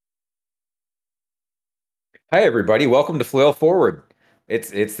Hi everybody, welcome to Flail Forward. It's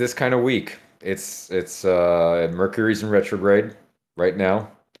this kind of week. It's Mercury's in retrograde right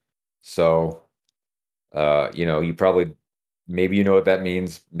now. So you probably maybe you know what that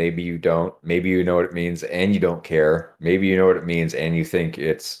means, maybe you don't. Maybe you know what it means and you don't care. Maybe you know what it means and you think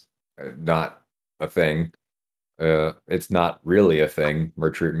it's not a thing. It's not really a thing.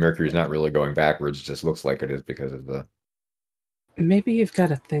 Mercury's not really going backwards, it just looks like it is because of the Maybe you've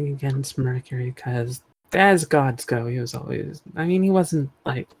got a thing against Mercury because, as gods go, he was always. I mean, he wasn't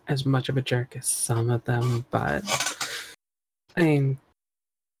like as much of a jerk as some of them, but I mean,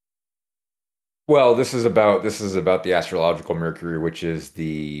 Well, this is about the astrological Mercury, which is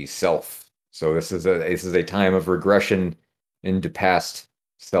the self. So this is a time of regression into past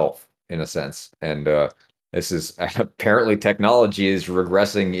self, in a sense. And this is apparently technology is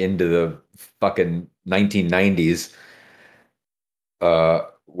regressing into the fucking 1990s,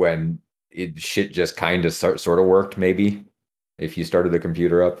 when shit just kind of sort of worked, maybe. If you started the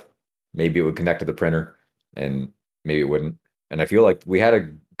computer up, maybe it would connect to the printer, and maybe it wouldn't. And I feel like we had a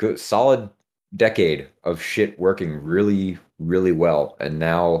good solid decade of shit working really, really well, and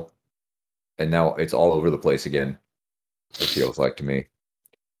now it's all over the place again. It feels like to me.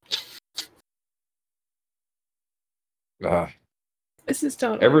 Uh, this is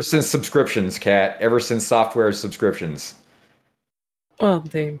totally Ever fine. since subscriptions, Cat. Ever since software subscriptions. Well,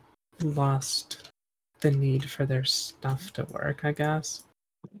 they lost the need for their stuff to work, I guess.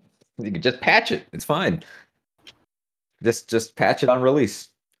 You can just patch it. It's fine. Just patch it on release.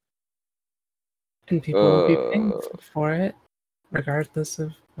 And people will be paying Uh, for it, regardless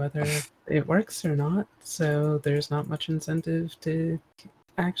of whether it works or not. So there's not much incentive to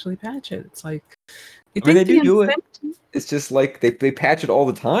actually patch it. It's like, you I mean, they think the do it. incentive. It's just like they patch it all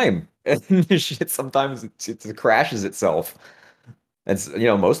the time, and the shit sometimes it crashes itself. It's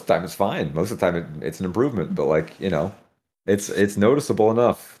most of the time it's fine. Most of the time it's an improvement, but like it's noticeable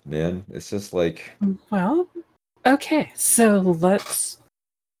enough, man. It's just like Well, okay, so let's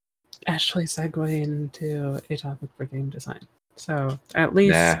actually segue into a topic for game design. So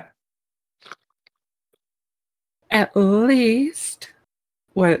nah. at least,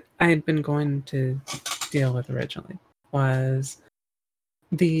 what I had been going to deal with originally was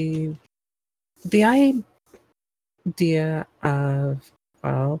the the idea of,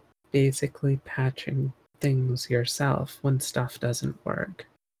 well, basically patching things yourself when stuff doesn't work,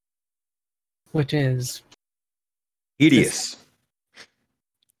 which is this. Tedious,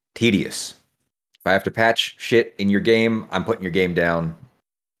 tedious. If I have to patch shit in your game, I'm putting your game down.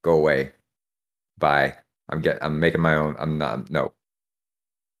 Go away. Bye. I'm making my own. I'm not. No,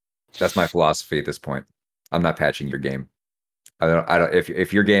 that's my philosophy at this point. I'm not patching your game. I don't.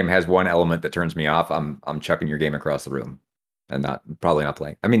 If your game has one element that turns me off, I'm chucking your game across the room, and not probably not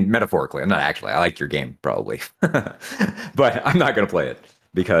playing. I mean, metaphorically, I'm not actually. I like your game probably, but I'm not gonna play it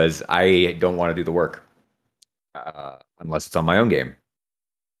because I don't want to do the work, unless it's on my own game.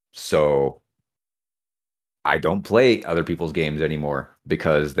 So I don't play other people's games anymore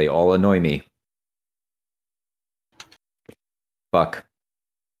because they all annoy me. Fuck.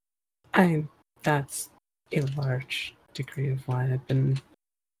 I That's a large degree of why I've been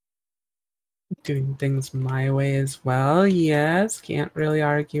doing things my way as well. Yes, can't really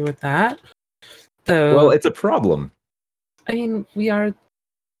argue with that. Well, Though, it's a problem. I mean, we are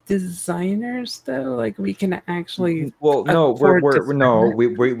designers, though. Like, we can actually Well, no, afford to no, spend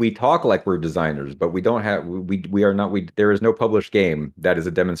we talk like we're designers, but we don't have we are not we there is no published game that is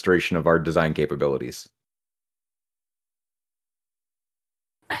a demonstration of our design capabilities.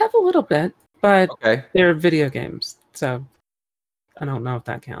 I have a little bit, but Okay. they're video games, so I don't know if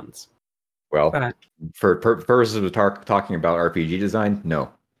that counts. Well, But for purposes of talking about RPG design, no.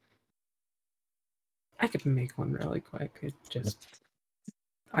 I could make one really quick.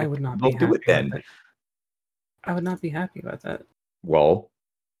 I would not be Don't do it happy with then. it. I would not be happy with it. Well,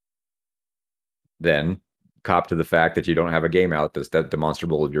 then cop to the fact that you don't have a game out that's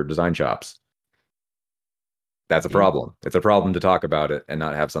demonstrable of your design chops. That's a Yeah. problem. It's a problem to talk about it and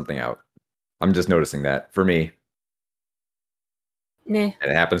not have something out. I'm just noticing that for me, Nah,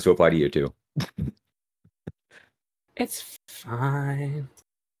 and it happens to apply to you too. it's fine.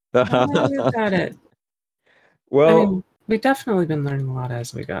 We've got it. I Well, mean, we've definitely been learning a lot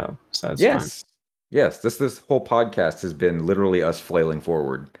as we go, so it's fine. yes. Yes, this whole podcast has been literally us flailing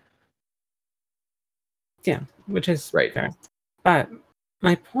forward. Yeah, which is Right. fair. But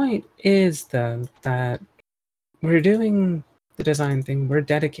my point is, though, that we're doing the design thing, we're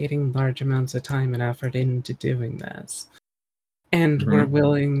dedicating large amounts of time and effort into doing this. And we're Hmm.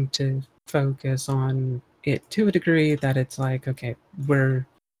 willing to focus on it to a degree that it's like, okay, we're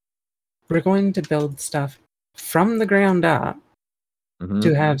going to build stuff from the ground up Mm-hmm.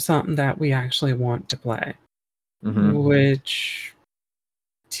 to have something that we actually want to play. Mm-hmm. Which,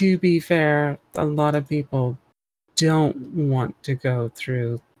 to be fair, a lot of people don't want to go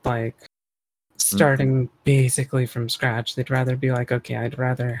through like starting basically from scratch. They'd rather be like, okay, I'd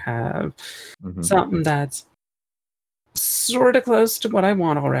rather have Mm-hmm. something that's sort of close to what I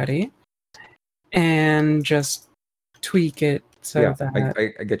want already and just tweak it so Yeah,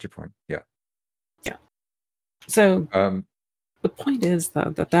 that I get your point. Yeah. so Um. the point is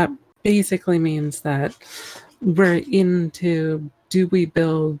though that basically means that we're into, do we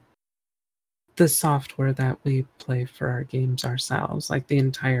build the software that we play for our games ourselves, like the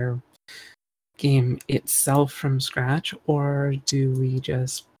entire game itself from scratch, or do we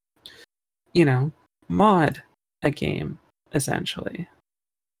just, mod a game essentially?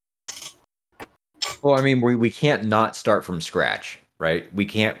 Well, I mean, we can't not start from scratch, right? We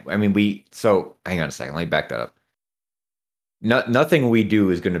can't. I mean, we. So hang on a second. Let me back that up. Nothing we do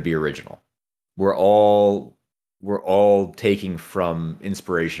is going to be original. We're all we're all taking from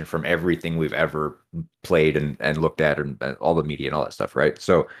inspiration from everything we've ever played and looked at and all the media and all that stuff, right?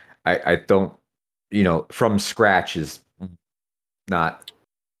 So I don't, from scratch is not.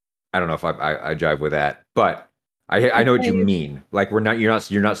 I don't know if I jive with that, but I I'd know what you say, mean. Like you're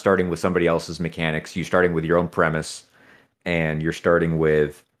not starting with somebody else's mechanics. You're starting with your own premise, and you're starting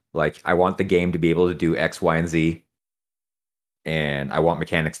with like I want the game to be able to do X, Y, and Z, and I want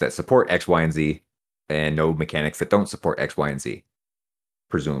mechanics that support X, Y, and Z, and no mechanics that don't support X, Y, and Z,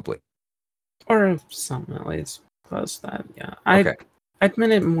 presumably. or something at least close to that. Yeah, Okay. I'd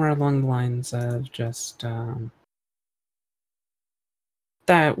meant it more along the lines of just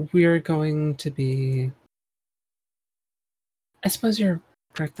that we're going to be. I suppose you're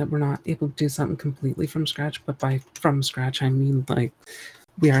correct that we're not able to do something completely from scratch, but by from scratch I mean like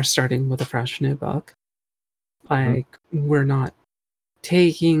we are starting with a fresh new book. Mhm. Like we're not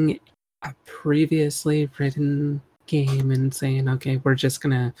taking a previously written game and saying, okay, we're just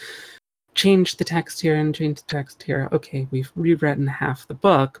gonna change the text here and change the text here. Okay, we've rewritten half the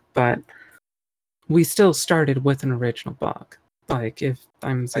book, but we still started with an original book. Like if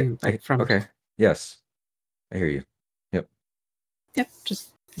I'm saying like from Okay. Yes, I hear you. Yep. yep,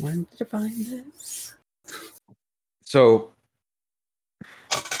 just wanted to define this. So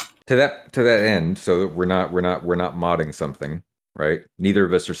to that end, so that we're not modding something, right? Neither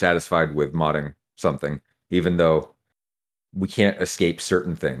of us are satisfied with modding something, even though we can't escape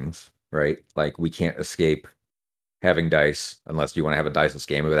certain things, right? Like we can't escape having dice unless you want to have a diceless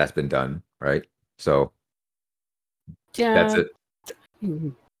game, but that's been done, right? So that's Yeah. it.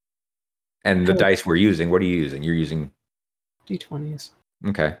 And the dice we're using, what are you using? You're using D20s.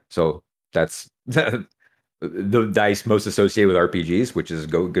 okay, so that's the dice most associated with RPGs, which is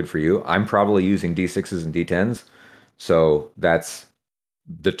good for you. I'm probably using D6s and D10s, so that's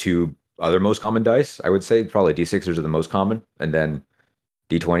the two other most common dice. I would say probably D6s are the most common, and then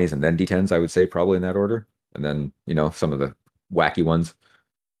D20s and then D10s. I would say probably in that order, and then some of the wacky ones.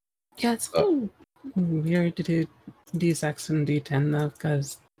 Yeah, it's a Uh, little weird to do D6 and D10 though,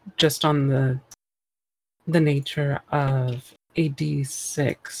 because just on the nature of a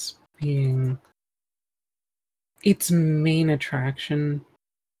D6 being its main attraction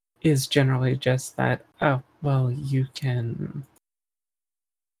is generally just that, oh, well, you can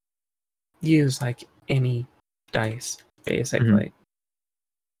use like any dice, mhm. basically.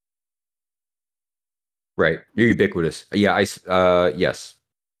 Right, you're ubiquitous. Yeah, yes,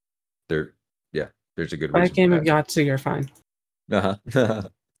 there, yeah, there's a good By a reason for game of that. Yahtzee, you're fine. Uh-huh.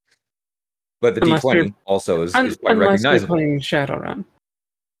 But the Unless you're D20 also is quite unless you're recognizable. playing Shadowrun.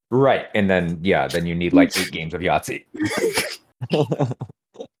 Right. And then yeah, then you need like 8 games of Yahtzee.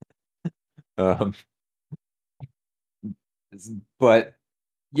 Um, but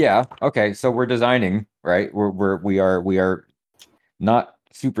yeah, okay. So we're designing, right? We are not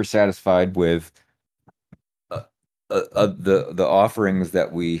super satisfied with the offerings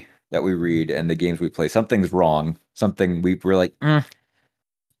that we read and the games we play. Something's wrong. Something we're like,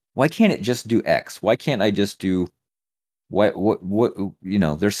 why can't it just do X? Why can't I just do what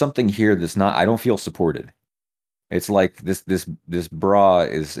there's something here that's not, I don't feel supported. It's like this bra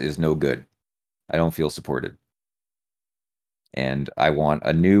is no good. I don't feel supported. And I want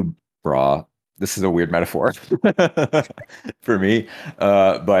a new bra. This is a weird metaphor for me.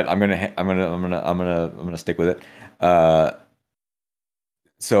 But I'm gonna stick with it.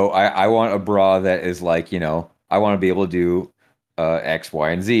 So I want a bra that is like, I want to be able to do X, Y,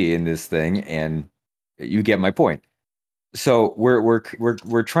 and Z in this thing, and you get my point. So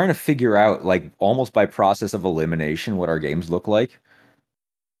we're trying to figure out, like, almost by process of elimination, what our games look like,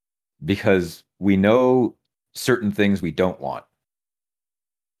 because we know certain things we don't want.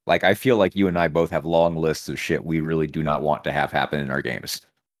 Like, I feel like you and I both have long lists of shit we really do not want to have happen in our games.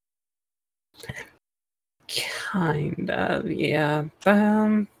 Kind of, yeah.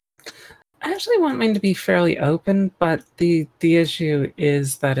 I actually want mine to be fairly open, but the issue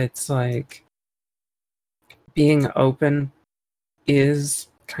is that it's like being open is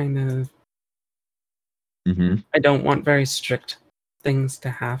kind of. Mm-hmm. I don't want very strict things to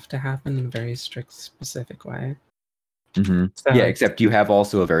happen in a very strict, specific way. Mm-hmm. Yeah, So, except you have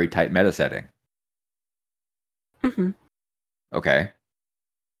also a very tight meta setting. mhm. Okay.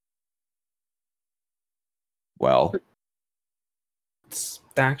 Well, It's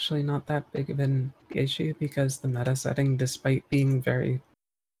actually not that big of an issue because the meta setting, despite being very,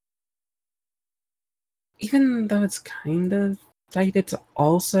 even though it's kind of tight, it's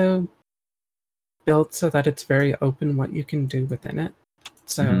also built so that it's very open what you can do within it.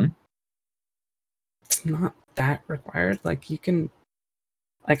 So mm-hmm. it's not that required. Like you can,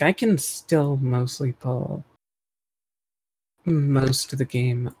 like I can still mostly pull most of the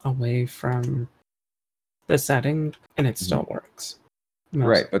game away from the setting, and it Mm-hmm. still works.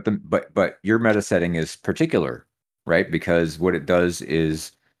 Right, Most. but your meta setting is particular, right? Because what it does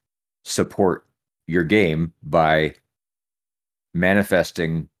is support your game by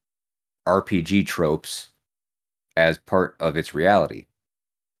manifesting RPG tropes as part of its reality.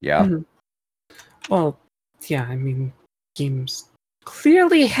 Yeah. Mhm. Well, yeah, I mean, games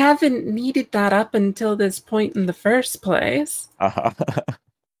clearly haven't needed that up until this point in the first place. Uh-huh.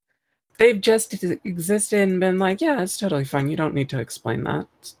 They've just existed and been like, yeah, it's totally fine. You don't need to explain that.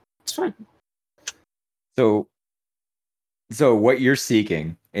 It's fine. So, so what you're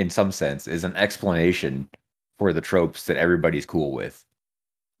seeking, in some sense, is an explanation for the tropes that everybody's cool with,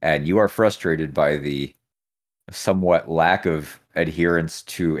 and you are frustrated by the somewhat lack of adherence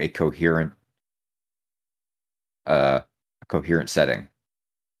to uh, a coherent setting.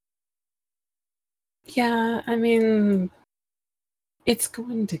 Yeah, I mean, it's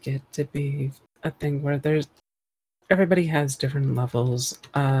going to get to be a thing where there's everybody has different levels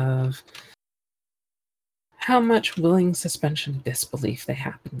of how much willing suspension of disbelief they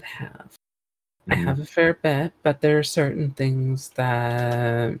happen to have. I Mhm. have a fair bet, but there are certain things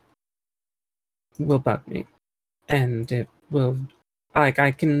that will bug me. And it will, like,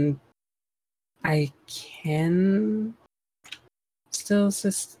 I can still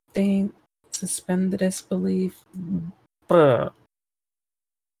suspend the disbelief, but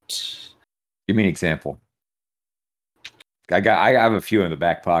Give me an example. I have a few in the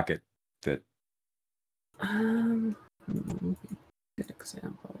back pocket that, um, good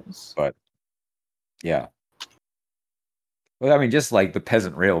examples. but yeah. Well, I mean, just like the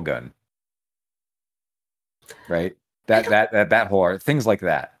peasant railgun, right? I That whole things like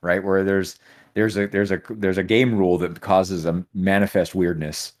that, right? Where there's a game rule that causes a manifest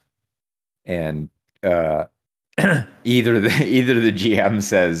weirdness, and uh, either the GM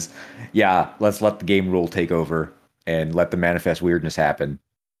says, "Yeah, let's let the game rule take over and let the manifest weirdness happen,"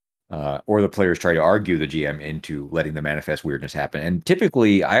 or the players try to argue the GM into letting the manifest weirdness happen. And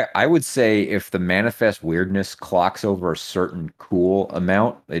typically, I would say if the manifest weirdness clocks over a certain cool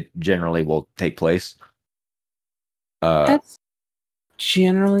amount, it generally will take place. Uh, That's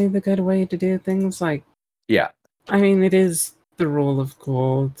generally the good way to do things. Like, yeah, I mean, it is the rule of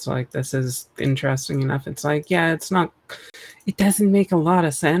cool. It's like, this is interesting enough. It's like, yeah, it's not, it doesn't make a lot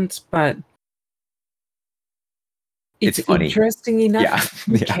of sense, but it's it's funny. interesting enough. Yeah,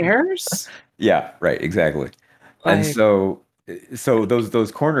 Who yeah, cares? yeah, right, exactly. And Like, so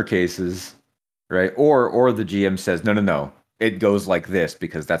those corner cases, right? Or the GM says, no, no, no, it goes like this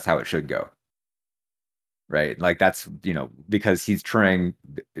because that's how it should go. Right? Like that's, because he's trying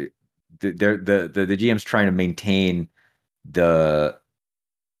the GM's trying to maintain the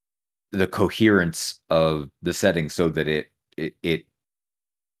the coherence of the setting so that it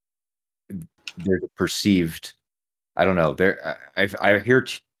there's a perceived, I don't know, I hear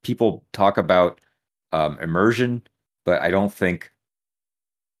people talk about immersion, but I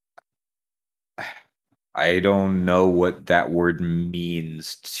don't know what that word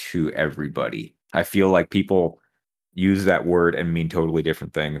means to everybody. I feel like people use that word and mean totally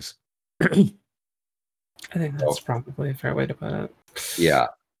different things. I think that's So, probably a fair way to put it. yeah.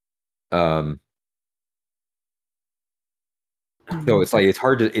 Um, so Um, it's like it's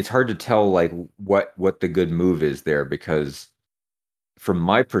hard to tell like what the good move is there, because from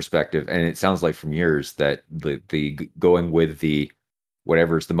my perspective, and it sounds like from yours, that the going with the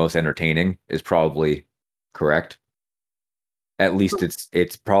whatever's the most entertaining is probably correct. At least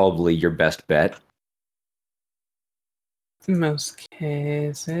it's probably your best bet. in most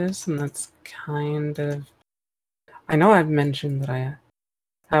cases, and that's kind of. I know I've mentioned that I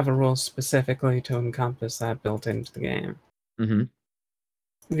have a rule specifically to encompass that built into the game.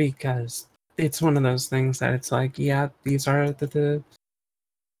 Mm-hmm. Because it's one of those things that it's like, yeah, these are the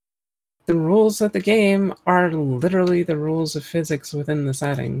rules of the game are literally the rules of physics within the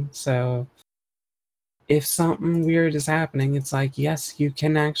setting. So if something weird is happening, it's like, yes, you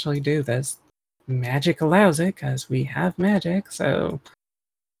can actually do this. Magic allows it because we have magic, so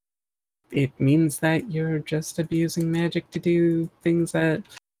it means that you're just abusing magic to do things that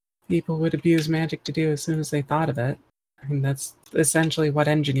people would abuse magic to do as soon as they thought of it. I mean, that's essentially what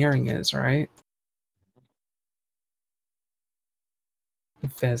engineering is, right?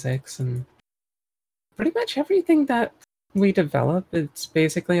 Physics and pretty much everything that we develop, it's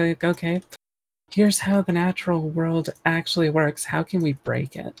basically like, okay, here's how the natural world actually works. How can we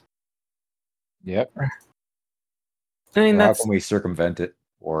break it? Yep. I mean, Or how that's can we circumvent it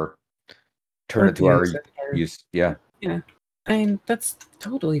or turn or it to our abuse it, or use? Yeah. yeah. I mean, that's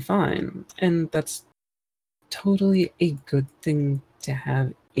totally fine, and that's totally a good thing to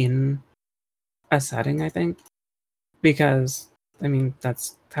have in a setting, I think, because I mean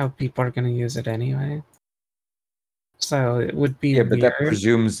that's how people are going to use it anyway. So it would be Yeah, but that weird.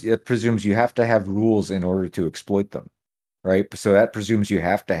 presumes you have to have rules in order to exploit them, right? So that presumes you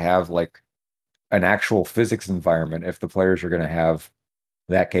have to have like an actual physics environment if the players are going to have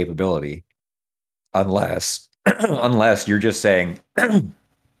that capability, unless unless you're just saying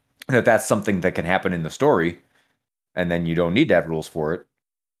that that's something that can happen in the story, and then you don't need to have rules for it.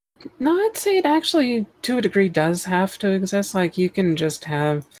 No, I'd say it actually, to a degree, does have to exist. Like, you can just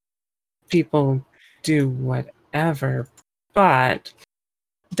have people do whatever, but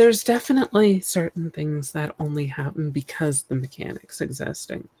there's definitely certain things that only happen because the mechanics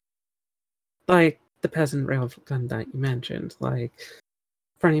existing. Like the peasant railgun that you mentioned. Like,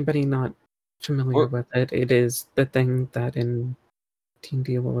 for anybody not familiar Well, with it, it is the thing that in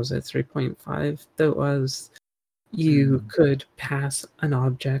D&D, what was it, 3.5, that was you could pass an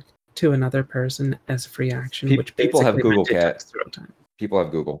object to another person as a free action, which people have basically Google meant it took Cat. zero time. People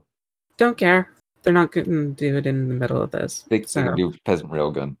have Google. Don't care. They're not going to do it in the middle of this. They can So, do peasant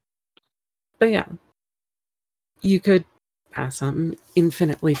railgun. but yeah, you could pass something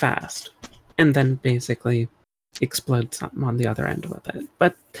infinitely fast and then basically explode something on the other end with it.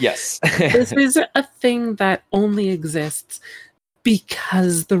 But Yes. this is a thing that only exists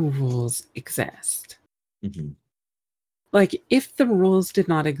because the rules exist. Mhm. Like, if the rules did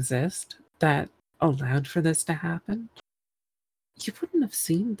not exist that allowed for this to happen, you wouldn't have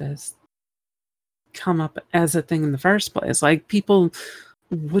seen this come up as a thing in the first place. Like, people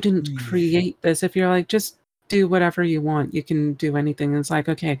wouldn't create this if you're like, just do whatever you want. You can do anything. It's like,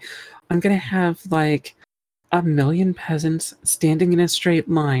 okay, I'm going to have like 1,000,000 peasants standing in a straight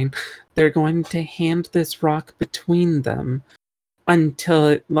line. They're going to hand this rock between them until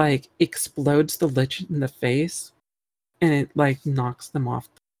it like explodes the lich in the face and it like knocks them off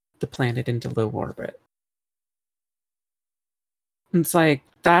the planet into low orbit. It's like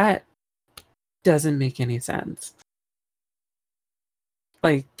that doesn't make any sense.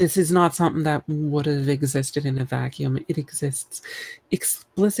 Like, this is not something that would have existed in a vacuum. It exists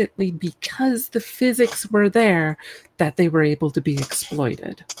explicitly because the physics were there that they were able to be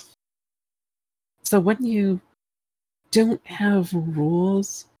exploited. So when you don't have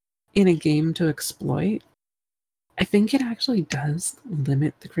rules in a game to exploit, I think it actually does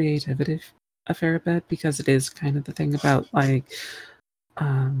limit the creativity a fair bit, because it is kind of the thing about like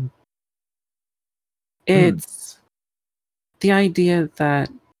um it's the idea that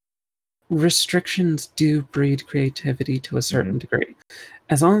restrictions do breed creativity to a certain degree.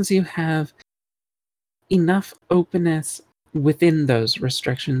 As long as you have enough openness within those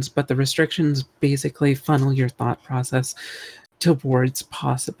restrictions, but the restrictions basically funnel your thought process towards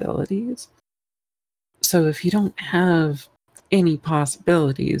possibilities. So if you don't have any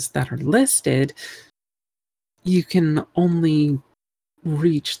possibilities that are listed, you can only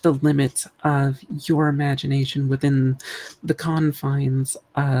reach the limits of your imagination within the confines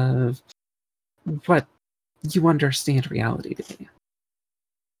of what you understand reality to be.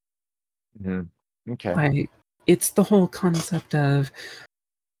 Okay. Like, it's the whole concept of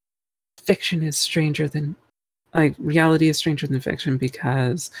fiction is stranger than, like, reality is stranger than fiction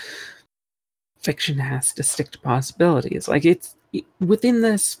because fiction has to stick to possibilities. Like, it's within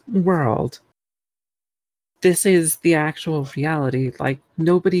this world, this is the actual reality. Like,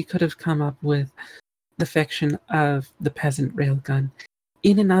 nobody could have come up with the fiction of the peasant railgun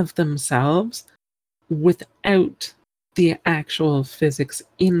in and of themselves without the actual physics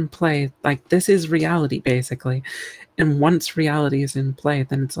in play. Like, this is reality, basically. And once reality is in play,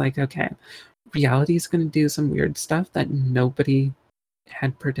 then it's like, okay, reality is going to do some weird stuff that nobody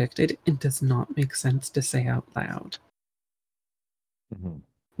had predicted and does not make sense to say out loud.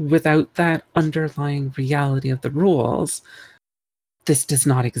 Without that underlying reality of the rules, this does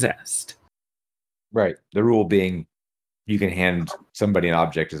not exist. Right. The rule being you can hand somebody an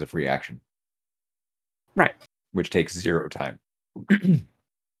object as a free action. Right. Which takes 0 time.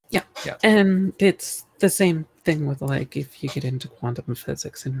 Yeah. Yeah. And it's the same thing with, like, if you get into quantum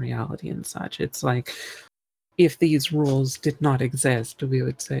physics and reality and such. It's like, if these rules did not exist, we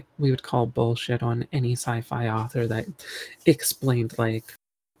would call bullshit on any sci-fi author that explained, like,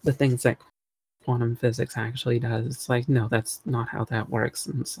 the things that quantum physics actually does. It's like, no, that's not how that works.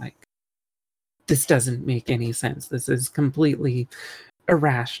 And it's like, this doesn't make any sense. This is completely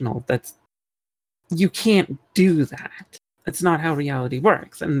irrational. You can't do that. That's not how reality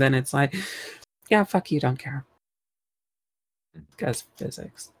works. And then it's like, yeah, fuck you, don't care. Because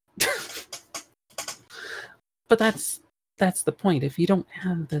physics. But that's the point. If you don't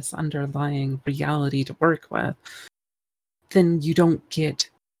have this underlying reality to work with, then you don't get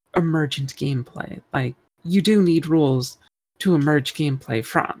emergent gameplay. Like, you do need rules to emerge gameplay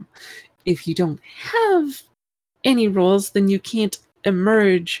from. If you don't have any rules, then you can't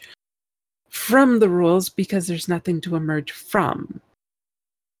emerge from the rules because there's nothing to emerge from.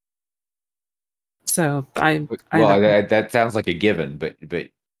 So that sounds like a given, but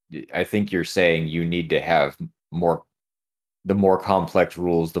I think you're saying you need to have the more complex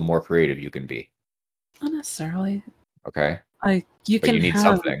rules, the more creative you can be. not necessarily. Okay. Like, you need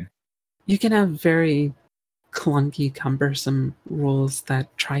something. You can have very clunky, cumbersome rules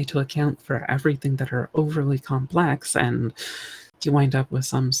that try to account for everything that are overly complex, and you wind up with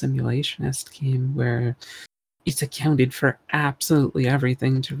some simulationist game where it's accounted for absolutely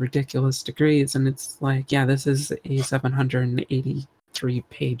everything to ridiculous degrees, and it's like, yeah, this is a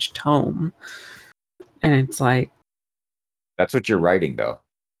 783-page tome, and it's like, that's what you're writing, though.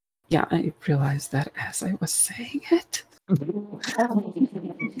 Yeah, I realized that as I was saying it.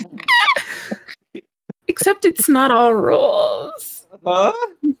 Except it's not all rules. Huh?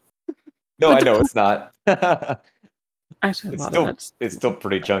 No, I know it's not. Actually, it's still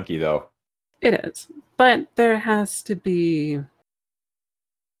pretty chunky, though. It is. But there has to be...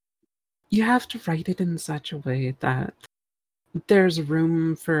 You have to write it in such a way that there's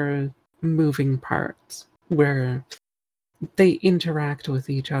room for moving parts, where they interact with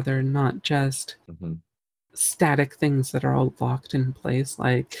each other, not just static things that are all locked in place.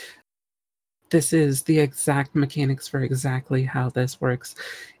 Like, this is the exact mechanics for exactly how this works.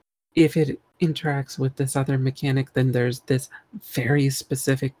 If it interacts with this other mechanic, then there's this very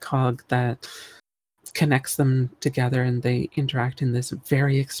specific cog that connects them together and they interact in this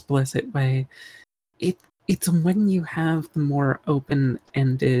very explicit way. It's when you have the more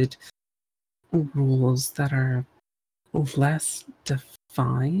open-ended rules that are less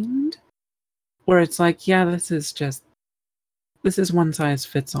defined, where it's like, yeah, this is one size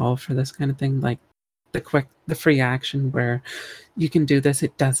fits all for this kind of thing. Like, the free action where you can do this,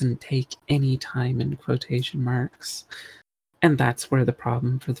 it doesn't take any time in quotation marks. And that's where the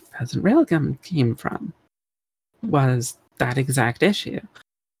problem for the Peasant Railgun came from, was that exact issue.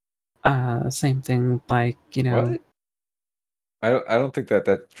 Same thing, like, What? I don't think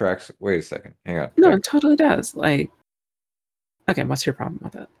that tracks. Wait a second. Hang on. No, it totally does. Like, okay, what's your problem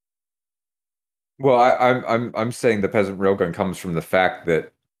with it? Well, I'm saying the Peasant Railgun comes from the fact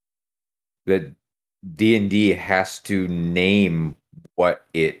that D&D has to name what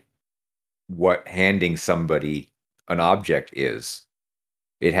handing somebody an object is.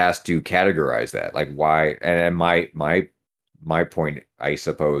 It has to categorize that. Like, why? And my point, I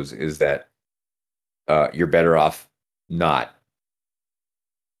suppose, is that you're better off not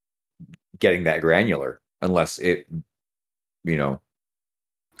getting that granular unless it,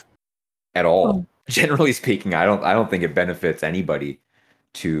 at all. Oh. Generally speaking, I don't think it benefits anybody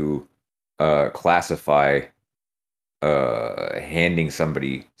to classify handing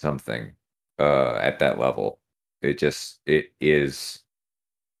somebody something at that level. It is.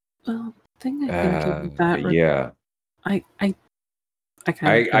 Well, the thing I think in that yeah. I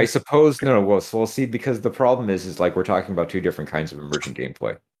suppose no. Well, see, because the problem is like we're talking about two different kinds of emergent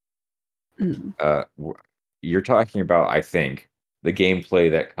gameplay. You're talking about, I think, the gameplay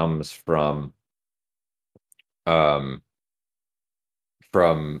that comes from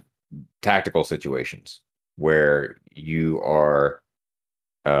tactical situations where you are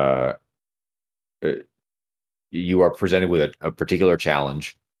presented with a particular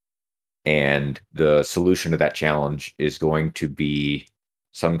challenge and the solution to that challenge is going to be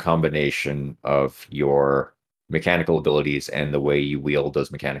some combination of your mechanical abilities and the way you wield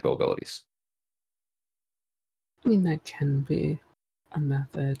those mechanical abilities. I mean, that can be a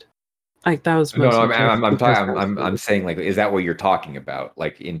method. Like that was No, mostly no, just I'm because talking, that's I'm saying like, is that what you're talking about?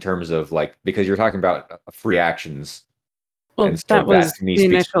 Like in terms of like, because you're talking about free actions, well, and so that that was to me the speaks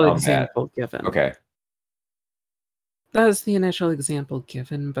to initial combat. example given. Okay. That was the initial example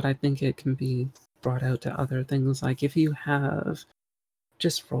given, but I think it can be brought out to other things. Like if you have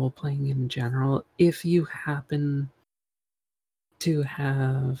just role playing in general, if you happen to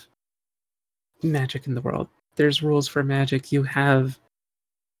have magic in the world, there's rules for magic. You have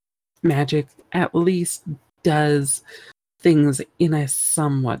magic at least does things in a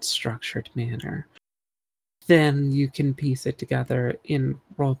somewhat structured manner. Then you can piece it together in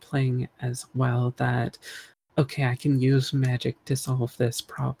role playing as well that, okay, I can use magic to solve this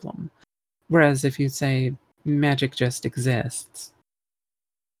problem. Whereas if you say magic just exists,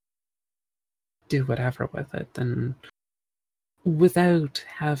 do whatever with it, then without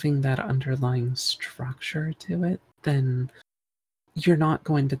having that underlying structure to it, then you're not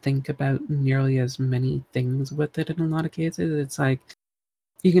going to think about nearly as many things with it in a lot of cases. It's like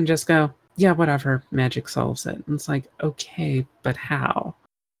you can just go, yeah, whatever, magic solves it. And it's like, okay, but how?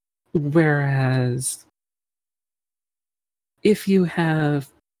 Whereas if you have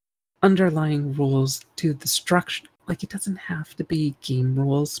underlying rules to the structure, like it doesn't have to be game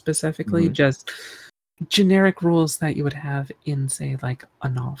rules specifically, Mhm. just generic rules that you would have in, say, like a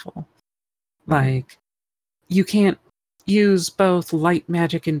novel. Mhm. Like, you can't use both light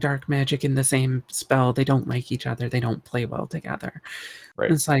magic and dark magic in the same spell. They don't like each other, they don't play well together. Right.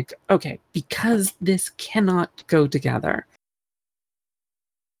 And it's like, okay, because this cannot go together,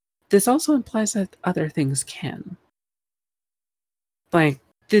 this also implies that other things can. Like,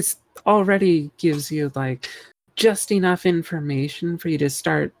 this already gives you, like, just enough information for you to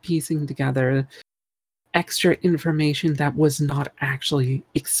start piecing together extra information that was not actually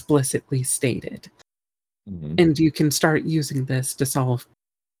explicitly stated. Mhm. And you can start using this to solve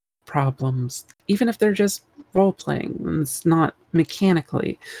problems, even if they're just role playing. It's not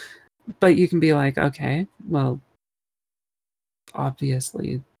mechanically, but you can be like, okay, well,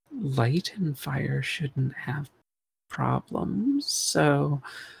 obviously, light and fire shouldn't have problems. So,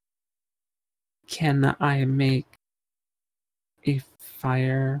 can I make a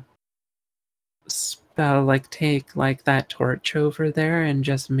fire spell, like take like that torch over there and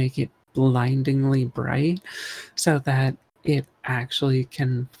just make it blindingly bright so that it actually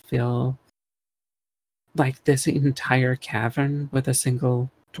can fill like this entire cavern with a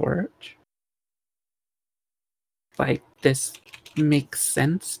single torch? Like, this makes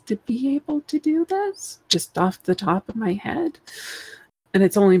sense to be able to do this just off the top of my head. And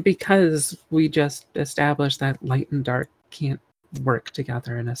it's only because we just established that light and dark can't work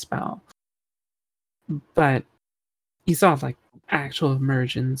together in a spell. But you saw like actual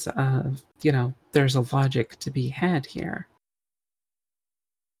emergence of, there's a logic to be had here.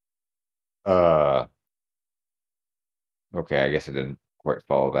 Uh, okay, I guess I didn't quite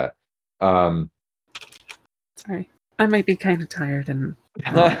follow that. Sorry. I might be kind of tired and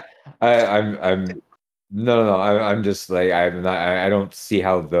I, I'm no, I'm just like I'm not. I don't see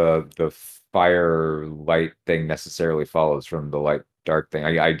how the fire light thing necessarily follows from the light dark thing.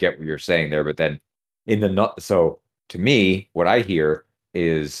 I get what you're saying there, but then in the not so to me, what I hear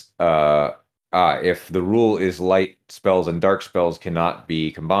is if the rule is light spells and dark spells cannot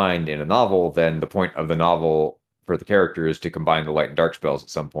be combined in a novel, then the point of the novel for the character is to combine the light and dark spells at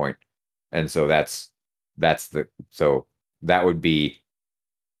some point. And so that's the so that would be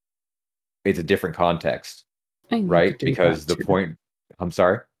it's a different context, and you could right? do Because that the too. point, I'm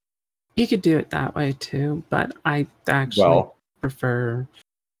sorry. You could do it that way too, but I actually Well, prefer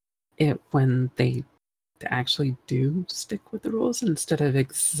it when they actually do stick with the rules instead of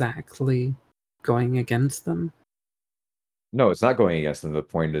exactly going against them. no, it's not going against them. The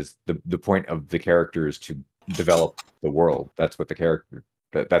point is the point of the character is to develop the world. That's what the character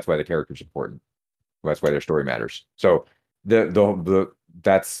that's why the character's important. That's why their story matters. So the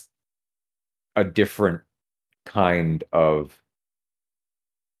that's a different kind of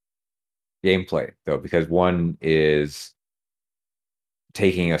gameplay though, because one is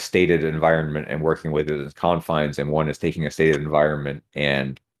taking a stated environment and working with it as confines, and one is taking a stated environment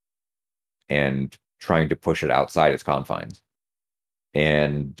and trying to push it outside its confines.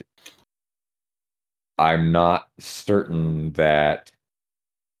 And I'm not certain that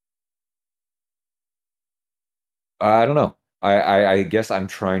I don't know. I guess I'm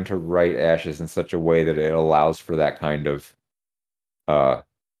trying to write Ashes in such a way that it allows for that kind of uh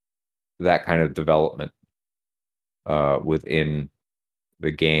that kind of development within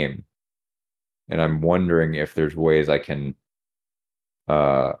the game. And I'm wondering if there's ways I can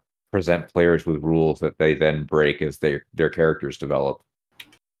present players with rules that they then break as their characters develop.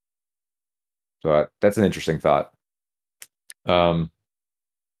 So that's an interesting thought.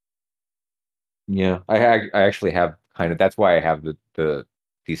 Yeah, I actually have kind of, that's why I have the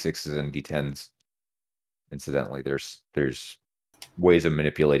D6s and D10s. Incidentally, there's ways of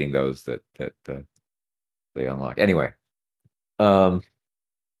manipulating those that they unlock. Anyway, um,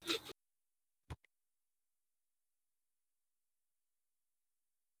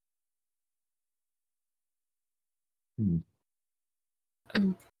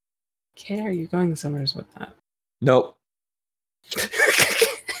 Okay, are you going somewhere with that? nope,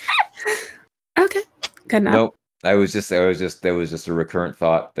 Okay, good enough. nope. That was just a recurrent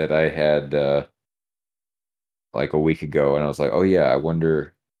thought that I had like a week ago, and I was like, oh yeah, I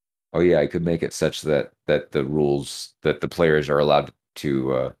wonder. Oh yeah, I could make it such that the rules that the players are allowed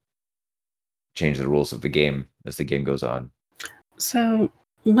to change the rules of the game as the game goes on. So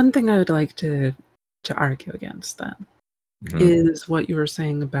one thing I would like to argue against that is what you were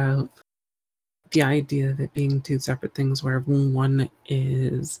saying about the idea of it being two separate things, where one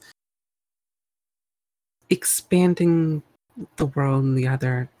is expanding the world and the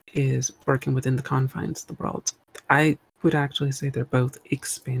other is working within the confines of the world. I would actually say they're both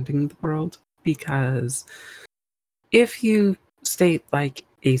expanding the world, because if you state like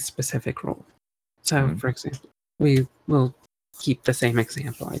a specific rule, so for example, we will keep the same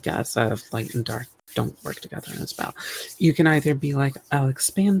example, I guess, of light and dark don't work together in a spell. You can either be like, I'll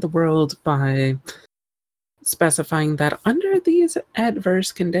expand the world by specifying that under these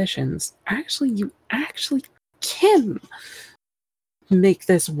adverse conditions, you actually can make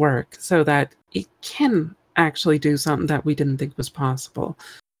this work so that it can actually do something that we didn't think was possible.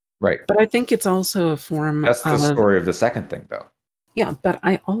 Right. But I think it's also a form That's the story of the second thing, though. Yeah, but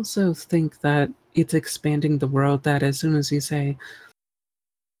I also think that it's expanding the world, that as soon as you say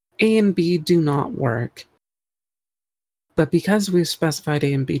A and B do not work, but because we've specified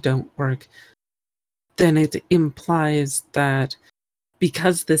A and B don't work, then it implies that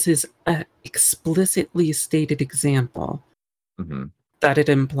because this is an explicitly stated example, that it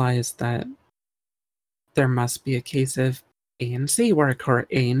implies that there must be a case of A and C work or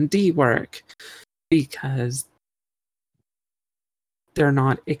A and D work, because they're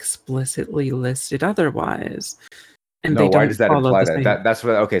not explicitly listed otherwise. And No, they why don't does that follow imply the that? same. That's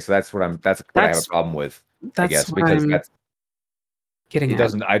what. Okay, so that's what I have a problem with. I That's guess what because I'm getting it at.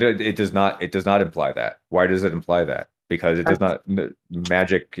 doesn't. It does not imply that. Why does it imply that? Because it does not.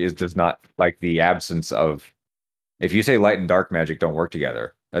 Magic does not, like, the absence of. If you say light and dark magic don't work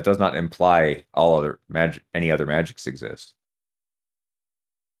together, that does not imply all other magic, any other magics exist.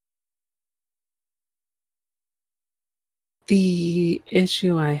 The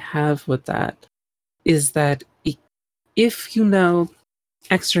issue I have with that is that if you know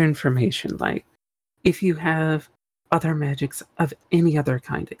extra information, like if you have other magics of any other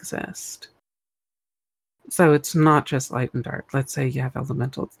kind exist, so it's not just light and dark. Let's say you have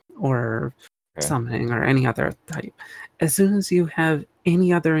elemental or summoning or any other type. As soon as you have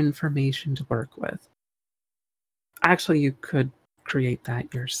any other information to work with, actually, you could create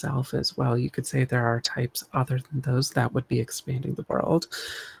that yourself as well. You could say there are types other than those that would be expanding the world.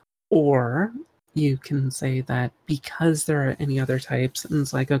 Or you can say that because there are any other types, and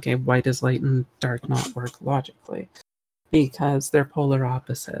it's like, okay, why does light and dark not work logically? Because they're polar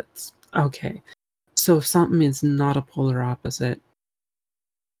opposites. Okay, so if something is not a polar opposite,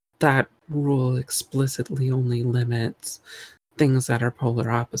 that rule explicitly only limits things that are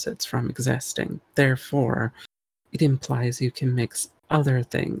polar opposites from existing. Therefore, it implies you can mix other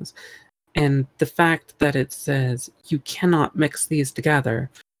things. And the fact that it says you cannot mix these together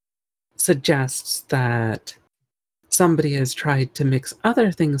suggests that somebody has tried to mix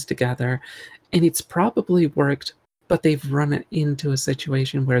other things together, and it's probably worked, but they've run it into a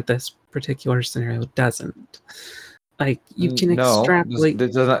situation where this particular scenario doesn't. Like, you can extrapolate.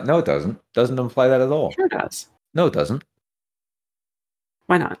 It does not. No, it doesn't. Doesn't imply that at all. Sure does. No, it doesn't.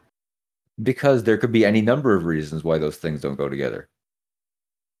 Why not? Because there could be any number of reasons why those things don't go together.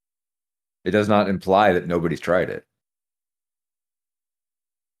 It does not imply that nobody's tried it.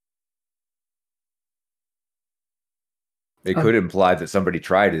 It could imply that somebody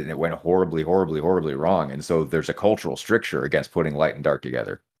tried it and it went horribly, horribly, horribly wrong. And so there's a cultural stricture against putting light and dark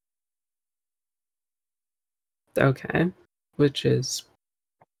together. Okay. Which is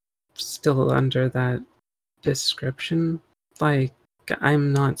still under that description. Like,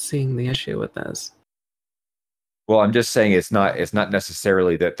 I'm not seeing the issue with this. Well, I'm just saying it's not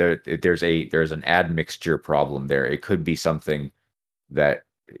necessarily that there's an admixture problem there. It could be something that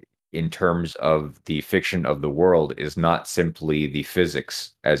in terms of the fiction of the world is not simply the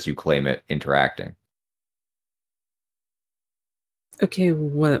physics as you claim it interacting. Okay,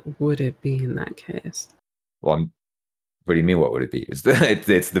 what would it be in that case? Well, what do you mean? What would it be? It's the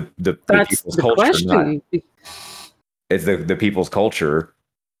That's people's the culture, not question. it's the people's culture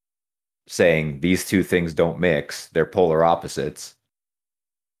saying these two things don't mix. They're polar opposites.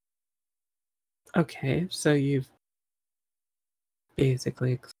 Okay, so you've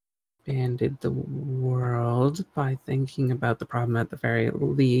basically expanded the world by thinking about the problem at the very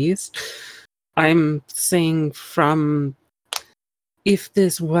least. I'm saying from if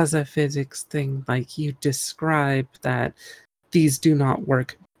this was a physics thing, like you described, that these do not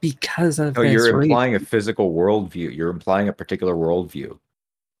work because of No, you're this reason. implying a physical worldview. You're implying a particular worldview.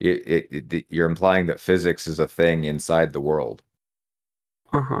 You're implying that physics is a thing inside the world.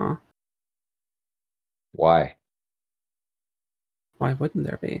 Uh-huh. Why? Why wouldn't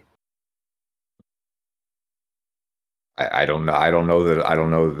there be? I don't know. I don't know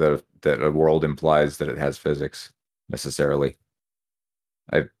that a world implies that it has physics necessarily.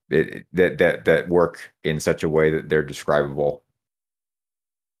 That work in such a way that they're describable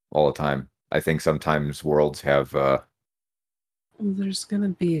all the time. I think sometimes worlds have Well, there's gonna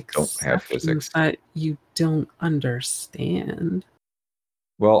be don't have exceptions physics. that you don't understand.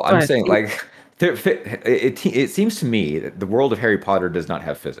 Well, I'm But saying like it seems to me that the world of Harry Potter does not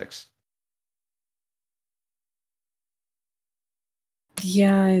have physics.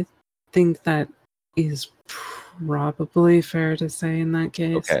 yeah, I think that is probably fair to say in that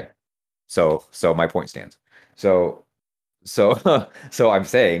case. Okay. So my point stands. So so so I'm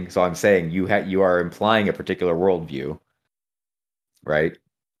saying you are implying a particular worldview, right?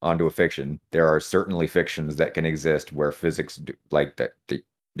 Onto a fiction. There are certainly fictions that can exist where physics like that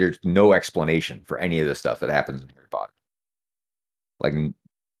there's no explanation for any of the stuff that happens in Harry Potter. Like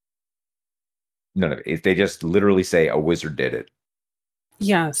none of it. They just literally say a wizard did it.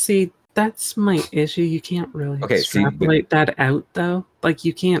 Yeah, see, that's my issue. You can't really Okay, see, but extrapolate that out though. Like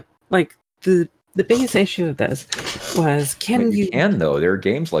you can't like the biggest issue of this was I mean, can you you can though. There are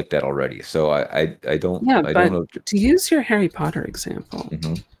games like that already. So yeah, I don't but know. to use your Harry Potter example,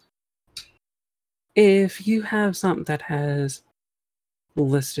 Mhm. if you have something that has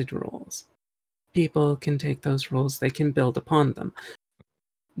listed rules, people can take those rules, they can build upon them.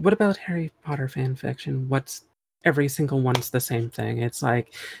 What about Harry Potter fan fiction? What's every single one's the same thing? It's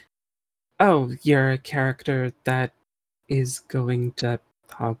like, oh, you're a character that is going to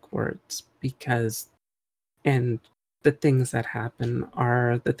Hogwarts because, and the things that happen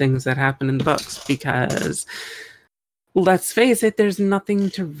are the things that happen in the books because, let's face it, there's nothing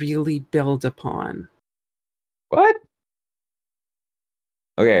to really build upon. What?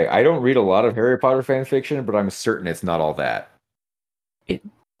 Okay, I don't read a lot of Harry Potter fan fiction, but I'm certain it's not all that. It,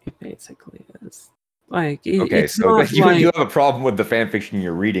 it basically is. Like, Okay, it's so not you like, have a problem with the fan fiction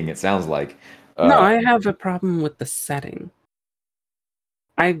you're reading, it sounds like. no, Uh, I have a problem with the setting.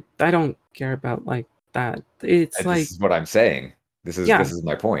 I don't care about like that. It's this like, is what I'm saying. yeah, This is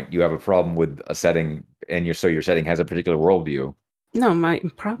my point. You have a problem with a setting, and your setting has a particular worldview. no, my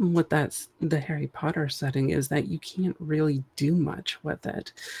problem with the Harry Potter setting is that you can't really do much with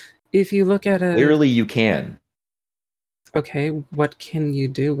it. If you look at a Clearly, you can okay, what can you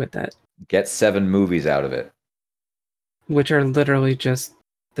do with it? get 7 movies out of it. Which are literally just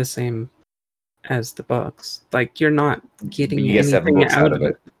the same as the books. Like you're not But getting you get seven anything books out out of of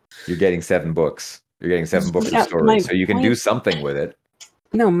it. it. You're getting 7 books. You're getting 7 books of Yeah, story, my so you can do point something with it.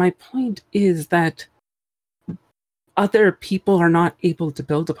 no, my point is that other people are not able to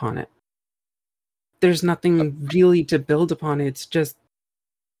build upon it. There's nothing really to build upon. It's just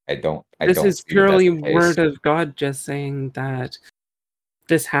I this don't is see that that's purely the case. word of God just saying that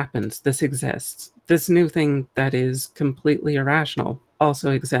this happens, this exists. This new thing that is completely irrational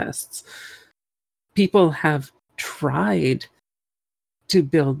also exists. People have tried to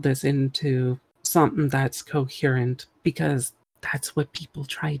build this into something that's coherent because that's what people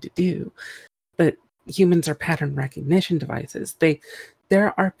try to do. But humans are pattern recognition devices.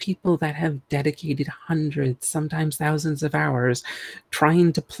 There are people that have dedicated hundreds, sometimes thousands of hours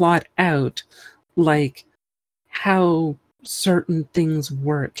trying to plot out like how certain things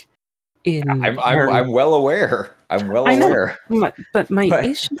work in Harry. I'm well aware. I'm well I know, aware. but my But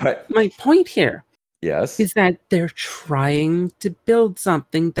issue, but my point here yes. is that they're trying to build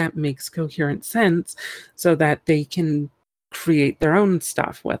something that makes coherent sense so that they can create their own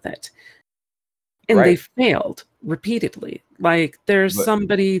stuff with it. And they Right. failed repeatedly. Like there's But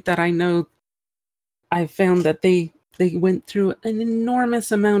somebody that I know I found that they went through an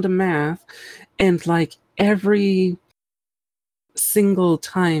enormous amount of math, and like every single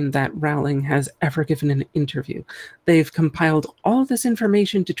time that Rowling has ever given an interview, they've compiled all this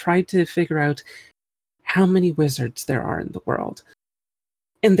information to try to figure out how many wizards there are in the world.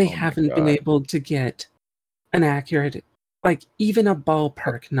 And they Oh my haven't been God. able to get an accurate, like even a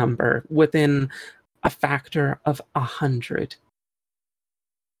ballpark number within a factor of 100.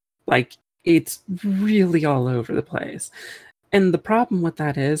 Like it's really all over the place. And the problem with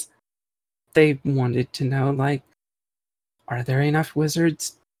that is they wanted to know, like, are there enough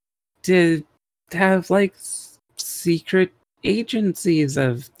wizards to have like secret agencies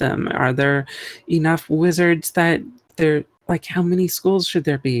of them? Are there enough wizards that they're like, how many schools should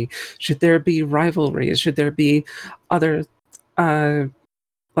there be? Should there be rivalries? Should there be other uh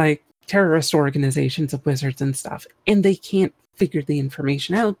like terrorist organizations of wizards and stuff? And they can't figure the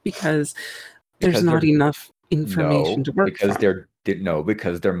information out because there's Because not they're enough information no, to work because from. they're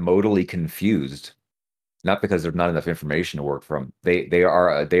modally confused. Not because there's not enough information to work from. They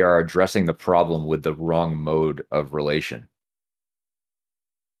are addressing the problem with the wrong mode of relation.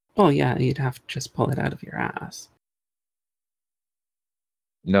 Well, yeah, you'd have to just pull it out of your ass.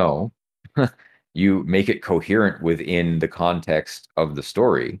 No, you make it coherent within the context of the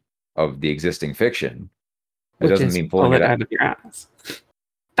story of the existing fiction. That Which doesn't is mean pulling pull it it out. out of your ass.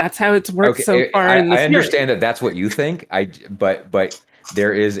 That's how it's worked so Okay, far I, in the I understand series. that that's what you think. But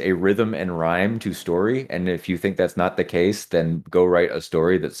there is a rhythm and rhyme to story, and if you think that's not the case, then go write a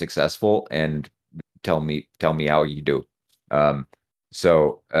story that's successful and tell me how you do. Um,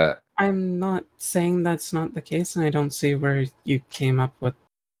 so I'm not saying that's not the case, and I don't see where you came up with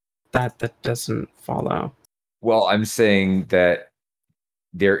that doesn't follow. well, I'm saying that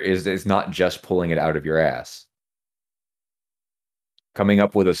it's not just pulling it out of your ass. Coming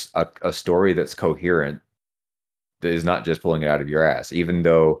up with a story that's coherent that is not just pulling it out of your ass, even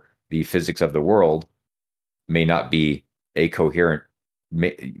though the physics of the world may not be a coherent,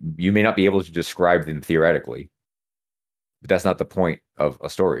 you may not be able to describe them theoretically, but that's not the point of a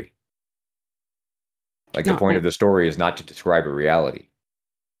story. Like the No, point of the story is not to describe a reality.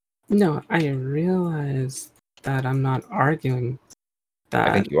 I realize that I'm not arguing I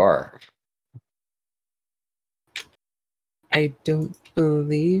that. think you are. I don't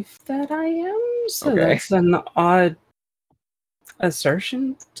believe that I am, so Okay. that's an odd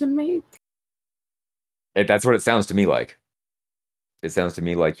assertion to make. That's what it sounds to me like. It sounds to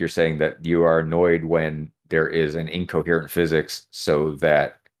me like you're saying that you are annoyed when there is an incoherent physics so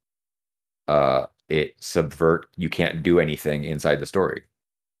that you can't do anything inside the story.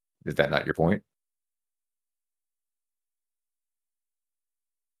 Is that not your point?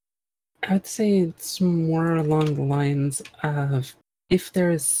 I would say it's more along the lines of if there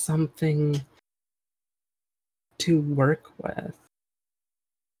is something to work with,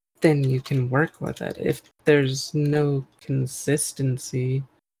 then you can work with it. If there's no consistency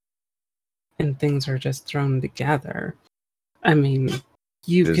and things are just thrown together, I mean,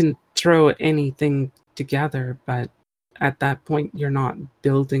 you Does can throw anything together, but at that point, you're not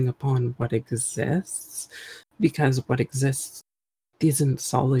building upon what exists because what exists isn't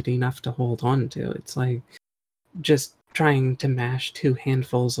solid enough to hold on to. It's like just trying to mash two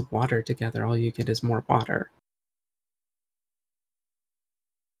handfuls of water together, all you get is more water.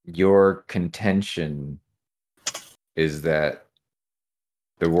 your contention is that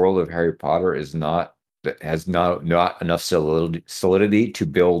the world of Harry Potter is not that has not enough solidity to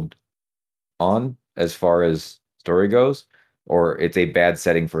build on as far as story goes, or it's a bad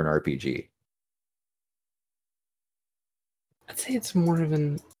setting for an RPG? I'd say it's more of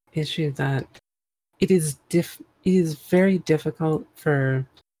an issue that it is very difficult for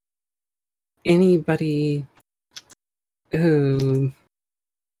anybody who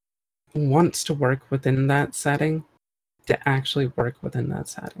wants to work within that setting to actually work within that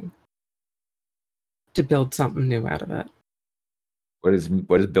setting to build something new out of it. What does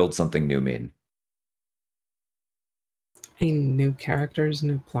build something new mean? I mean, new characters,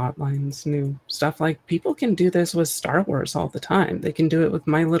 new plot lines, new stuff. Like people can do this with Star Wars all the time. They can do it with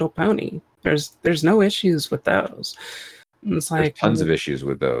My Little Pony. There's no issues with those. And it's There's like, tons of well, issues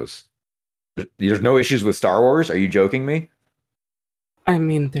with those. There's no issues with Star Wars. Are you joking me? I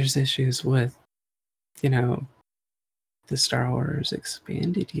mean, there's issues with, you know, the Star Wars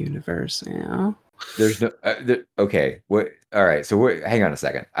expanded universe now. There's no okay. What? All right. So hang on a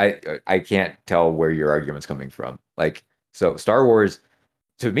second. I can't tell where your argument's coming from. Like so, Star Wars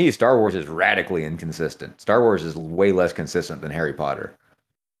to me, Star Wars is radically inconsistent. Star Wars is way less consistent than Harry Potter.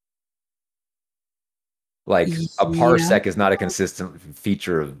 Like a Yeah, parsec is not a consistent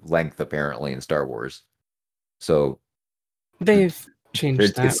feature of length apparently in Star Wars. So they've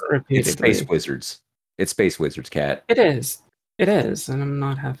changed that it's Space repeatedly. Wizards. It's Space Wizards, cat. It is. It is, and I'm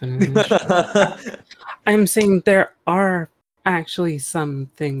not having an issue with that. I'm saying there are actually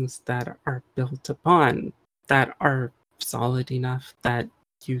some things that are built upon that are solid enough that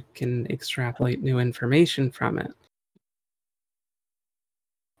you can extrapolate new information from it.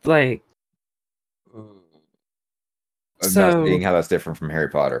 Like, I'm not seeing so, how that's different from Harry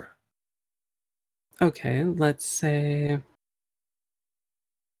Potter. okay, let's say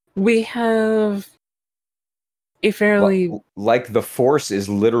we have a fairly, Like the Force is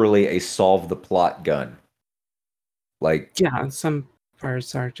literally a solve the plot gun. Like yeah, some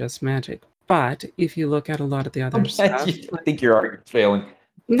parts are just magic. But if you look at a lot of the other stuff, I think your argument's failing.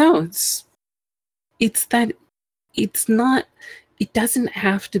 no, it's that it's not, it doesn't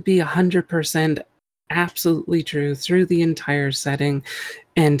have to be 100% absolutely true through the entire setting.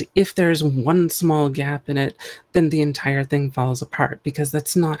 And if there's one small gap in it, then the entire thing falls apart, because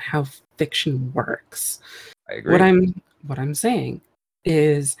that's not how fiction works. I What agree. I'm saying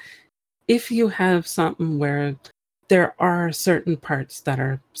is, if you have something where there are certain parts that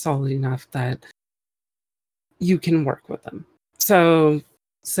are solid enough that you can work with them. So,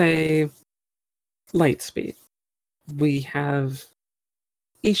 say light speed. We have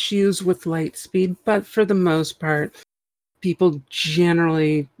issues with light speed, but for the most part, people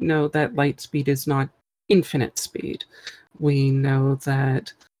generally know that light speed is not infinite speed. We know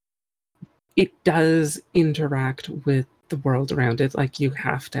that it does interact with the world around it. Like, you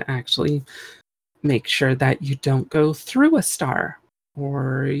have to actually make sure that you don't go through a star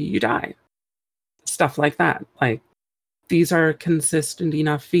or you die. Stuff like that. Like, these are consistent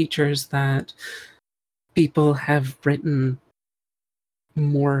enough features that people have written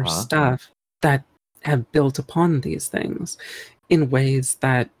more stuff that have built upon these things in ways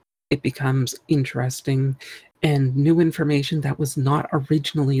that it becomes interesting and new information that was not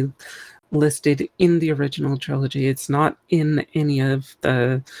originally listed in the original trilogy. It's not in any of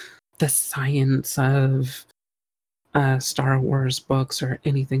the science of Star Wars books or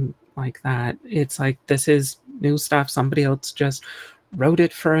anything like that. It's like, this is new stuff. Somebody else just wrote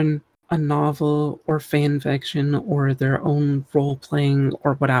it for a novel or fan fiction or their own role playing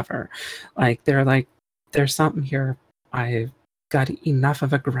or whatever. Like, they're like, there's something here. I've got enough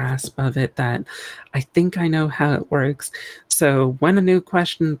of a grasp of it that I think I know how it works. So when a new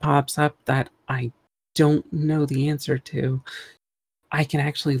question pops up that I don't know the answer to, I can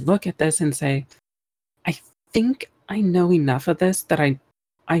actually look at this and say, I think I know enough of this that I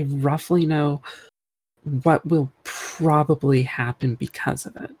roughly know what will probably happen because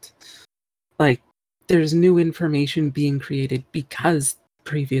of it. Like, there's new information being created because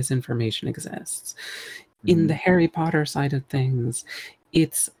previous information exists. In the Harry Potter side of things,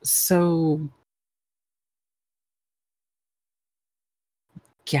 it's so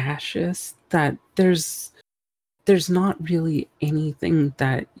gaseous that there's not really anything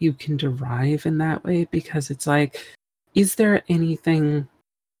that you can derive in that way, because it's like, is there anything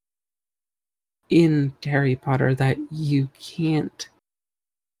in Harry Potter that you can't,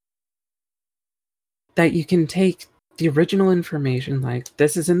 that you can take the original information, like,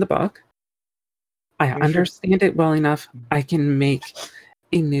 this is in the book, I understand it well enough, I can make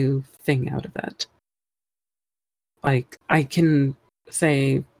a new thing out of it. Like, I can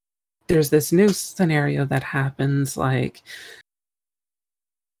say, there's this new scenario that happens, like,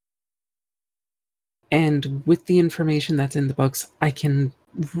 and with the information that's in the books, I can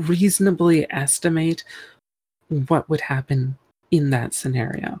reasonably estimate what would happen in that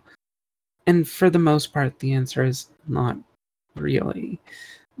scenario. And for the most part, the answer is not really,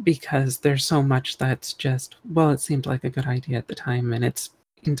 because there's so much that's just, well, it seemed like a good idea at the time, and it's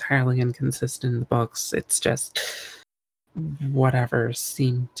entirely inconsistent in the books. It's just whatever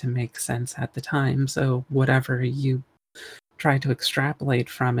seemed to make sense at the time. So whatever you try to extrapolate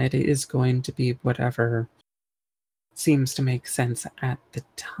from it is going to be whatever seems to make sense at the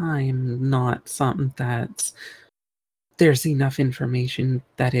time, not something that's, there's enough information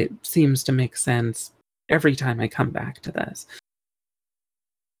that it seems to make sense every time I come back to this.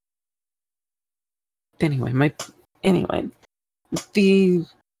 Anyway, the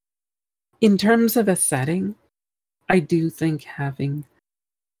in terms of a setting, I do think having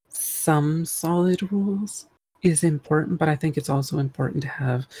some solid rules is important, but I think it's also important to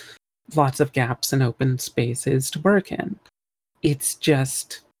have lots of gaps and open spaces to work in. It's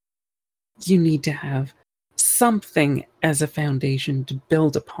just, you need to have something as a foundation to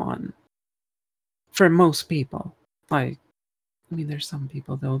build upon for most people. Like, I mean, there's some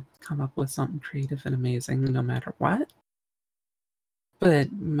people that'll come up with something creative and amazing no matter what.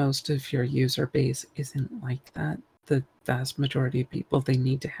 But most of your user base isn't like that. The vast majority of people, they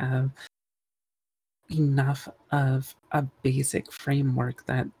need to have enough of a basic framework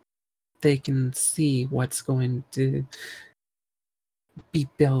that they can see what's going to be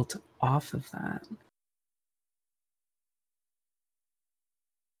built off of that.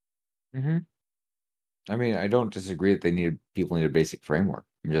 Mm-hmm. I mean, I don't disagree that people need a basic framework.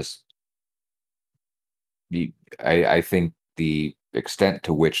 I think the extent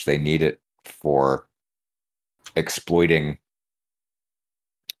to which they need it for exploiting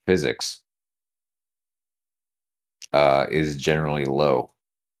physics is generally low.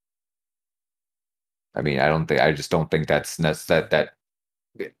 I mean, I just don't think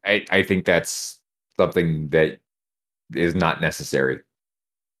I think that's something that is not necessary.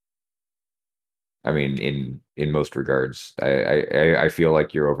 I mean, in most regards, I feel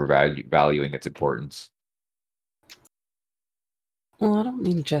like you're valuing its importance. Well, I don't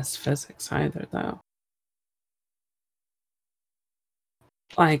mean just physics either, though.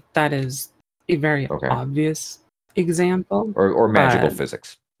 Like, that is a very Okay. obvious example. Or magical but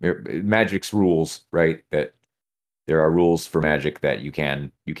physics. Magic's rules, right? That there are rules for magic that you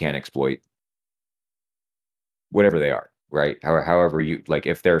can exploit, whatever they are, right? However you like,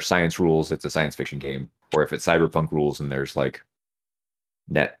 if they're science rules, it's a science fiction game, or if it's cyberpunk rules and there's like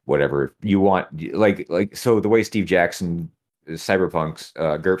net whatever you want, like so the way Steve Jackson cyberpunk's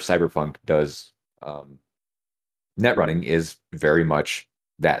GURP Cyberpunk does net running is very much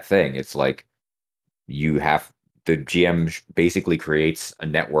that thing. It's like the GM basically creates a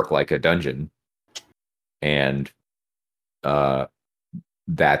network like a dungeon, and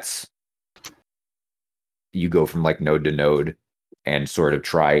that's you go from like node to node and sort of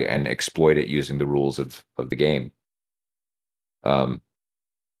try and exploit it using the rules of the game.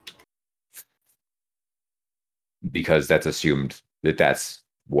 Because that's assumed that that's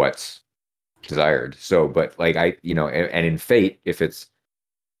what's desired. So, but like and in Fate, if it's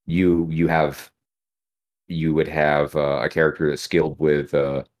you would have a character that's skilled with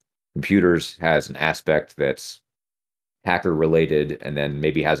computers, has an aspect that's hacker related, and then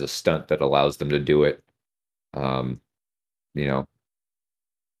maybe has a stunt that allows them to do it. You know,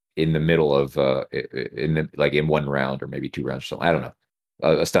 in the middle of in one round or maybe 2 rounds. So I don't know,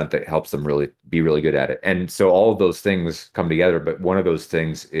 a stunt that helps them really be really good at it. And so all of those things come together. But one of those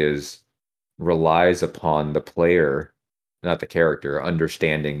things relies upon the player, not the character,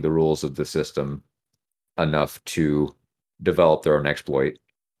 understanding the rules of the system enough to develop their own exploit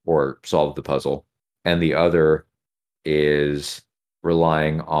or solve the puzzle. And the other is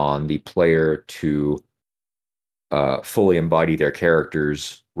relying on the player to fully embody their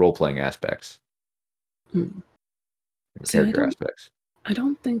character's role-playing aspects, See, character aspects. I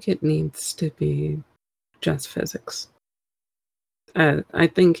don't think it needs to be just physics. I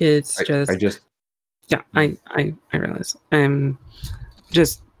think it's yeah. I realize. I'm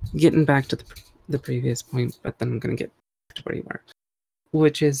just getting back to the previous point, but then I'm going to get to where you were,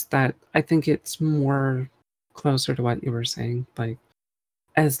 which is that I think it's more closer to what you were saying. Like,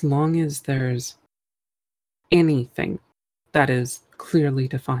 as long as there's anything that is clearly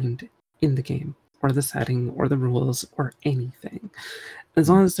defined in the game or the setting or the rules or anything, as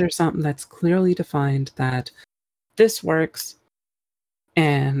long as there's something that's clearly defined that this works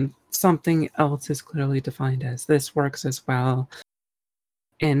and something else is clearly defined as this works as well,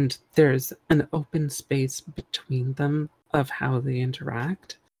 and there's an open space between them of how they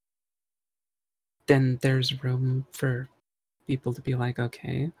interact, then there's room for people to be like,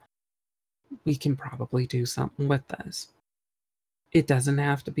 okay, we can probably do something with this. It doesn't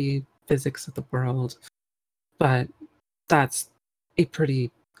have to be physics of the world, but that's a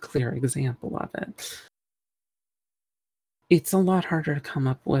pretty clear example of it. It's a lot harder to come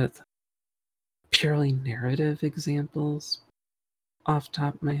up with purely narrative examples off the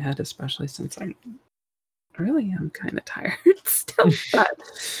top of my head, especially since I really am kind of tired still. But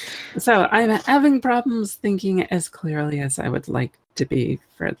so I'm having problems thinking as clearly as I would like to be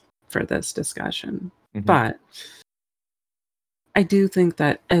for this discussion. Mm-hmm. But I do think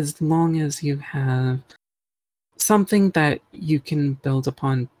that as long as you have something that you can build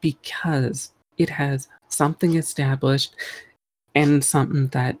upon because it has something established and something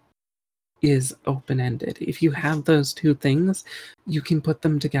that is open-ended. If you have those two things, you can put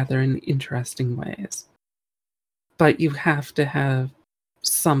them together in interesting ways. But you have to have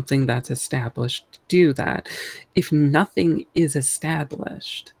something that's established to do that. If nothing is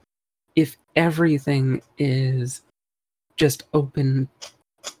established, if everything is just open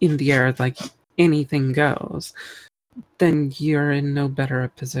in the air like anything goes, then you're in no better a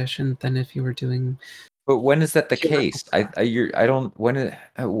position than if you were doing. But when is that the Pure case? I don't what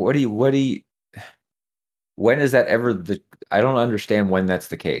do you when is that ever the I don't understand when that's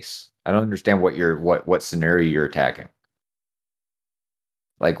the case. I don't understand what scenario you're attacking.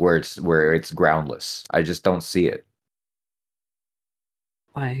 Like where it's groundless. I just don't see it.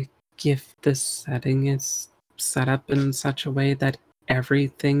 Like, if the setting is set up in such a way that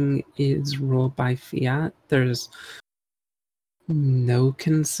everything is ruled by fiat, there's no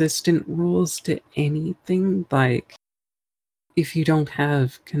consistent rules to anything. Like, if you don't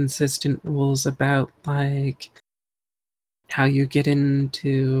have consistent rules about, like, how you get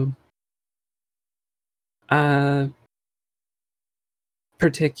into a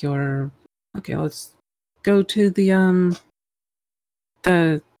particular, okay, let's go to the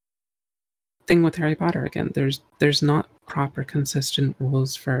thing with Harry Potter again. There's not proper consistent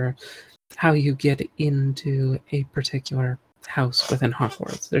rules for how you get into a particular house within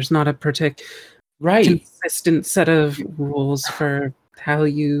Hogwarts. There's not a consistent set of rules for how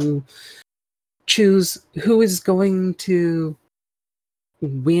you choose who is going to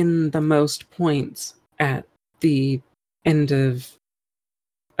win the most points at the end of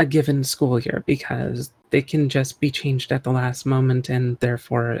a given school year, because they can just be changed at the last moment, and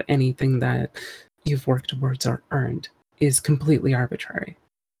therefore anything that you've worked towards or earned is completely arbitrary.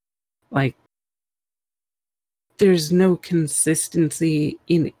 Like, there's no consistency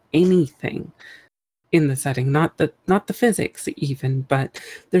in anything in the setting, not the physics even, but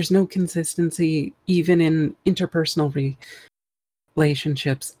there's no consistency even in interpersonal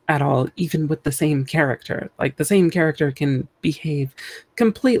relationships at all, even with the same character. Like, the same character can behave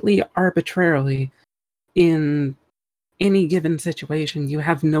completely arbitrarily in any given situation. You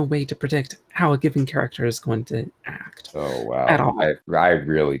have no way to predict how a given character is going to act. Oh wow. At all. I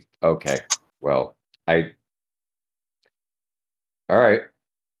really okay. Well, all right.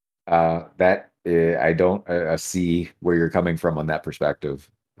 I don't see where you're coming from on that perspective.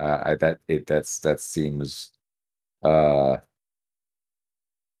 That seems uh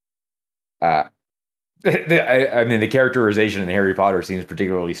uh I mean the characterization in Harry Potter seems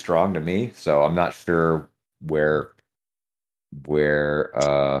particularly strong to me, so I'm not sure where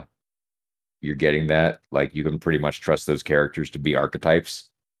you're getting that. Like you can pretty much trust those characters to be archetypes.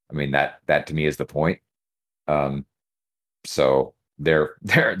 I mean that to me is the point. So they're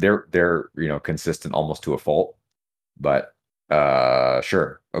consistent almost to a fault. But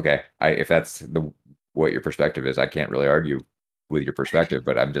sure, okay. If that's what your perspective is, I can't really argue with your perspective,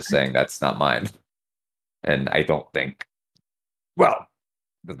 but I'm just saying that's not mine. And I don't think well,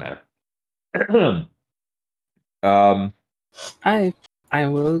 doesn't matter. I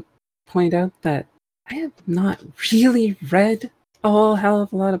will point out that I have not really read a whole hell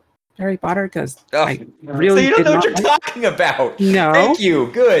of a lot of Harry Potter, because I really so you don't did know not what you're talking about. No. Thank you.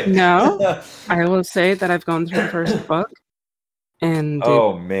 Good. No. I will say that I've gone through the first book, and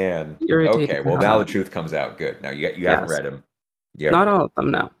Oh man. irritated Okay. the Well, hell now out the of me. truth comes out. Good. Now you haven't Yes. read them. Yeah. Not all of them,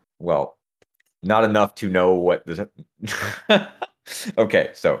 no. Well, not enough to know what this.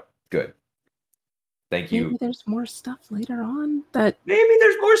 Okay. So good. Thank you. Maybe there's more stuff later on that Maybe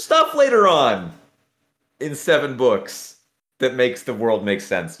there's more stuff later on in 7 books that makes the world make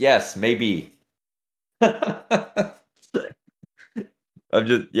sense. Yes, maybe. I'm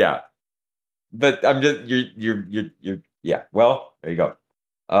just yeah. But I'm just you're yeah. Well, there you go.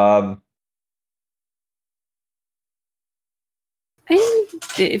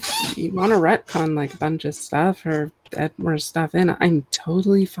 if you want to retcon like a bunch of stuff or add more stuff in, I'm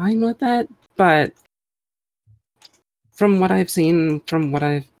totally fine with that. But from what I've seen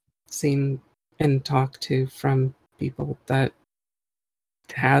and talked to from people that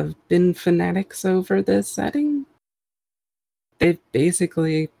have been fanatics over this setting, they've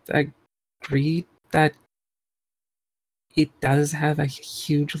basically agreed that it does have a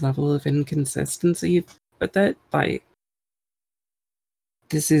huge level of inconsistency, but that, like,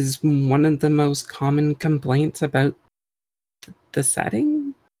 this is one of the most common complaints about the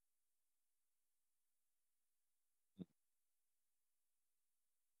setting.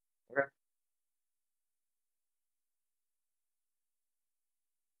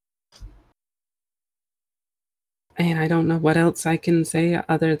 And I don't know what else I can say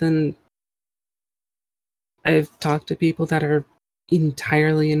other than I've talked to people that are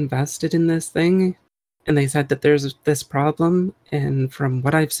entirely invested in this thing, and they said that there's this problem, and from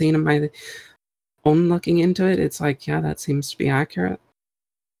what I've seen in my own looking into it, it's like, yeah, that seems to be accurate.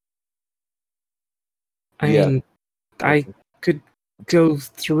 I mean, I could go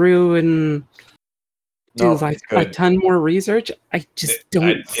through and do a ton more research. I just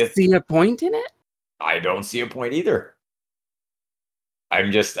don't see a point in it. I don't see a point either.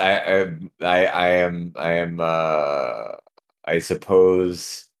 I'm just I am I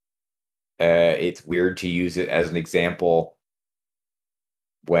suppose it's weird to use it as an example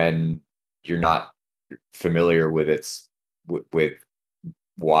when you're not familiar with with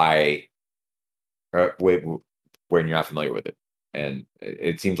why with when you're not familiar with it, and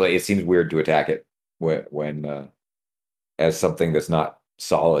it seems weird to attack it when as something that's not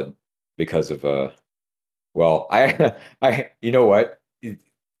solid because of well, I you know what?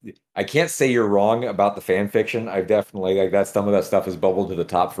 I can't say you're wrong about the fan fiction. I've definitely like that some of that stuff is bubbled to the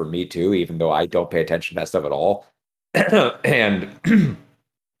top for me too, even though I don't pay attention to that stuff at all. And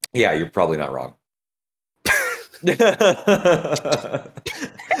yeah, you're probably not wrong. I'm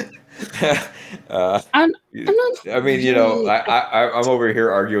I'm not I mean, you know, really. I'm over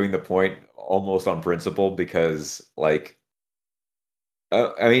here arguing the point almost on principle because, like,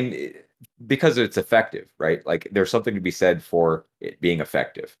 I mean, because it's effective, right? Like, there's something to be said for it being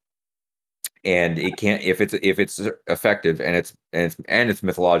effective, and it can't if it's effective and it's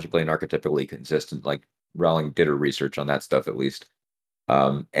mythologically and archetypically consistent. Like Rowling did her research on that stuff at least,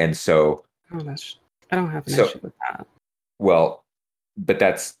 and so Oh, I don't have an issue with that. well, but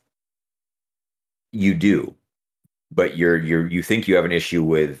that's you do, but you think you have an issue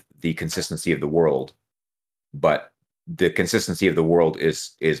with the consistency of the world, but the consistency of the world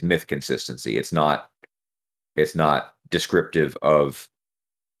is myth consistency. It's not descriptive of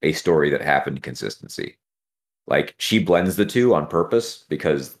a story that happened consistency. Like she blends the two on purpose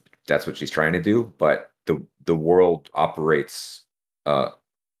because that's what she's trying to do, but the world operates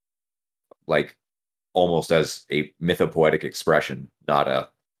like almost as a mythopoetic expression, not a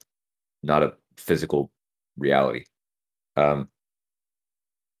physical reality. Um,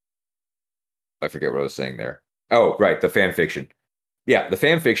 I forget what I was saying there. Oh, right, the fan fiction. Yeah, the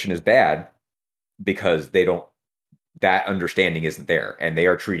fan fiction is bad because they don't that understanding isn't there, and they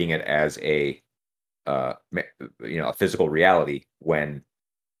are treating it as a a physical reality when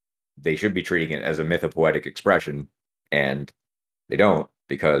they should be treating it as a mythopoetic expression, and they don't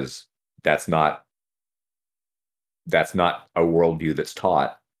because that's not that's not a worldview that's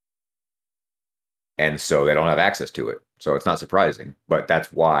taught, and so they don't have access to it. So it's not surprising, but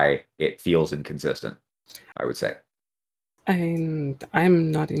that's why it feels inconsistent, I would say. I'm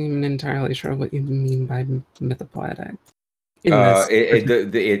not even entirely sure what you mean by mythopoetic in this.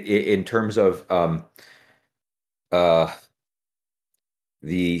 In terms of uh,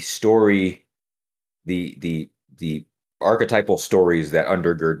 the story, the archetypal stories that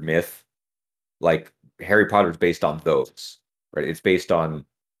undergird myth, like Harry Potter's based on those, right? It's based on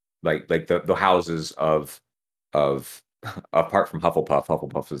like the houses of apart from Hufflepuff.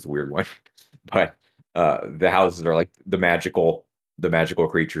 Hufflepuff is the weird one, but the houses are like the magical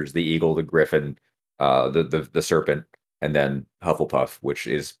creatures, the eagle, the griffin, the serpent, and then Hufflepuff, which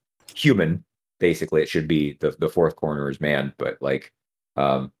is human. Basically, it should be the fourth corner is man, but like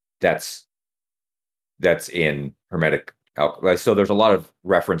um, that's in Hermetic. So there's a lot of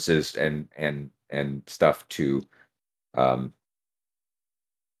references and stuff to um,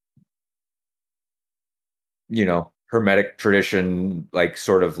 Hermetic tradition, like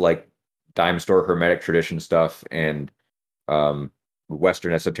sort of like dime store Hermetic tradition stuff and um,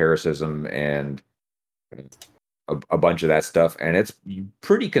 Western esotericism and a bunch of that stuff. And it's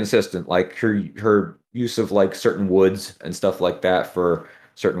pretty consistent. Like her use of like certain woods and stuff like that for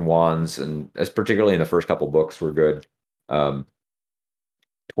certain wands, and as particularly in the first couple books were good. Um,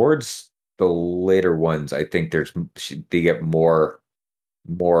 Towards the later ones, I think they get more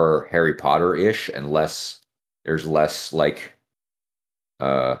Harry Potter-ish and less there's less like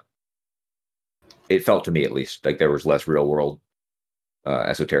uh it felt to me at least like there was less real world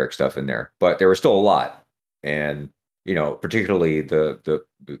esoteric stuff in there, but there was still a lot. And particularly the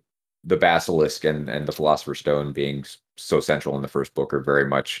basilisk and the philosopher's stone being so central in the first book are very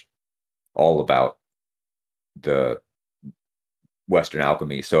much all about the Western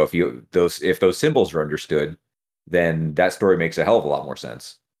alchemy. So if those symbols are understood, then that story makes a hell of a lot more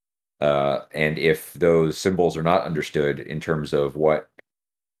sense. And if those symbols are not understood in terms of what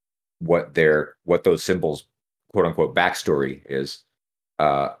those symbols quote unquote backstory is,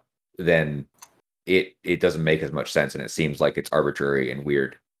 uh, then it doesn't make as much sense, and it seems like it's arbitrary and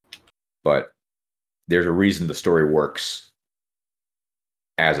weird. But there's a reason the story works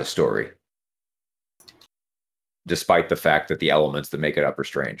as a story, despite the fact that the elements that make it up are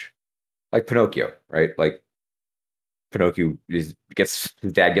strange. Like Pinocchio, right? Like Pinocchio gets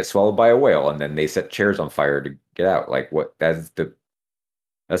his dad gets swallowed by a whale, and then they set chairs on fire to get out. Like what? That's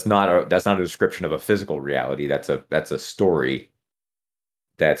not a description of a physical reality. That's a story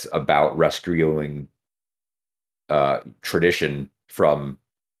that's about rescuing tradition from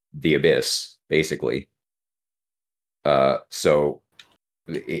the abyss, basically. So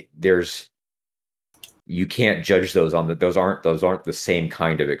you can't judge those on those aren't the same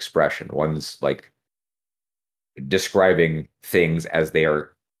kind of expression. One's like describing things as they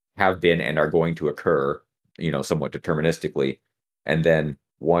have been and are going to occur, somewhat deterministically, and then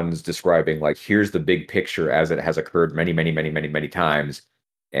one's describing like here's the big picture as it has occurred many, many, many, many, many times,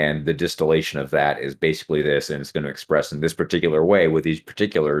 and the distillation of that is basically this, and it's going to express in this particular way with these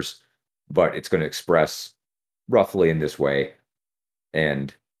particulars, but it's going to express roughly in this way,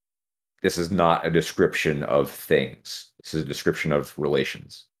 and this is not a description of things. This is a description of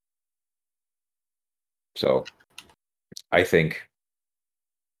relations. So I think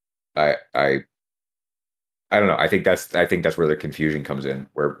I don't know. I think that's where the confusion comes in,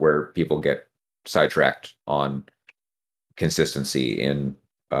 where people get sidetracked on consistency in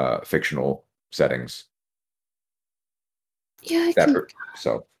fictional settings. Yeah,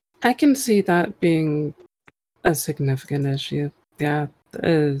 So I can see that being a significant issue. Yeah,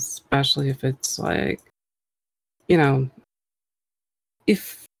 especially if it's like,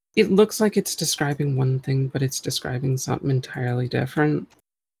 if it looks like it's describing one thing, but it's describing something entirely different.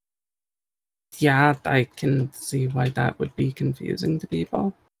 Yeah, I can see why that would be confusing to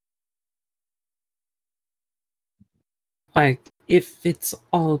people. Like, if it's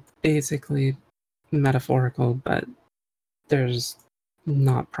all basically metaphorical, but there's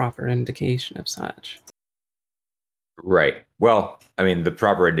not proper indication of such. right. Well, I mean, the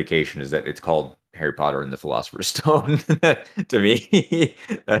proper indication is that it's called Harry Potter and the Philosopher's Stone to me.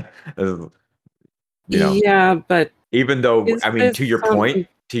 Yeah, but even though, is I mean, this to your point,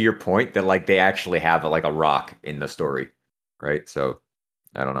 something? that like they actually have like a rock in the story, right? So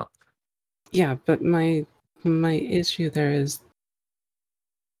I don't know. Yeah, but my issue there is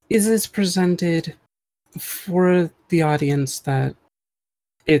this presented for the audience that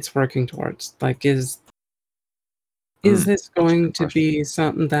it's working towards? Like, is Hmm, this that's a going good to question. be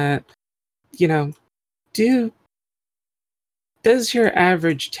something that, you know, do does your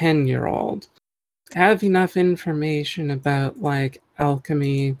average 10-year-old have enough information about like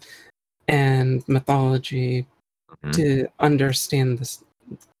alchemy and mythology Mhm. to understand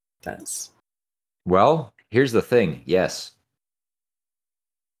this? Well, here's the thing. Yes,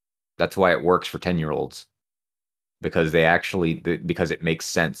 that's why it works for 10-year-olds because because it makes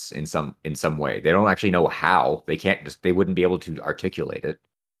sense in some way. They don't actually know how. They wouldn't be able to articulate it.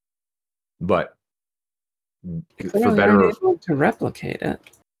 But They for clearly aren't better, able to replicate it.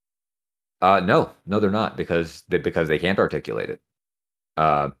 no, they're not because they can't articulate it.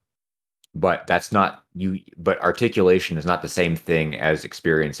 Uh, but that's not you. But articulation is not the same thing as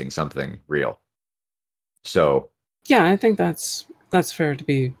experiencing something real. So, Yeah, I think that's fair to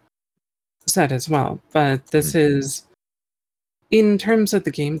be said as well. But this mhm, is in terms of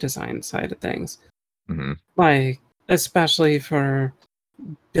the game design side of things, mhm, like especially for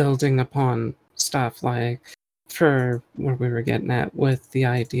building upon stuff like for where we were getting at with the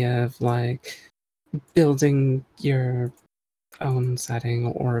idea of like building your own setting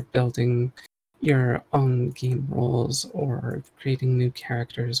or building your own game rules or creating new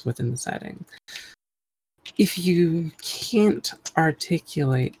characters within the setting. If you can't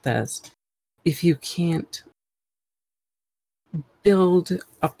articulate this, if you can't build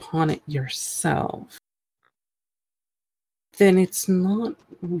upon it yourself, then it's not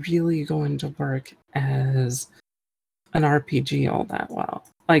really going to work as an RPG all that well.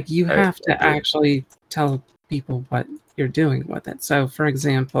 Like, you I have to agree. actually tell people what you're doing with it. So, for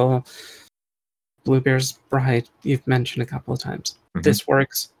example, Bluebeard's Bride, you've mentioned a couple of times. Mhm. This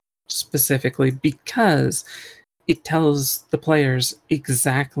works specifically because it tells the players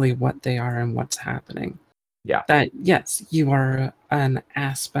exactly what they are and what's happening. Yeah. That, yes, you are an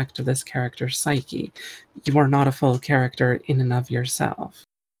aspect of this character's psyche. You are not a full character in and of yourself.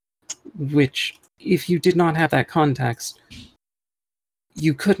 Which, if you did not have that context,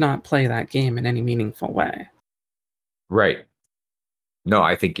 you could not play that game in any meaningful way. Right. No,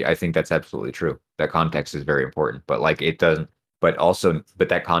 I think that's absolutely true. That context is very important, but like it doesn't, but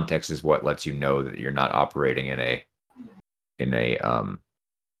that context is what lets you know that you're not operating in a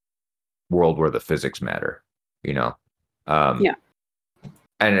world where the physics matter, you know. Um Yeah.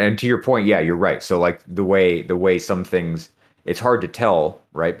 and to your point, yeah, you're right. So like the way some things it's hard to tell,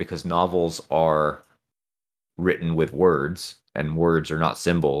 right? Because novels are written with words and words are not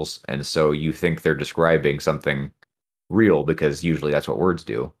symbols, and so you think they're describing something real because usually that's what words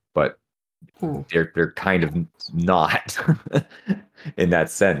do, but Oh, they're kind of not in that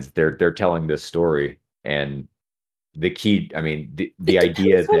sense. They're telling this story, and the key, I mean, the it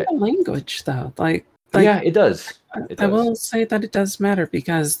idea depends on that the language, though. Like, Like, Yeah, it does. It I does. will say that it does matter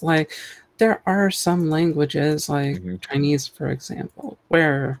because, like, there are some languages, like Hmm. Chinese, for example,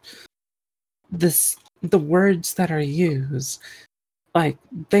 where the words that are used, like,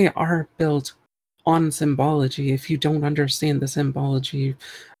 they are built on symbology. If you don't understand the symbology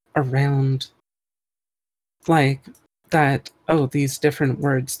around, like, that, oh, these different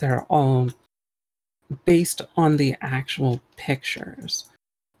words, they're all based on the actual pictures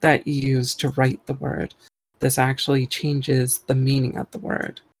that you use to write the word. This actually changes the meaning of the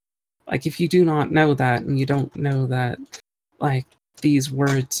word. Like, if you do not know that and you don't know that, like, these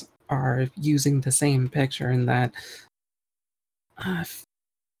words are using the same picture and that, I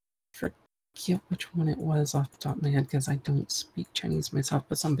forget which one it was off the top of my head because I don't speak Chinese myself,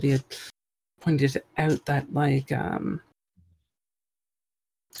 but somebody had pointed out that, like, there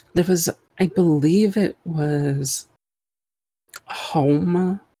was, I believe it was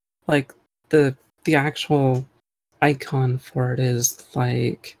home, like, the the actual icon for it is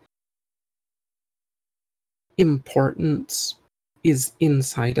like importance is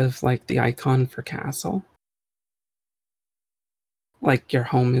inside of like the icon for castle. Like your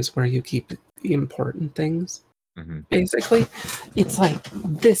home is where you keep the important things. Hmm. Basically, it's like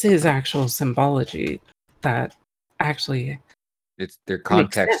this is actual symbology that actually It's their makes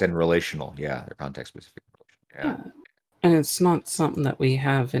context sense. and relational. Yeah, their context specific. Yeah. Yeah. And it's not something that we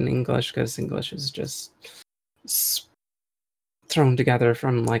have in English because English is just s- thrown together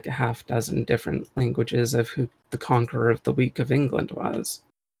from like a half dozen different languages of who the conqueror of the week of England was.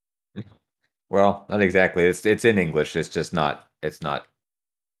 Well, not exactly. It's in English. It's just not. It's not.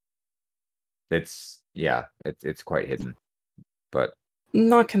 It's yeah. It's quite hidden. But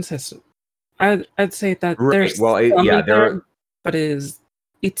Not consistent. I'd say that right. there's Well, some yeah. in There. there, but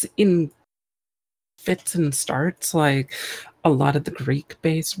it's in fits and starts. Like a lot of the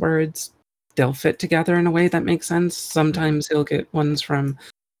Greek-based words, they'll fit together in a way that makes sense. Mhm. Sometimes you'll get ones from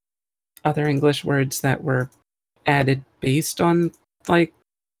other English words that were added based on like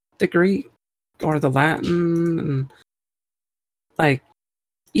the Greek or the Latin, and like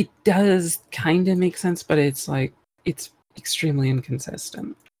it does kind of make sense, but it's like it's extremely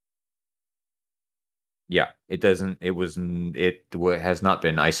inconsistent. Yeah. It doesn't. It was. Has not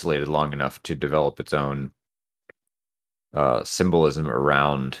been isolated long enough to develop its own symbolism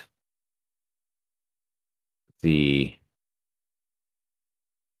around the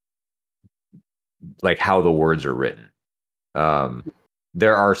like how the words are written. Um,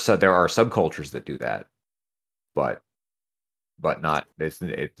 there are subcultures that do that, but not it's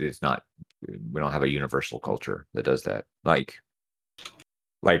not we don't have a universal culture that does that. Like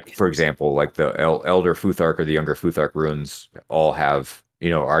for example, like the Elder Futhark or the Younger Futhark runes all have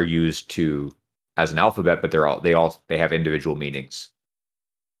are used to as an alphabet, but they have individual meanings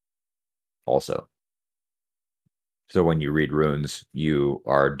also. So when you read runes, you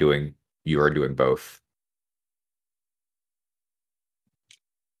are doing both.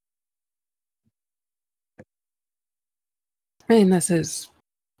 I mean, this is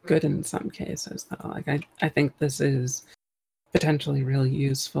good in some cases, though. Like, I think this is potentially really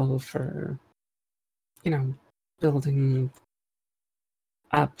useful for, you know, building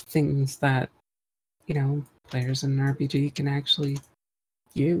up things that, players in an RPG can actually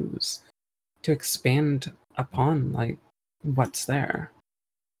use to expand upon, like, what's there.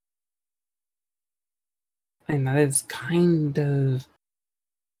 And that is kind of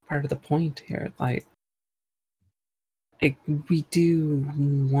part of the point here. Like, we do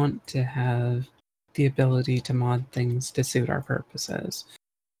want to have the ability to mod things to suit our purposes.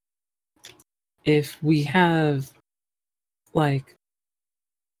 If we have like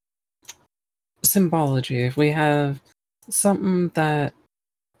symbology, if we have something that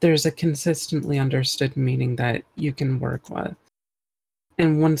there's a consistently understood meaning that you can work with,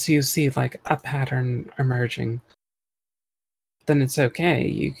 and once you see like a pattern emerging, then it's okay.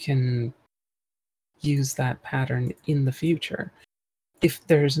 You can use that pattern in the future. If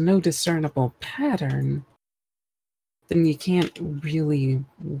there's no discernible pattern, then you can't really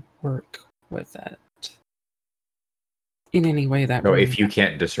work with it in any way that So really. if you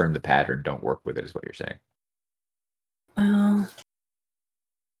can't discern the pattern, don't work with it, is what you're saying. Well,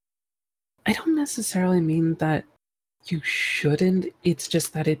 I don't necessarily mean that you shouldn't. It's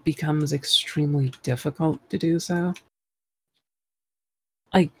just that it becomes extremely difficult to do so.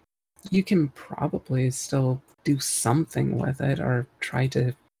 Like, you can probably still do something with it or try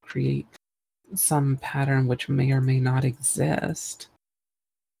to create some pattern which may or may not exist.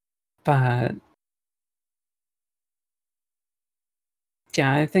 But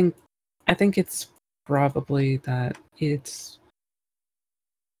yeah, I think it's probably that it's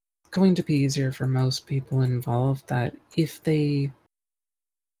going to be easier for most people involved that if they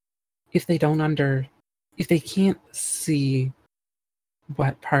can't see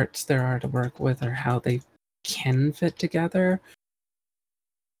what parts there are to work with or how they can fit together,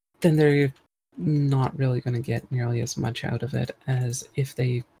 then they're not really going to get nearly as much out of it as if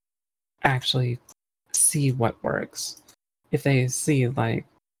they actually see what works. If they see like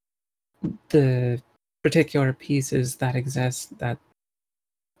the particular pieces that exist, that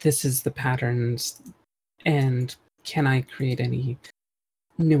this is the patterns, and can I create any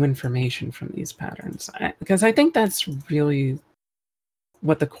new information from these patterns? Because I think that's really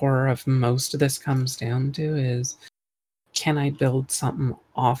what the core of most of this comes down to is, can I build something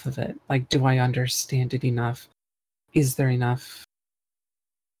off of it? Like, do I understand it enough? Is there enough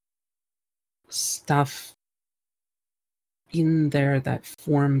stuff in there that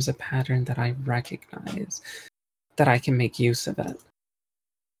forms a pattern that I recognize, that I can make use of it?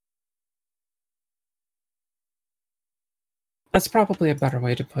 That's probably a better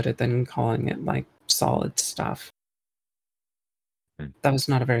way to put it than calling it like solid stuff. That was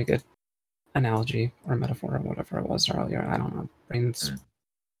not a very good analogy or metaphor or whatever it was earlier. I don't know. Brains.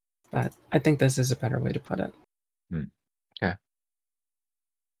 But I think this is a better way to put it. Okay.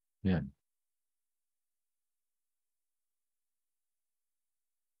 Yeah.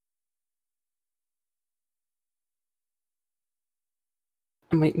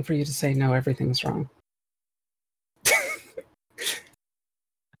 I'm waiting for you to say no, everything's wrong.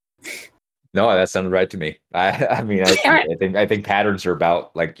 No, that sounded right to me. I mean, I think patterns are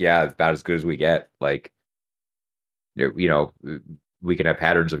about like, yeah, about as good as we get. Like, you know, we can have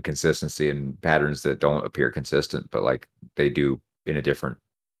patterns of consistency and patterns that don't appear consistent, but like they do in a different,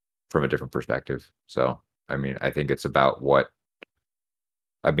 from a different perspective. So, I mean, I think it's about what,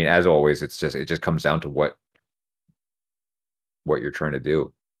 I mean, as always, it just comes down to what you're trying to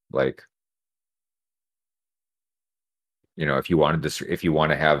do. Like, you know, if you want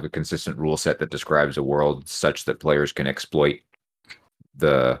to have a consistent rule set that describes a world such that players can exploit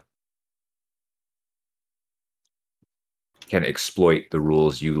the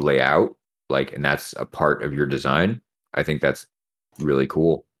rules you lay out, like, and that's a part of your design, I think that's really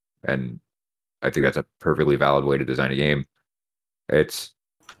cool. And I think that's a perfectly valid way to design a game. It's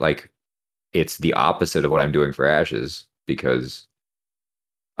like, it's the opposite of what I'm doing for Ashes, because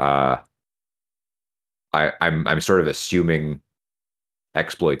I'm sort of assuming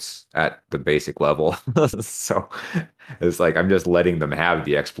exploits at the basic level. So it's like I'm just letting them have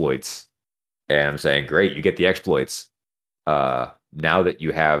the exploits, and I'm saying, great, you get the exploits. Now that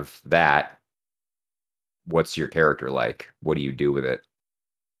you have that, what's your character like? What do you do with it?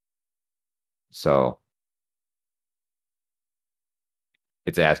 So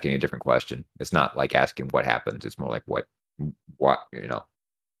it's asking a different question. It's not like asking what happens. It's more like what, you know,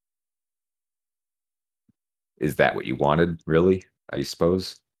 is that what you wanted, really? I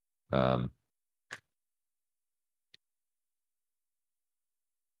suppose. But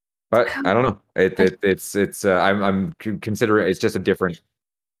I don't know. It's I'm considering it's just a different.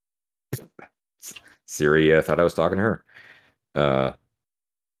 Siri thought I was talking to her. That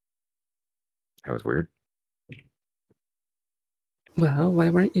was weird. Well, why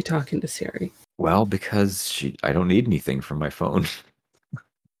weren't you talking to Siri? Well, because I don't need anything from my phone.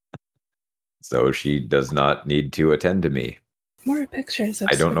 So she does not need to attend to me. More pictures of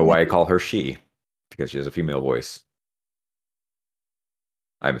I don't know why I call her she, because she has a female voice.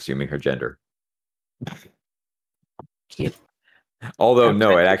 I'm assuming her gender. Cute. Although,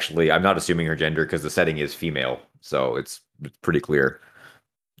 no, I'm not assuming her gender because the setting is female. So it's pretty clear.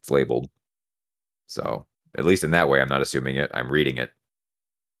 It's labeled. So at least in that way, I'm not assuming it. I'm reading it.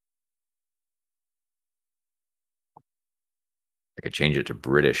 I could change it to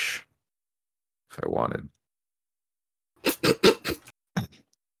British if I wanted.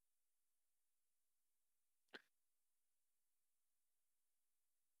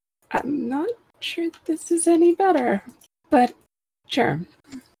 I'm not sure this is any better, but sure.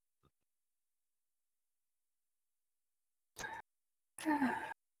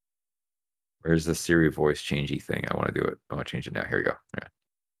 Where's the Siri voice changey thing? I want to do it. I want to change it now. Here we go. Yeah.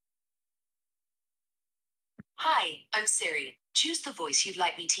 Hi, I'm Siri. Choose the voice you'd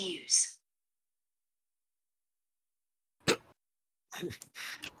like me to use.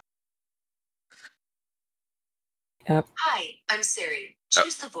 Yep. Hi, I'm Siri.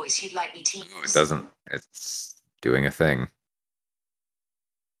 Choose the voice you'd like me to use. It doesn't. It's doing a thing.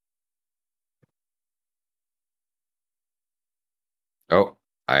 Oh,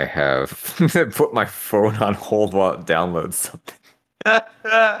 I have put my phone on hold while it downloads something.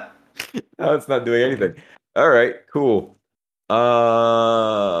 No, it's not doing anything. All right, cool.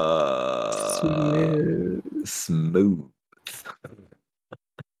 Smooth. Smooth.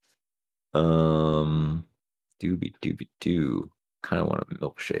 Doobie doobie doo. Kind of want a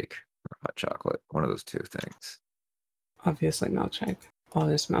milkshake or hot chocolate. One of those two things. Obviously, milkshake.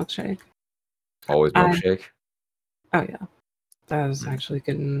 Always milkshake. Always milkshake. Oh yeah, that was Mm. actually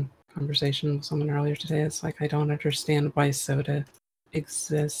good in conversation with someone earlier today. It's like I don't understand why soda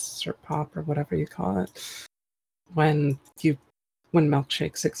exists or pop or whatever you call it when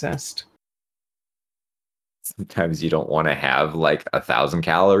milkshakes exist. Sometimes you don't want to have like 1,000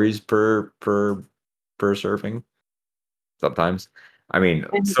 calories per serving. Sometimes, I mean,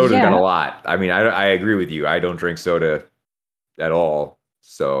 And soda's got a yeah, lot. I mean, I agree with you. I don't drink soda at all.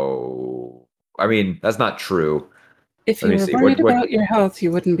 So, I mean, that's not true. if Let you me were see. worried What? about your health,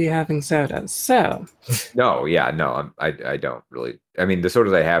 you wouldn't be having soda. So, No, yeah, no. I don't really. I mean, the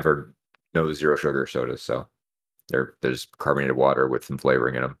sodas I have are no zero sugar sodas, so there's carbonated water with some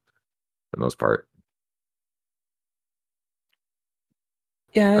flavoring in them for the most part.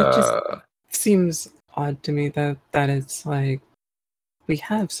 yeah, it just Uh, seems odd to me that it's like we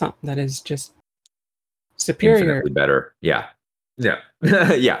have something that is just superior. Infinitely better. Yeah, yeah,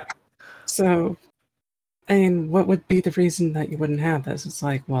 yeah. So, I mean, what would be the reason that you wouldn't have this? It's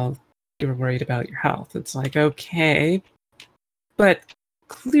like, well, you were worried about your health. It's like, okay, but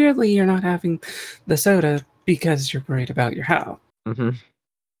clearly you're not having the soda because you're worried about your health. Mm-hmm.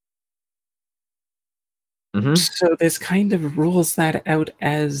 Mm-hmm. So this kind of rules that out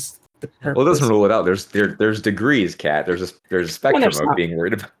as the Well, it doesn't purpose. rule it out. There's degrees, Kat. There's a When spectrum there's of not being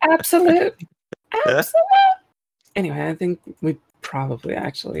worried about. absolute, absolute. Anyway, I think we probably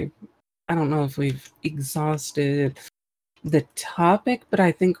actually, I don't know if we've exhausted the topic, but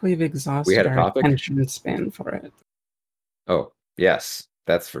I think we've We exhausted had a our topic. attention span for it. Oh, yes,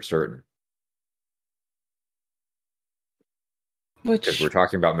 that's for certain. Because we're Which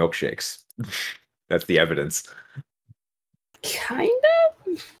talking about milkshakes. That's the evidence. kind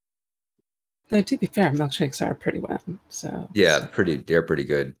of. Though to be fair, milkshakes are pretty well. So Yeah, they're pretty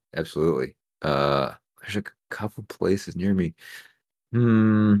good. Absolutely. There's a couple places near me. I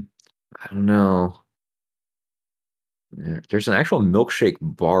don't know. There's an actual milkshake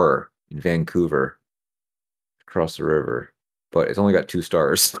bar in Vancouver across the river, but it's only got 2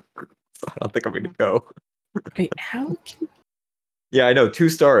 stars. So I don't think I'm gonna go. wait, how can Yeah, I know, 2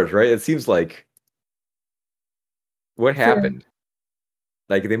 stars, right? It seems like what for happened?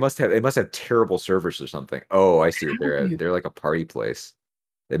 Like they must have terrible servers or something. Oh, I see what how they're do at. you They're like a party place.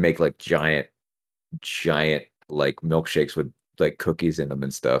 They make like giant like milkshakes with like cookies in them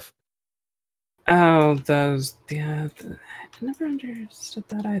and stuff. oh those yeah I never understood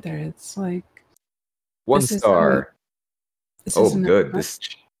that either. It's like One this isn't star. this Oh, isn't good. This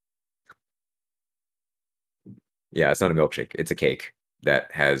much. Yeah, it's not a milkshake. It's a cake that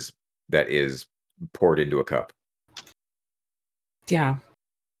is poured into a cup. Yeah,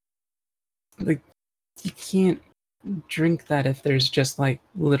 like you can't drink that if there's just like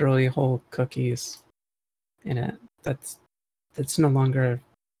literally whole cookies in it. That's no longer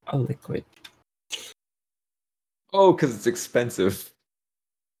a liquid. Oh, because it's expensive.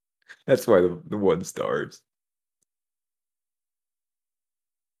 That's why the 1 stars.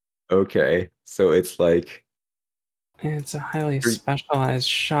 Okay, so it's like And it's a highly three, specialized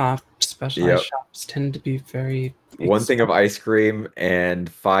shop. Specialized yep, shops tend to be very one thing of expensive. ice cream and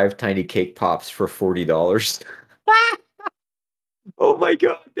 5 tiny cake pops for $40. Oh my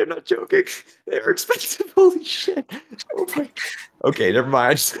god, they're not joking. They're expensive. Holy shit. Oh my. Okay, never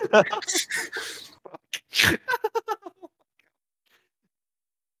mind.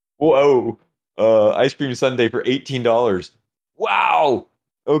 Whoa. Ice cream sundae for $18. Wow.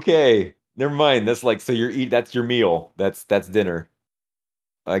 Okay. Never mind. That's like so that's your meal. That's dinner.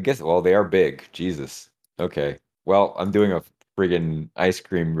 I guess well, they are big. Jesus. Okay. Well, I'm doing a friggin' ice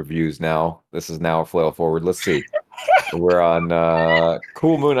cream reviews now. This is now a flail forward. Let's see. We're on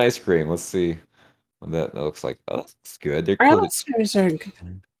Cool Moon ice cream. Let's see what that looks like. Oh, that looks good. They're Our coated. listeners are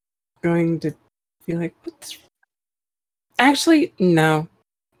going to be like, what's actually no.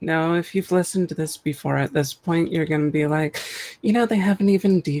 No, if you've listened to this before at this point, you're going to be like, they haven't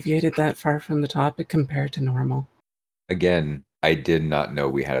even deviated that far from the topic compared to normal. Again, I did not know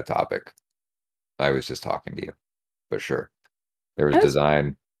we had a topic. I was just talking to you, but sure. There was I was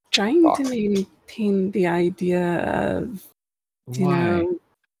design. trying to Box. maintain the idea of, Why?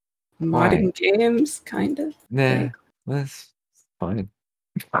 Why? modding games, kind of. Nah, Like, that's fine.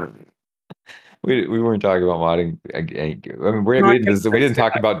 We weren't talking about modding. I mean, we not didn't we didn't consistent.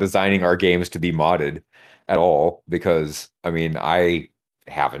 talk about designing our games to be modded at all because I mean I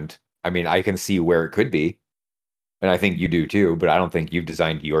haven't. I mean I can see where it could be. And I think you do too, but I don't think you've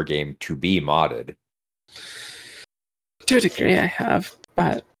designed your game to be modded. To a degree, I have,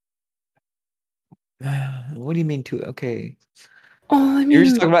 but What do you mean to? Okay. well, I You're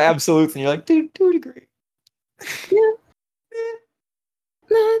just mean, talking about absolutes and you're like, dude, to a degree. yeah,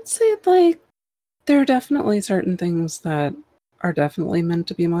 no, I'd say like there are definitely certain things that are definitely meant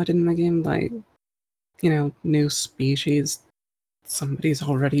to be modded in the game, like new species. Somebody's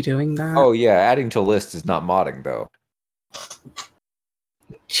already doing that. Oh yeah, adding to lists is not modding though.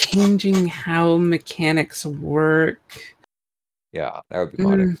 Changing how mechanics work. Yeah, that would be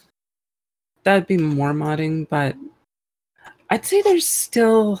modding. That'd be more modding, but I'd say there's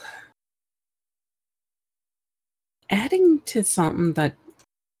still adding to something that,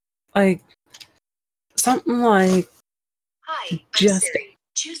 like, something like Hi, I'm just. Siri.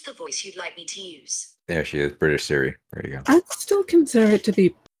 Choose the voice you'd like me to use. There she is, British Siri. There you go. I'd still consider it to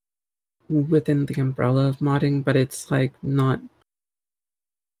be within the umbrella of modding, but it's like not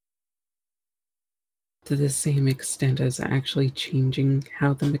to the same extent as actually changing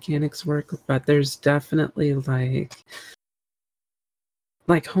how the mechanics work. But there's definitely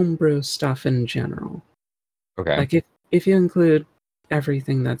like homebrew stuff in general. Okay. Like if you include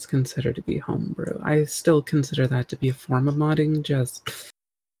everything that's considered to be homebrew, I still consider that to be a form of modding, just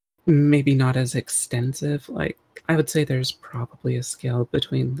maybe not as extensive. Like I would say there's probably a scale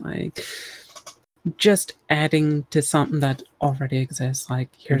between like just adding to something that already exists. Like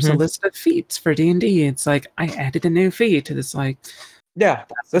here's a list of feats for D&D. It's like I added a new feat. It's like Yeah,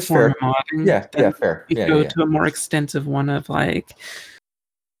 that's a form fair. of modding. Yeah, Then yeah, fair. you Yeah, go yeah. to a more extensive one of like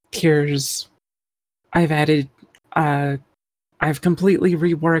I've completely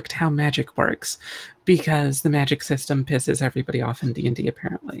reworked how magic works because the magic system pisses everybody off in D&D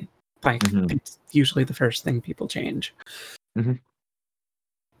apparently. Like it's usually the first thing people change.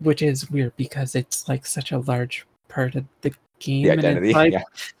 Which is weird because it's like such a large part of the game. The identity. And it's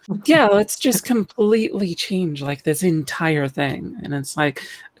like, yeah, let's just completely change like this entire thing. And it's like,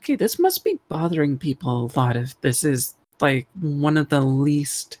 okay, this must be bothering people a lot if this is like one of the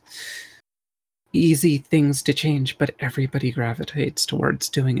least easy things to change, but everybody gravitates towards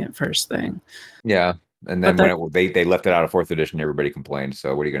doing it first thing. Yeah, and then when they left it out of 4th edition, everybody complained.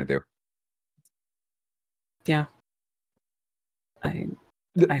 So what are you gonna do? Yeah, I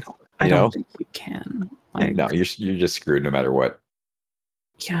don't think you can. Like, no, you're just screwed no matter what.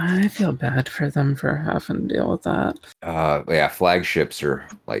 Yeah, I feel bad for them for having to deal with that. Yeah, flagships are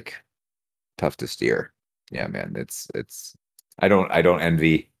like tough to steer. Yeah, man, it's I don't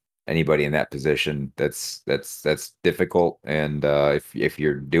envy anybody in that position. That's difficult, and if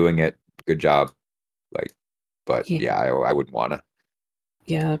you're doing it, good job. Like, but yeah, I wouldn't want to.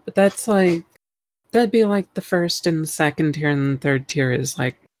 Yeah, but that's like that'd be like the first and second tier, and the third tier is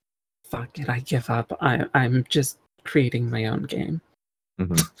like, fuck it, I give up. I'm just creating my own game.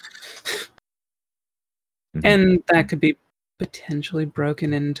 And that could be potentially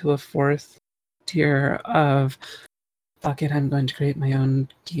broken into a fourth tier of, fuck it, I'm going to create my own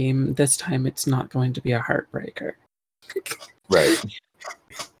game. This time it's not going to be a heartbreaker. Right.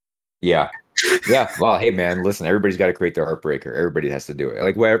 Yeah. Yeah. Well, hey, man, listen, everybody's got to create their heartbreaker. Everybody has to do it.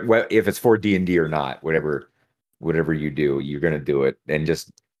 Like, if it's for D&D or not, whatever you do, you're going to do it. And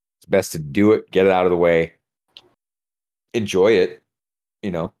just, it's best to do it, get it out of the way, enjoy it,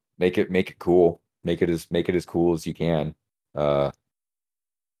 make it cool. Make it as cool as you can. But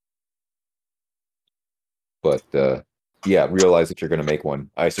yeah, realize that you're going to make one.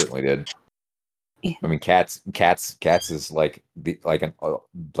 I certainly did. Yeah. I mean, cats is like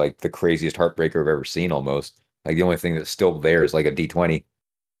the craziest heartbreaker I've ever seen. Almost like the only thing that's still there is like a D20.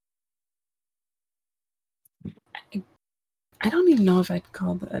 I don't even know if I'd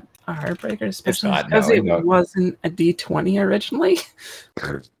call that a heartbreaker, especially because it wasn't a D20 originally.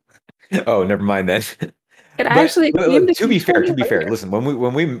 Oh, never mind then. It actually to be fair, listen,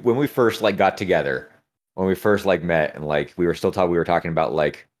 when we first like got together, when we first like met, and like we were talking about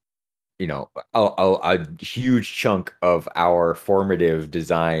like, a huge chunk of our formative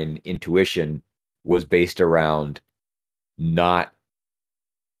design intuition was based around not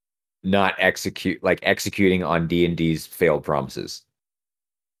executing on D&D's failed promises.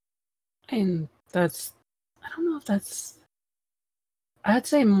 And I don't know if that's, I'd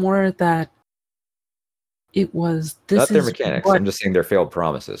say more that it was not their mechanics. I'm just saying their failed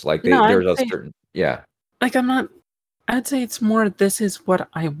promises. Like there's a certain, yeah. Like I'd say it's more this is what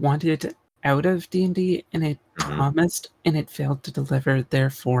I wanted out of D&D, and it promised and it failed to deliver.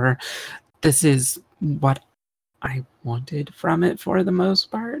 Therefore, this is what I wanted from it for the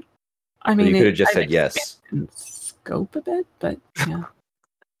most part. I mean, you could have just said yes. In scope a bit, but yeah.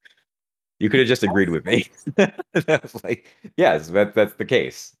 You could have just agreed with me. That's like, yes, that's the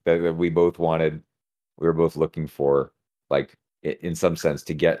case. That we both wanted, we were both looking for, like, in some sense,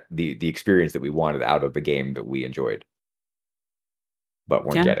 to get the experience that we wanted out of the game that we enjoyed, but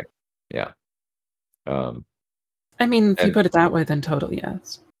weren't Yeah. getting. Yeah. I mean, if you And put it that way, then totally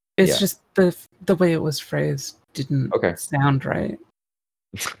yes. It's Yeah. just the way it was phrased didn't Okay. sound right.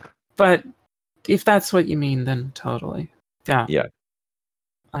 But if that's what you mean, then totally. Yeah. Yeah.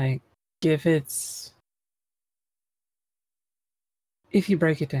 Like, if you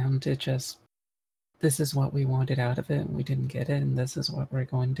break it down to just, this is what we wanted out of it and we didn't get it, and this is what we're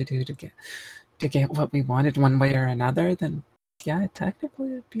going to do to get what we wanted one way or another, then yeah, technically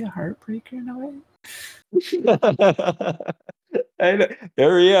it'd be a heartbreaker in a way. I know.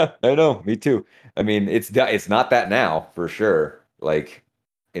 Yeah, I know. Me too. I mean, it's not that now for sure. Like,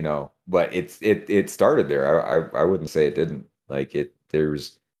 but it started there. I wouldn't say it didn't. Like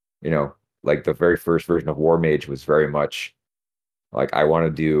there's, like the very first version of War Mage was very much like I want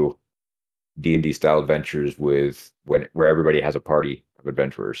to do D&D style adventures where everybody has a party of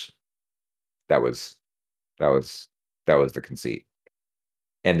adventurers. That was that was that was the conceit.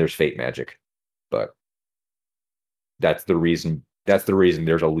 And there's fate magic, but that's the reason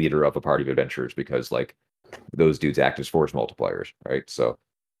there's a leader of a party of adventurers, because like those dudes act as force multipliers, right? So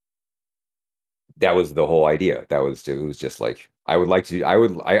that was the whole idea. It was just like I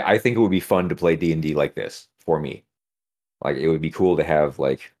think it would be fun to play D&D like this for me. Like it would be cool to have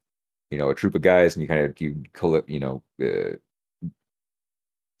like, a troop of guys, and you call it,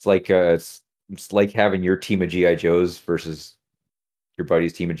 it's like having your team of GI Joes versus your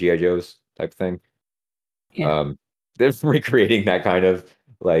buddy's team of GI Joes type thing. Yeah. They're recreating that kind of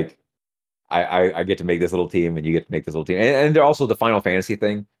like, I get to make this little team and you get to make this little team, and they're also the Final Fantasy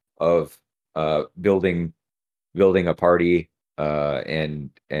thing of building a party,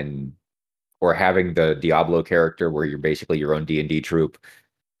 and or having the Diablo character where you're basically your own D&D troop.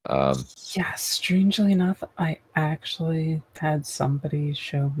 Yeah, strangely enough, I actually had somebody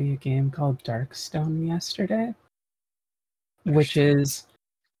show me a game called Darkstone yesterday, which is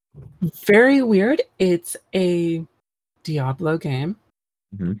very weird. It's a Diablo game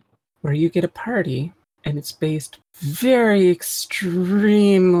Mhm. where you get a party, and it's based very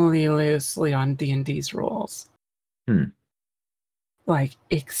extremely loosely on D&D's rules. Like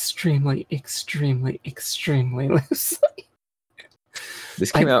extremely, extremely, extremely loosely.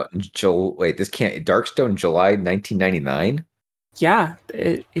 This came out in Darkstone, July 1999. Yeah,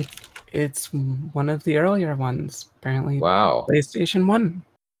 it's one of the earlier ones, apparently. Wow. PlayStation 1.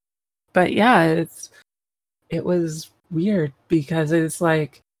 But yeah, it was weird because it's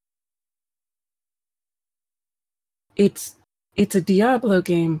like it's a Diablo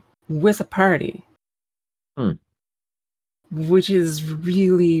game with a party. Which is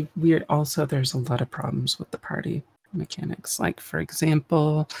really weird. Also, there's a lot of problems with the party mechanics. Like, for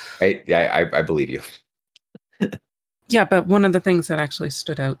example, I believe you. yeah, but one of the things that actually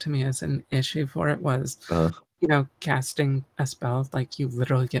stood out to me as an issue for it was, casting a spell. Like, you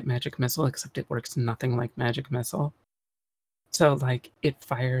literally get Magic Missile, except it works nothing like Magic Missile. So, like, it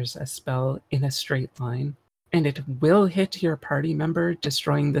fires a spell in a straight line, and it will hit your party member,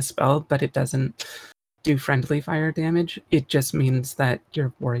 destroying the spell, but it doesn't do friendly fire damage. It just means that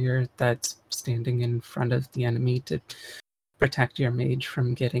your warrior that's standing in front of the enemy to protect your mage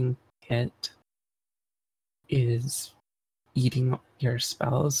from getting hit is eating your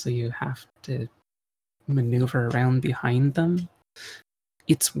spells, so you have to maneuver around behind them.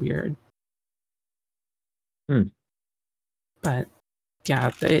 It's weird. But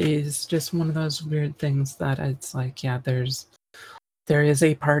yeah, it is just one of those weird things that it's like, yeah, there is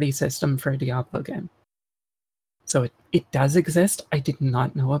a party system for a Diablo game. So it does exist. I did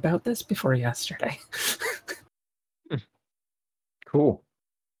not know about this before yesterday. Cool.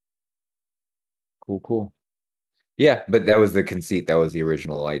 Yeah, but that was the conceit. That was the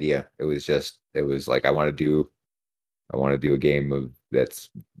original idea. It was like I want to do a game that's,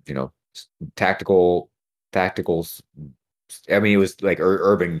 tactical. I mean, it was like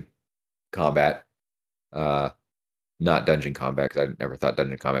urban combat, not dungeon combat, because I never thought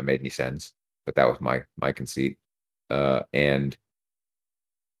dungeon combat made any sense. But that was my conceit, and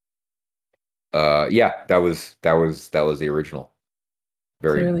yeah, that was the original.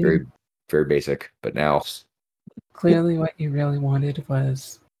 Very, Clearly, very, very basic. But now, clearly, what you really wanted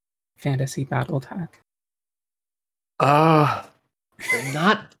was fantasy BattleTech.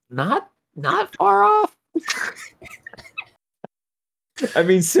 Not far off. I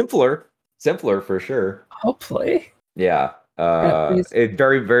mean, simpler for sure. Hopefully. Yeah. At least- It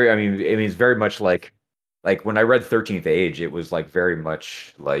very, very. I mean, it's very much like like when I read 13th Age, it was like very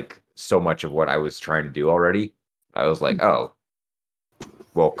much like so much of what I was trying to do already. I was like, oh,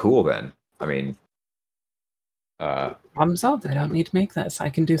 well, cool then. I mean, Problem solved. I don't need to make this. I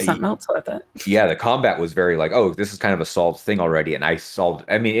can do something else with it. yeah, the combat was very like, oh, this is kind of a solved thing already, and I solved.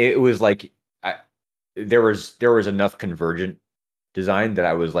 I mean, it was like there was enough convergent design that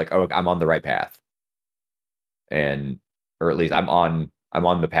I was like, oh, I'm on the right path, and or at least I'm on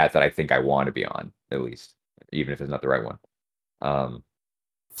the path that I think I want to be on, at least, even if it's not the right one.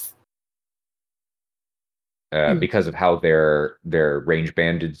 Because of how their range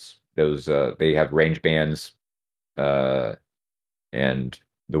banded those they have range bands, and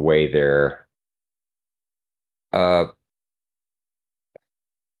the way their uh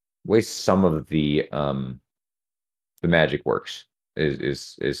way some of the magic works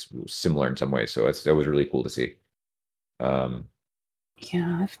is similar in some ways. So that was really cool to see.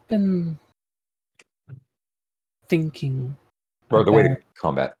 Yeah, I've been thinking Or the way about. the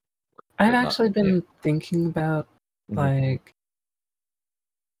combat. I've not- actually been thinking about Mhm. like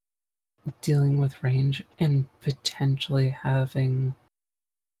dealing with range and potentially having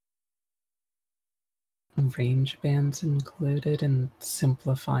range bands included and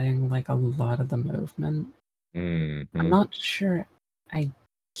simplifying like a lot of the movement. I'm Mhm. not sure I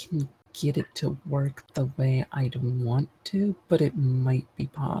can get it to work the way I'd want to, but it might be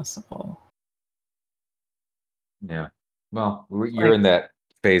possible. Yeah. Well, you're Like, in that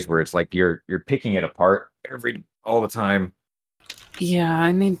phase where it's like you're picking it apart all the time. yeah,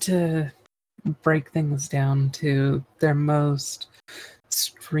 I need to break things down to their most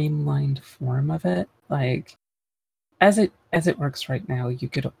streamlined form of it. Like, as it works right now, you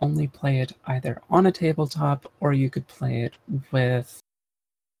could only play it either on a tabletop or you could play it with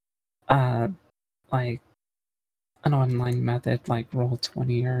uh like an online method like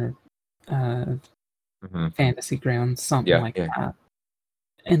Roll20 or uh Mhm. Fantasy Grounds, something Yeah, like yeah. that.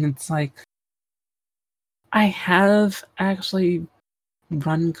 And it's like I have actually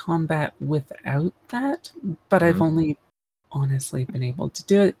run combat without that, but I've Mhm. only honestly been able to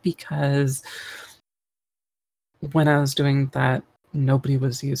do it because when I was doing that, nobody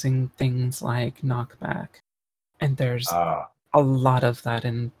was using things like knockback. And there's Ah, a lot of that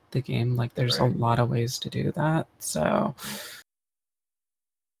in the game. Like, there's a right. lot of ways to do that. So,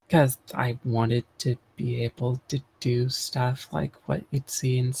 because I wanted to be able to do stuff like what you'd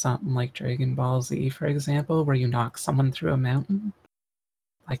see in something like Dragon Ball Z, for example, where you knock someone through a mountain.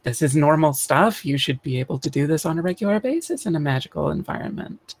 Like, this is normal stuff. You should be able to do this on a regular basis in a magical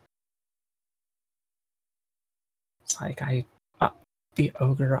environment. It's like the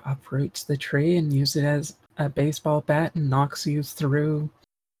ogre uproots the tree and uses it as a baseball bat and knocks you through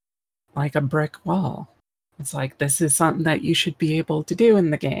like a brick wall. It's like, this is something that you should be able to do in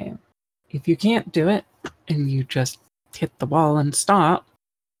the game. If you can't do it and you just hit the wall and stop,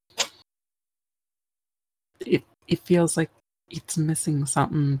 it feels like it's missing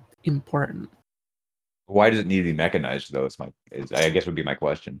something important. Why does it need to be mechanized though? I guess would be my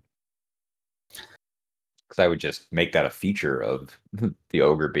question. Because I would just make that a feature of the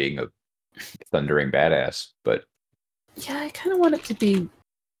ogre being a thundering badass. But Yeah, I kind of want it to be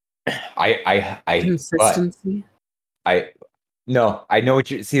but consistency. no, I know what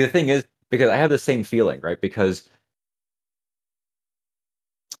you see. The thing is, because I have the same feeling, right? Because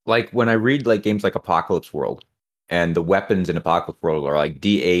like when I read like games like Apocalypse World, and the weapons in Apocalypse World are like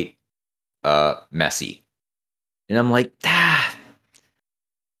D8 messy. And I'm like,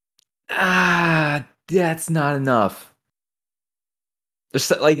 that's not enough.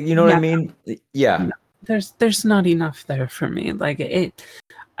 Just like, you know what I Yeah, mean? Yeah. there's not enough there for me. Like,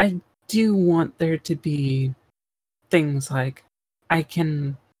 I do want there to be things like I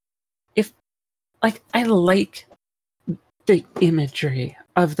can, if like, I like the imagery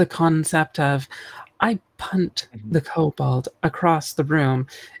of the concept of I punt Mhm. the kobold across the room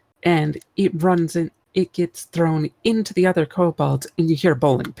and it gets thrown into the other kobolds and you hear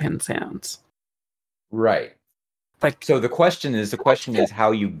bowling pin sounds. Right. Like, So the question is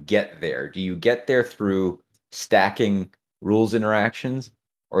how you get there. Do you get there through stacking rules interactions,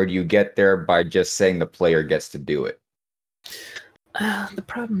 or do you get there by just saying the player gets to do it? the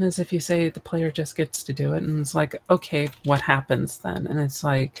problem is if you say the player just gets to do it and it's like, okay, what happens then? And it's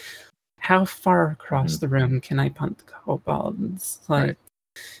like, how far across the room can I punt the kobold? It's like, Right.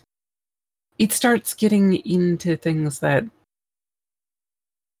 it starts getting into things that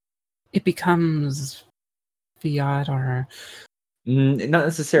it becomes fiat or Not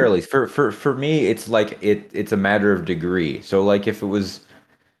necessarily. For me, it's like it's a matter of degree. So like if it was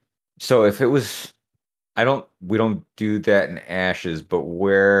we don't do that in Ashes, but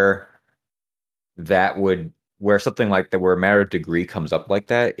where that would where something like that, where a matter of degree comes up like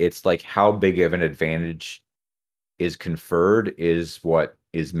that, it's like how big of an advantage is conferred is what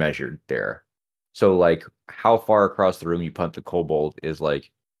is measured there. So like how far across the room you punt the kobold is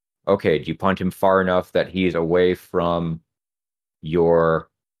like, okay, do you punt him far enough that he's away from your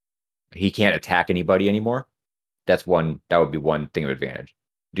he can't attack anybody anymore? That would be one thing of advantage.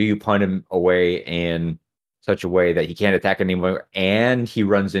 Do you punt him away in such a way that he can't attack anymore and he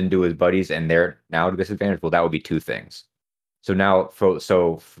runs into his buddies and they're now at a disadvantage? Well, that would be two things. So now,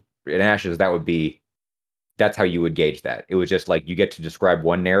 in Ashes, that's how you would gauge that. It was just like you get to describe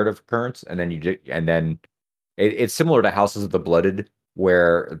one narrative occurrence, and then it's similar to Houses of the Blooded,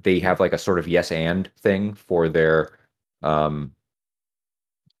 where they have like a sort of yes and thing um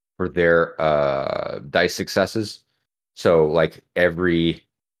for their dice successes. So like every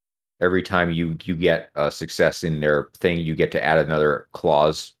time you get a success in their thing, you get to add another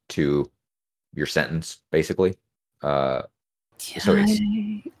clause to your sentence, basically. So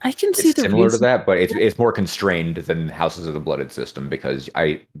I can see it's the similar to reason. that, but it's more constrained than Houses of the Blooded system because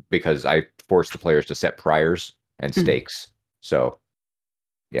I force the players to set priors and stakes. So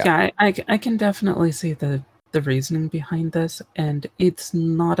Yeah, I can definitely see the reasoning behind this, and it's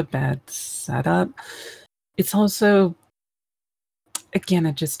not a bad setup. It's also, again,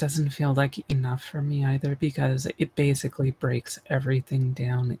 it just doesn't feel like enough for me either, because it basically breaks everything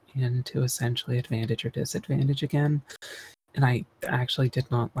down into essentially advantage or disadvantage again. And I actually did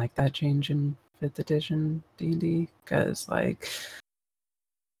not like that change in 5th edition D&D, because like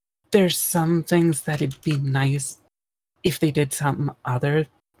there's some things that it'd be nice if they did something other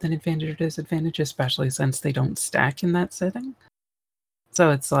than advantage or disadvantage, especially since they don't stack in that setting.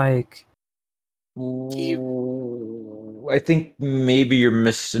 So it's like, I think maybe you're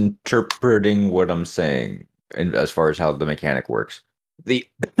misinterpreting what I'm saying, and as far as how the mechanic works. The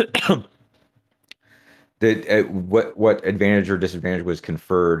what advantage or disadvantage was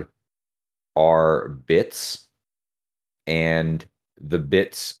conferred are bits, and the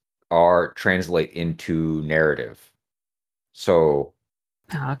bits are translate into narrative. So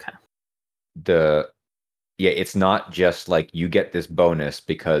okay. It's not just like you get this bonus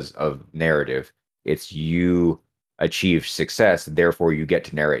because of narrative. It's you achieve success, therefore you get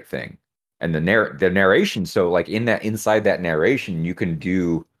to narrate thing. And the narration, so like inside that narration, you can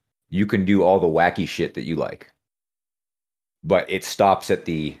do all the wacky shit that you like. But it stops at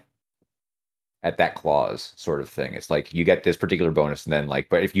that clause sort of thing. It's like you get this particular bonus, and then like,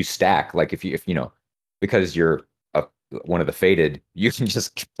 but if you stack, like if you know, because you're one of the fated, you can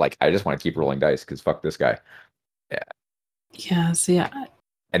just like, I just want to keep rolling dice because fuck this guy. Yeah, see,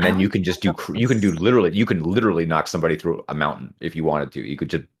 And then you can just you can literally knock somebody through a mountain if you wanted to. You could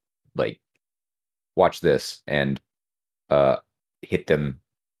just like watch this and hit them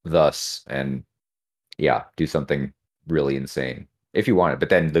thus, and do something really insane if you wanted. But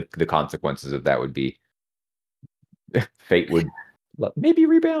then the consequences of that would be fate would maybe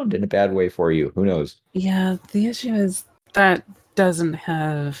rebound in a bad way for you. Who knows? Yeah, the issue is that doesn't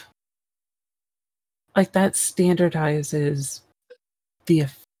have, like, that standardizes the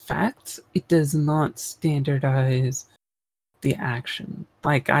effects. It does not standardize the action.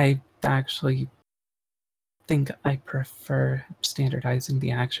 Like, I actually think I prefer standardizing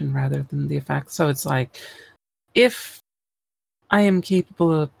the action rather than the effects. So it's like, if I am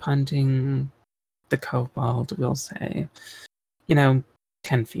capable of punting the kobold, we'll say, 10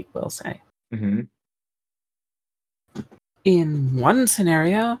 feet, we'll say. Mm-hmm. In one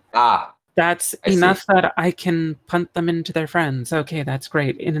scenario, that's enough that I can punt them into their friends. Okay, that's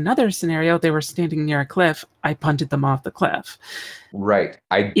great. In another scenario, they were standing near a cliff. I punted them off the cliff. Right.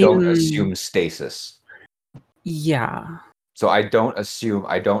 I don't assume stasis. Yeah. So I don't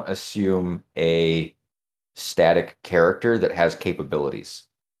assume a static character that has capabilities.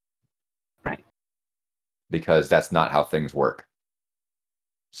 Right. Because that's not how things work.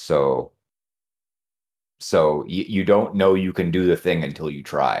 So you don't know you can do the thing until you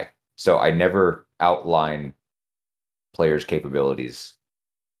try. So I never outline players' capabilities.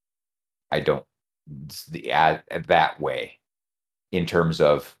 I don't add that way in terms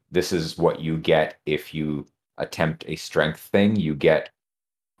of this is what you get if you attempt a strength thing. You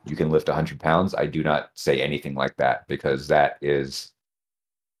can lift 100 pounds. I do not say anything like that because that is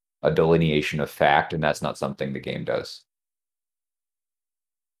a delineation of fact, and that's not something the game does.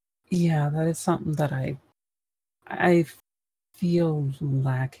 Yeah, that is something that I feel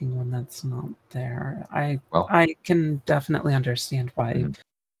lacking when that's not there. I can definitely understand why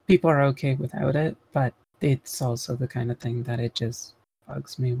people are okay without it, but it's also the kind of thing that it just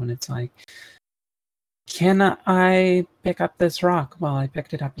bugs me when it's like, can I pick up this rock? Well, I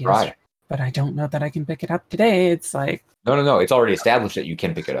picked it up yesterday, but I don't know that I can pick it up today. It's like, No. It's already established that you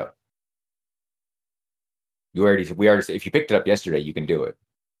can pick it up. We already, if you picked it up yesterday, you can do it.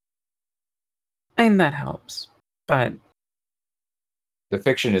 and that helps. But The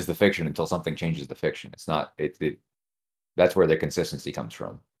fiction is the fiction until something changes the fiction. It's not, that's where the consistency comes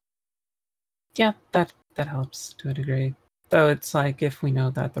from. yeah, that helps to a degree. Though it's like, if we know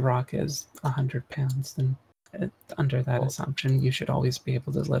that the rock is 100 pounds, then under that assumption, you should always be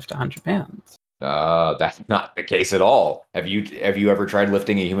able to lift 100 pounds. That's not the case at all. Have you ever tried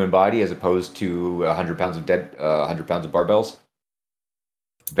lifting a human body as opposed to 100 pounds of 100 pounds of barbells?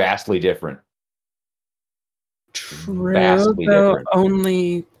 Vastly different. True, Vastly though different.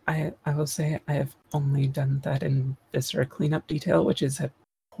 only I will say I have only done that in Viscera Cleanup Detail, which is a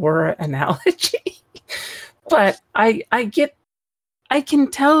poor analogy. But I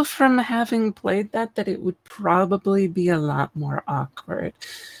can tell from having played that it would probably be a lot more awkward.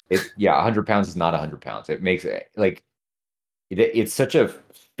 100 pounds is not 100 pounds. It makes it like it's such a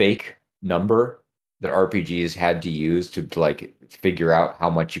fake number that RPGs had to use to like figure out how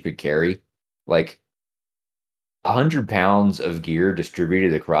much you could carry. Like 100 pounds of gear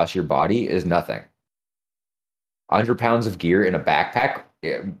distributed across your body is nothing. 100 pounds of gear in a backpack,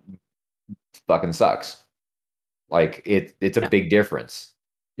 it fucking sucks. Like it's a big difference.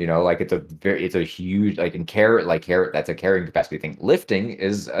 Like it's a huge, like in carrot, that's a carrying capacity thing. Lifting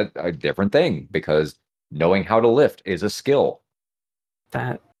is a different thing because knowing how to lift is a skill.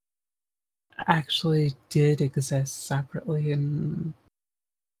 That actually did exist separately in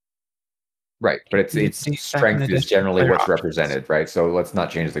Right, but it's D&D strength is edition generally player what's options. represented, right? So let's not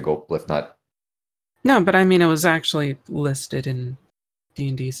change the goal. Let's not. No, but I mean, it was actually listed in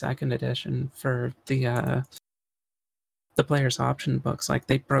D&D second edition for the player's option books. Like,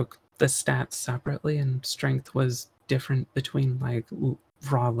 they broke the stats separately, and strength was different between like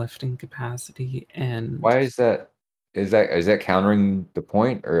raw lifting capacity and. Why is that? Is that countering the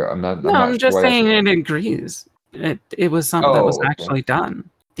point, or I'm not? No, I'm I'm not sure just why that's. saying it agrees. It was something that was Oh, okay. actually done.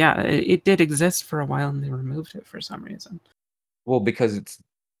 Yeah, it did exist for a while, and they removed it for some reason. Well, because it's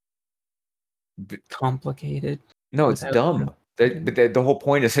Complicated. no, it's without dumb. complicated. But the whole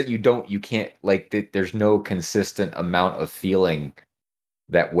point is that you can't like there's no consistent amount of feeling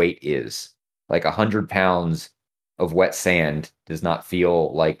that weight is. Like 100 pounds of wet sand does not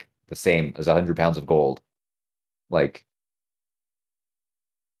feel like the same as 100 pounds of gold. Like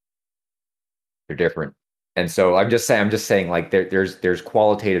they're different. And so I'm just saying like there's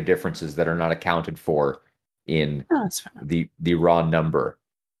qualitative differences that are not accounted for in No, that's fine. the raw number.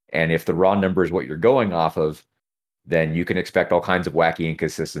 And if the raw number is what you're going off of, then you can expect all kinds of wacky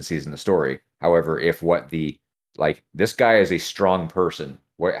inconsistencies in the story. However, if this guy is a strong person,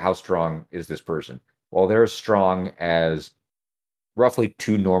 how strong is this person? Well, they're as strong as roughly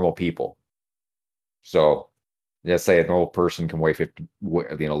two normal people. So let's say a normal person can weigh 50,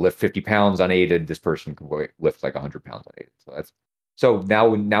 lift 50 pounds unaided. This person can lift like 100 pounds unaided. So now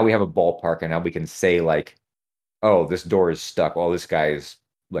we have a ballpark, and now we can say like, oh, this door is stuck. Well, this guy is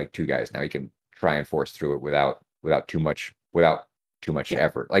like two guys. Now he can try and force through it without too much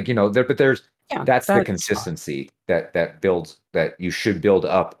effort. Like, that's the consistency that builds, that you should build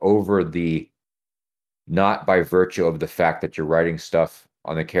up over not by virtue of the fact that you're writing stuff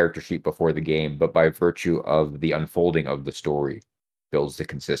on the character sheet before the game, but by virtue of the unfolding of the story builds the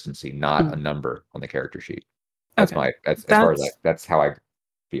consistency, not a number on the character sheet. That's as far as that's how I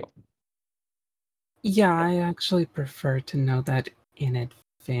feel. Yeah, I actually prefer to know that in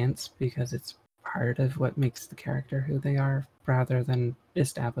advance, because it's part of what makes the character who they are, rather than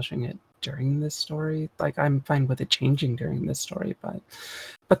establishing it during this story. Like, I'm fine with it changing during this story,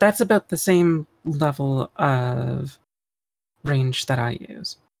 but that's about the same level of range that I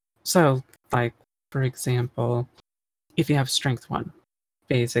use. So, like, for example, if you have strength 1,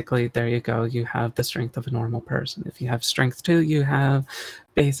 basically, there you go, you have the strength of a normal person. If you have strength 2, you have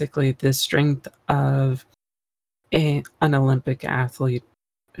basically the strength of an Olympic athlete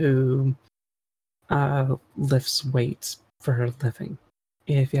who lifts weights for a living.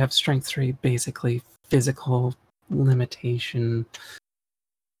 If you have strength 3, basically physical limitation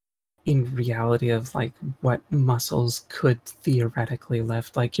in reality of like what muscles could theoretically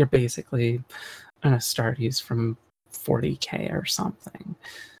lift. Like, you're basically an Astartes from 40k or something.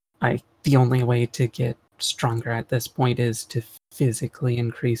 Like, the only way to get stronger at this point is to physically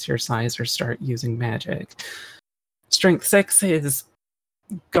increase your size or start using magic. Strength 6 is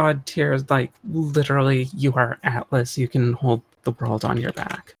god tier, like literally you are Atlas, you can hold the world on your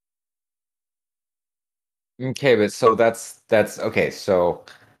back. Okay, but so that's okay, so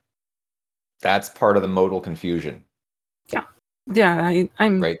that's part of the modal confusion. Yeah. Yeah,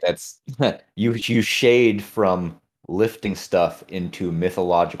 I'm right? That's you shade from lifting stuff into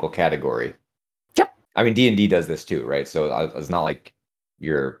mythological category. Yep. I mean, D&D does this too, right? So it's not like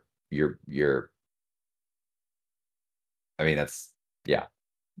you're. I mean, that's yeah.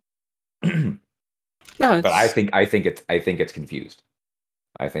 No, But I it's think it's confused.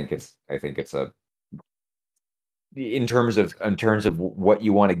 I think it's a in terms of what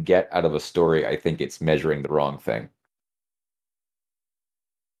you want to get out of a story. I think it's measuring the wrong thing.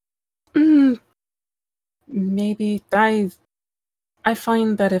 mm, maybe I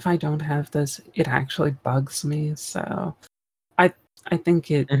find that if I don't have this, it actually bugs me. So I I think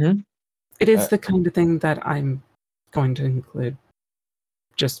Mm-hmm. it is the kind of thing that I'm going to include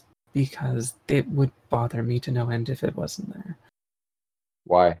just because it would bother me to no end if it wasn't there.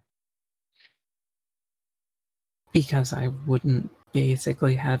 Why? Because I wouldn't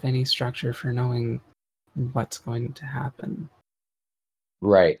basically have any structure for knowing what's going to happen.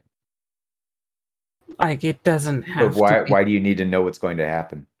 Right. Like, it doesn't But have to why be why do you need to know what's going to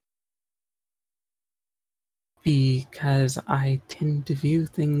happen? because I tend to view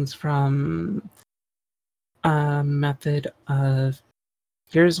things from a method of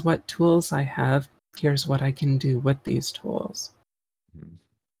here's what tools I have, here's what I can do with these tools. Mhm.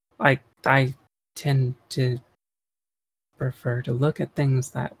 Like, I tend to prefer to look at things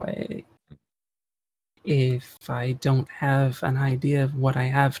that way. If I don't have an idea of what I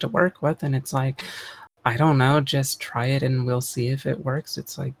have to work with, and it's like, I don't know, just try it and we'll see if it works.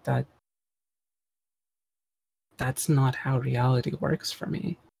 It's like that's not how reality works for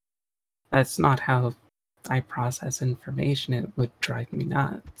me. That's not how I process information. It would drive me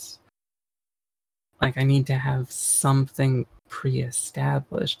nuts. Like, I need to have something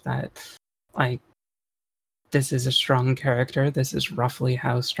pre-established that, like, this is a strong character, this is roughly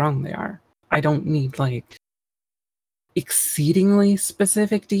how strong they are. I don't need, like, exceedingly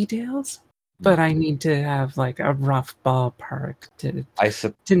specific details, but I need to have, like, a rough ballpark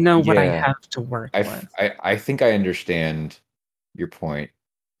to know what I Yeah. have to work with. I think I understand your point.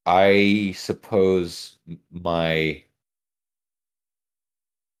 I suppose my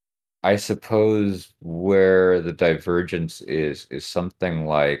I suppose where the divergence is something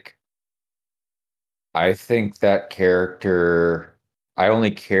like I think that character I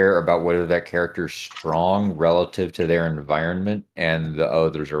only care about whether that character's strong relative to their environment and the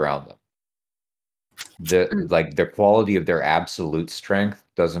others around them. Mm, The quality of their absolute strength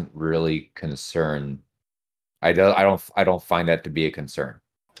doesn't really concern I don't find that to be a concern.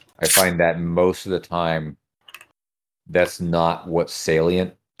 I find that most of the time that's not what's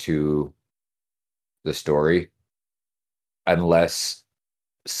salient to the story unless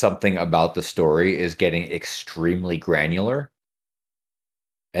something about the story is getting extremely granular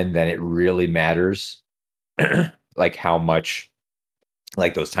and then it really matters like how much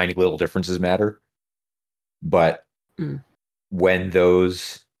like those tiny little differences matter. But mm. when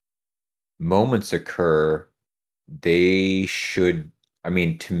those moments occur, they should, I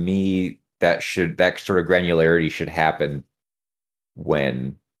mean, to me, that sort of granularity should happen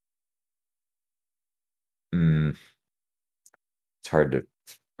when mm, it's hard to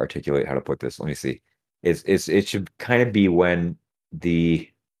articulate how to put this. Let me see. It should kind of be when the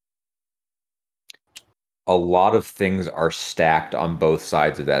a lot of things are stacked on both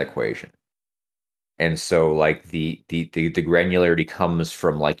sides of that equation. And so like the granularity comes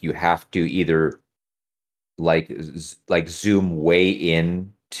from like you have to either like zoom way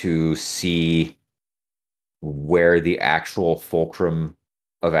in to see where the actual fulcrum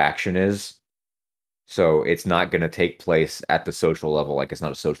of action is. So it's not going to take place at the social level, like it's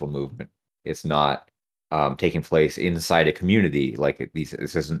not a social movement. It's not taking place inside a community, like this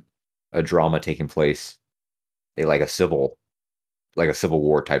isn't a drama taking place like like a civil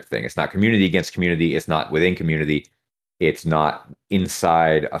war type thing. It's not community against community. It's not within community. It's not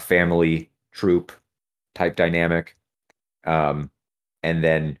inside a family troop type dynamic. Um, and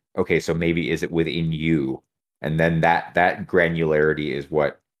then okay, so maybe is it within you? And then that granularity is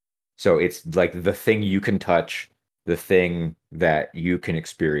what. So it's like the thing you can touch, the thing that you can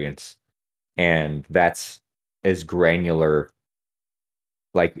experience, and that's as granular.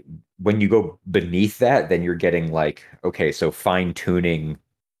 Like when you go beneath that, then you're getting like okay, so fine tuning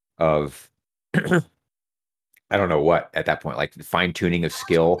of I don't know what at that point, like fine tuning of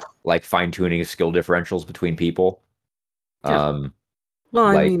skill, like fine tuning of skill differentials between people. Yeah. Um, Well,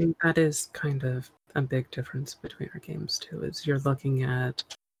 I like mean, that is kind of a big difference between our games too, is you're looking at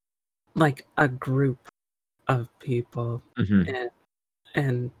like a group of people mhm. and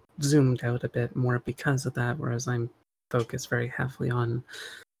and zoomed out a bit more because of that, whereas I'm focused very heavily on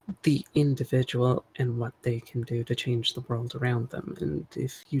the individual and what they can do to change the world around them. And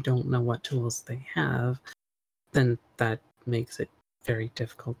if you don't know what tools they have, then that makes it very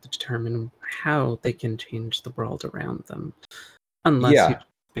difficult to determine how they can change the world around them. Unless you Yeah.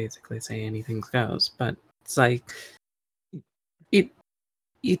 basically say anything goes. But it's like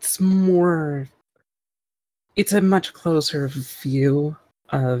it's more it's a much closer view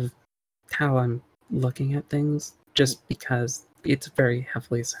of how I'm looking at things, just because it's very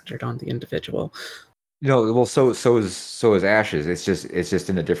heavily centered on the individual. No, well, so is Ashes. It's just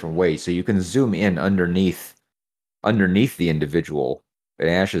in a different way. So you can zoom in underneath the individual in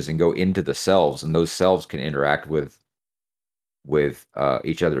Ashes and go into the selves, and those selves can interact with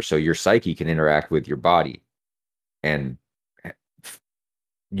each other. So your psyche can interact with your body, and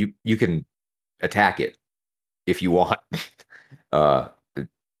you can attack it if you want. uh,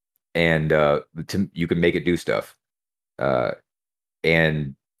 and you can make it do stuff. Uh,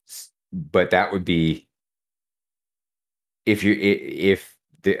 and but that would be if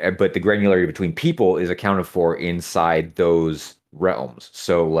but the granularity between people is accounted for inside those realms.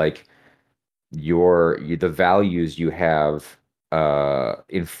 So like the values you have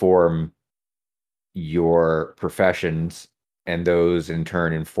inform your professions, and those in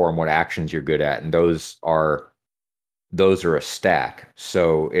turn inform what actions you're good at, and those are a stack.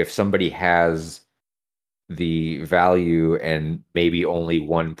 So if somebody has the value and maybe only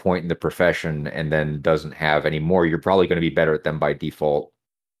 1 point in the profession and then doesn't have any more, you're probably going to be better at them by default.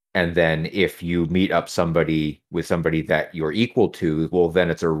 And then if you meet up somebody with somebody that you're equal to, well, then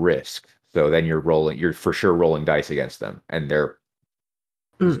it's a risk. So then you're for sure rolling dice against them, and they're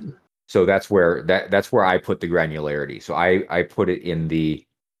Mm. so that's where I put the granularity. So I put it in the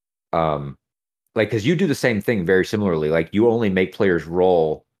like, because you do the same thing very similarly. Like you only make players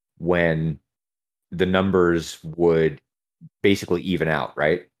roll when the numbers would basically even out,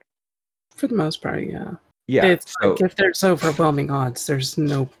 right? For the most part, yeah. Yeah. It's like So if there's overwhelming odds, there's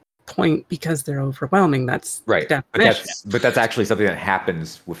no point because they're overwhelming. That's the right, but definition. that's actually something that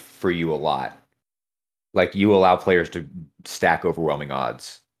happens for you a lot. Like you allow players to stack overwhelming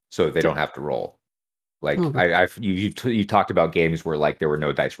odds so they don't have to roll. Like Oh, you talked about games where like there were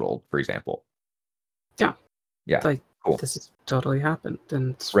no dice rolled, for example. yeah. Yeah. Like Cool. this has totally happened,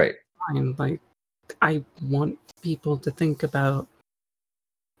 and it's Right. fine. Like I want people to think about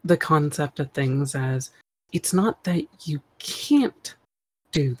the concept of things as it's not that you can't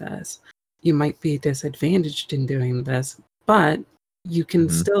do this. You might be disadvantaged in doing this, but you can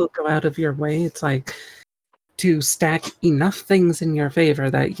Mhm. still go out of your way. It's like to stack enough things in your favor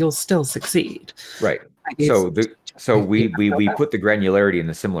that you'll still succeed. Right. Like, it's So you we put the granularity in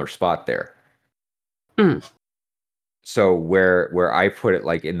a similar spot there. Mm. So where I put it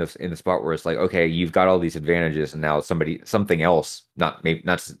like in the spot where it's like, okay, you've got all these advantages, and now something else, not maybe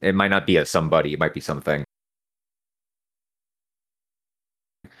not, it might not be a somebody, it might be something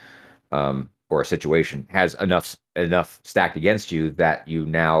or a situation has enough stacked against you that you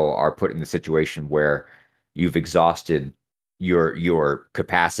now are put in the situation where you've exhausted your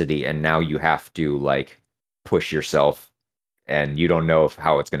capacity, and now you have to like push yourself, and you don't know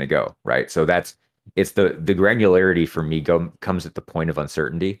how it's going to go, right? So it's the granularity for me comes at the point of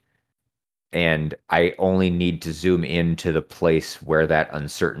uncertainty, and I only need to zoom into the place where that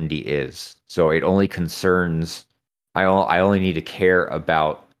uncertainty is. So it only concerns I only need to care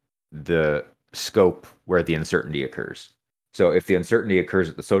about the scope where the uncertainty occurs. So if the uncertainty occurs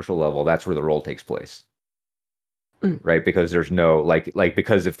at the social level, that's where the roll takes place. Mm. Right? Because there's no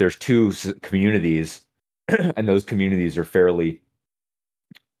because if there's two communities and those communities are fairly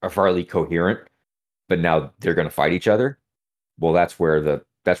coherent, but now they're going to fight each other, well, that's where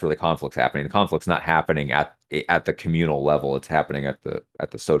the conflict's happening. The conflict's not happening at the communal level; it's happening at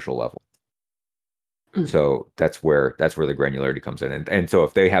the social level. Mm. So that's where the granularity comes in, and so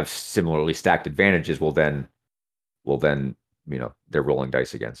if they have similarly stacked advantages, well then they're rolling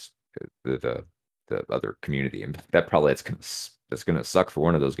dice against the other community, and that probably that's gonna suck for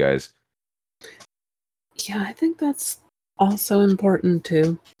one of those guys. Yeah, I think that's also important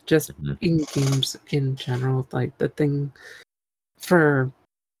too. Just Mhm. in games in general, like the thing for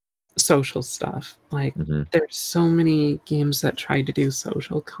social stuff. Like Mhm. there's so many games that try to do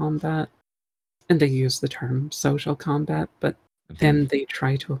social combat and they use the term social combat, but Mhm. then they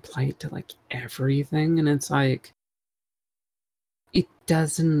try to apply it to like everything, and it's like it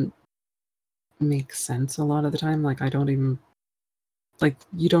doesn't make sense a lot of the time. Like I don't even like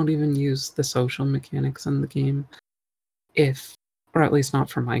you don't even use the social mechanics in the game if or at least not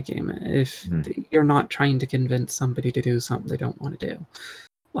for my game if Mhm. you're not trying to convince somebody to do something they don't want to do.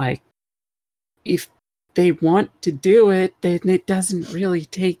 Like if they want to do it, then it doesn't really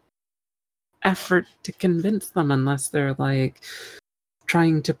take effort to convince them unless they're like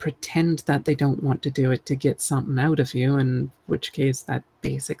trying to pretend that they don't want to do it to get something out of you, in which case that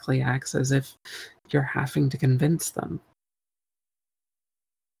basically acts as if you're having to convince them.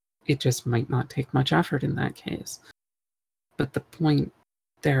 It just might not take much effort in that case. But the point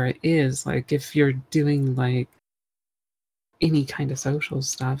there is, like, if you're doing like any kind of social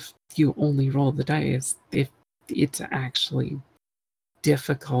stuff, you only roll the dice if it's actually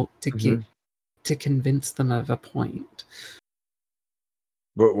difficult to get to convince them of a point.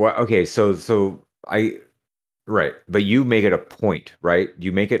 But what? Okay, so right, but you make it a point, right?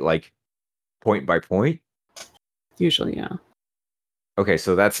 You make it like point by point. Usually, yeah. Okay,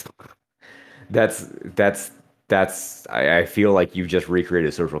 so that's I feel like you've just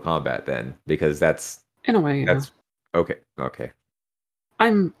recreated social combat then, because that's In a way, yeah. okay.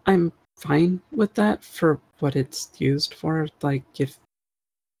 I'm fine with that for what it's used for. Like, if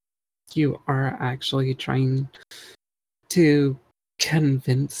you are actually trying to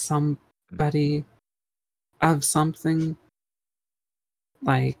convince somebody of something,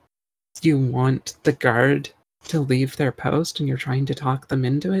 like you want the guard to leave their post and you're trying to talk them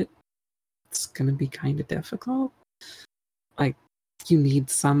into it, it's gonna be kind of difficult. Like, you need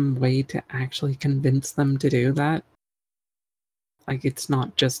some way to actually convince them to do that. Like, it's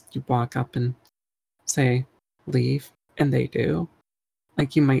not just you walk up and say, leave, and they do.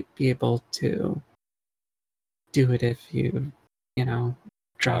 Like, you might be able to do it if you,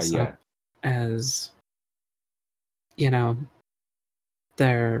 dress Yeah. up as,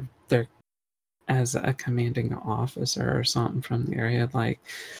 they're as a commanding officer or something from the area. Like,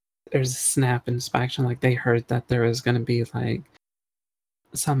 there's a snap inspection. Like, they heard that there was going to be like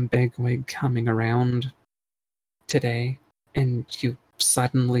some bigwig coming around today, and you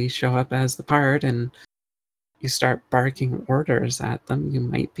suddenly show up as the part and you start barking orders at them. You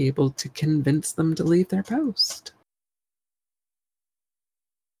might be able to convince them to leave their post.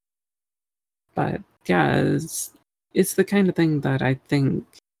 But yeah, it's the kind of thing that I think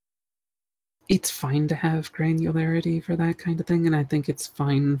it's fine to have granularity for that kind of thing, and I think it's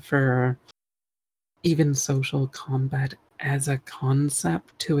fine for even social combat as a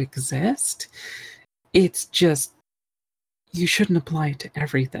concept to exist. It's just, you shouldn't apply it to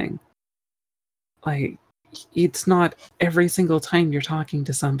everything. Like, it's not every single time you're talking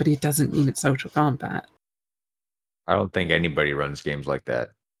to somebody, it doesn't mean it's social combat. I don't think anybody runs games like that.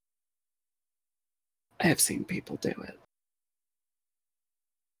 I have seen people do it.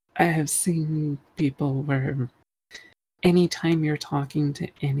 I have seen people where anytime you're talking to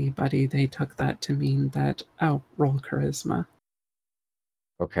anybody, they took that to mean that, oh, roll charisma.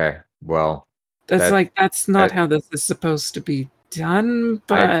 Okay, well, That's not how this is supposed to be done,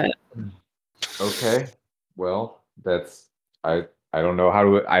 but okay, well, I don't know how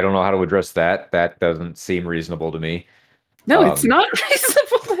to address that. That doesn't seem reasonable to me. no, it's not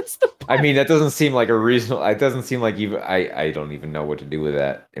reasonable. That's the point. I mean, that doesn't seem like a reasonable. It doesn't seem like even I don't even know what to do with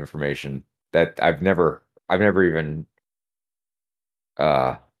that information. That I've never even.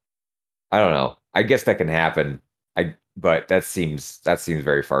 I don't know. I guess that can happen. But that seems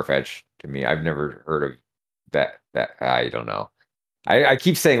very far-fetched to me. I've never heard of that. I don't know. I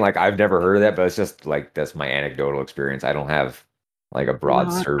keep saying like I've never heard of that, but it's just like that's my anecdotal experience. I don't have like a broad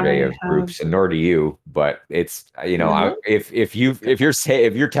Well, survey I of have- groups, and nor do you. But it's No. if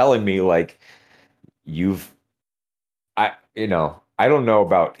you're telling me like you've I don't know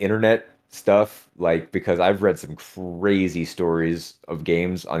about internet stuff, like, because I've read some crazy stories of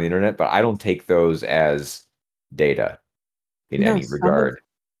games on the internet, but I don't take those as data in No, any regard.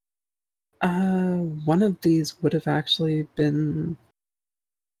 one of these would have actually been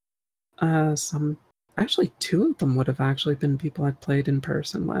actually two of them would have actually been people I've played in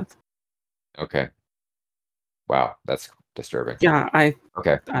person with. Okay. Wow, that's disturbing. Yeah,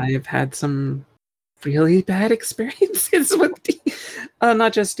 Okay. I've had some really bad experiences with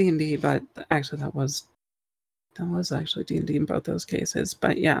not just D&D, but actually that was actually D&D in both those cases.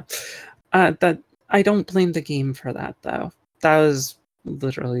 But yeah, that I don't blame the game for that though. That was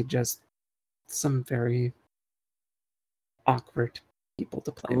literally just some very awkward people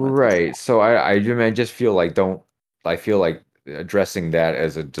to play with. Right. So I just feel like I feel like addressing that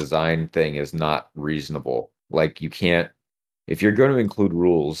as a design thing is not reasonable. Like, you can't, if you're going to include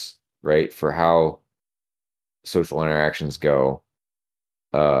rules, right, for how social interactions go,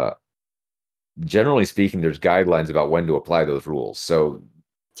 uh generally speaking, there's guidelines about when to apply those rules. So,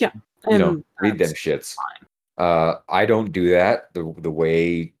 Yeah, read them shits. I don't do that. The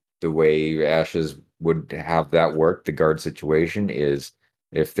way Ashes would have that work, the guard situation is,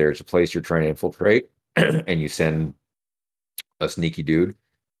 if there's a place you're trying to infiltrate, and you send a sneaky dude,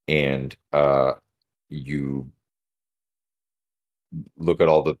 and you look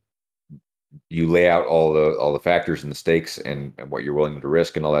at you lay out all the factors and the stakes and what you're willing to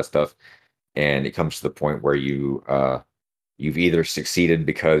risk and all that stuff, and it comes to the point where you've either succeeded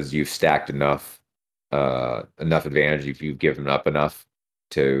because you've stacked enough advantage, if you've given up enough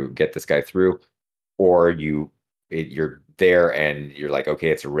to get this guy through, or you're there and you're like, okay,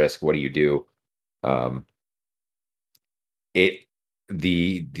 it's a risk. What do you do? Um, it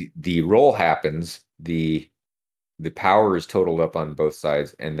the roll happens, the power is totaled up on both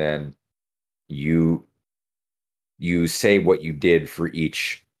sides, and then you say what you did for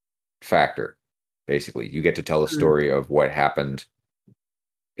each factor. Basically, you get to tell the story of what happened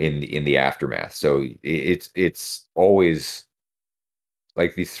in the aftermath. So it's always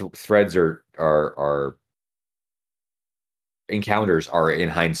like these threads are encounters are in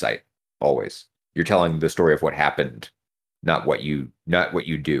hindsight. Always, you're telling the story of what happened, not what you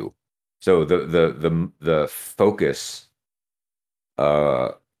do. So the focus,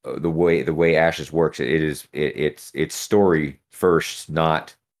 the way Ashes works, it's story first,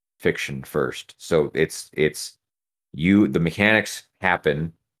 not fiction first. So it's the mechanics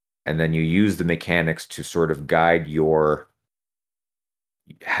happen, and then you use the mechanics to sort of guide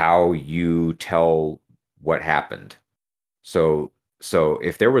how you tell what happened. So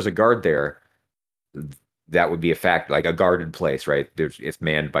if there was a guard there, that would be a fact, like a guarded place, right? It's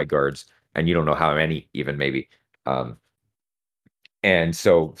manned by guards, and you don't know how many, even maybe. And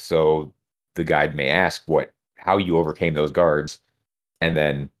so the guide may ask how you overcame those guards, and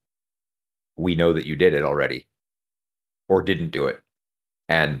then we know that you did it already, or didn't do it,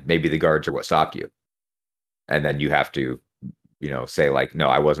 and maybe the guards are what stopped you, and then you have to, say like, no,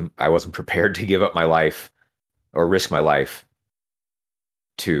 I wasn't prepared to give up my life or risk my life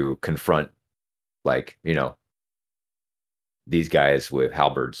to confront, like, these guys with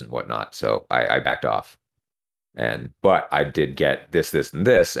halberds and whatnot. So I backed off. But I did get this, and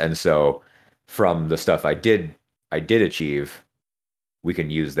this. And so from the stuff I did achieve, we can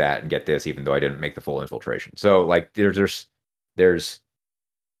use that and get this, even though I didn't make the full infiltration. So like there's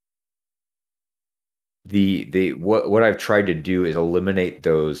what I've tried to do is eliminate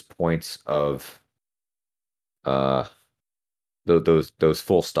those points of those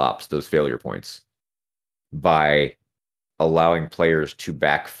full stops, those failure points, by allowing players to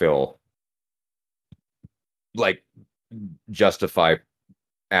backfill, like justify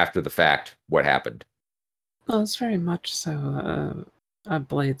after the fact what happened. Well, it's very much so a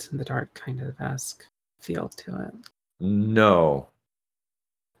Blades in the Dark kind of esque feel to it. No.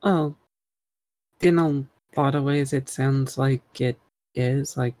 Well, in a lot of ways, it sounds like it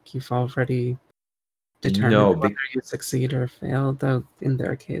is. Like you've already determined whether you succeed or fail. Though in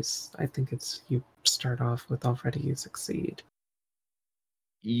their case, I think it's you start off with already you succeed.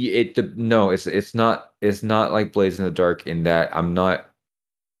 No, it's not like Blades in the Dark in that I'm not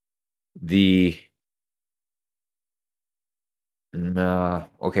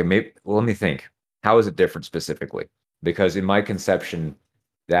okay, maybe. Well, let me think. How is it different specifically? Because in my conception,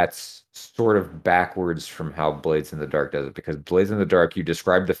 that's sort of backwards from how Blades in the Dark does it. Because Blades in the Dark, you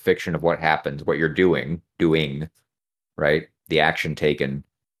describe the fiction of what happens, what you're doing, right? The action taken,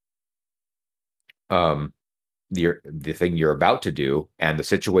 the thing you're about to do, and the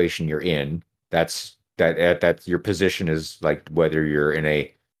situation you're in. That's your position is like whether you're in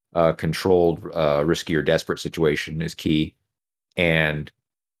a controlled, risky, or desperate situation is key, and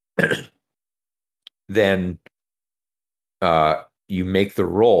then you make the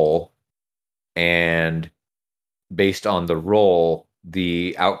roll, and based on the roll,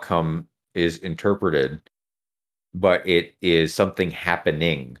 the outcome is interpreted, but it is something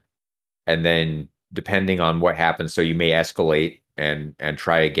happening, and then depending on what happens, so you may escalate and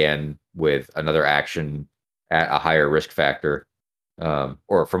try again with another action at a higher risk factor,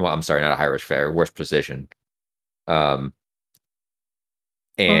 or from what I'm sorry, not a higher risk factor, worse position,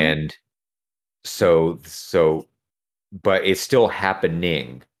 and so but it's still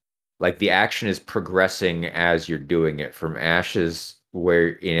happening. Like the action is progressing as you're doing it. From Ashes, where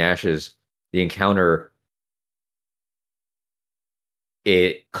in Ashes, the encounter,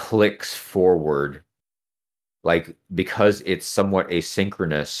 it clicks forward. Like because it's somewhat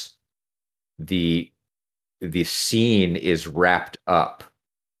asynchronous, the scene is wrapped up.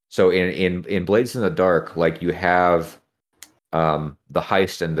 So in Blades in the Dark, like you have the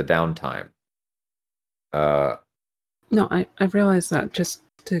heist and the downtime. No, I realize that. Just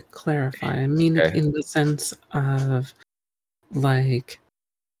to clarify, I mean it in the sense of like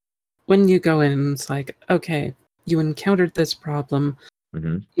when you go in, it's like, okay, you encountered this problem,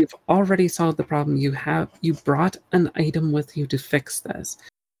 Mm-hmm. You've already solved the problem. You brought an item with you to fix this.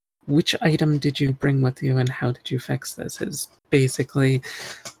 Which item did you bring with you and how did you fix this? Is basically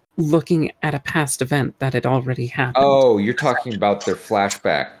looking at a past event that had already happened. Oh, you're talking about their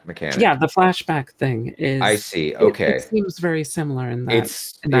flashback mechanic. Yeah, the flashback thing is. I see. Okay. It seems very similar in that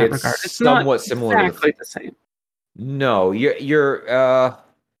It's regard. It's somewhat not similar to exactly the same. No, you're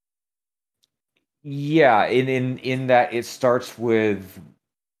yeah, in that it starts with,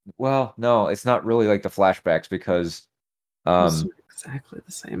 well, no, it's not really like the flashbacks because It's not exactly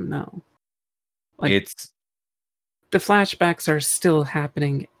the same, no. Like, it's the flashbacks are still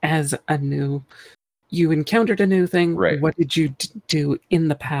happening as a new. You encountered a new thing. Right. What did you do in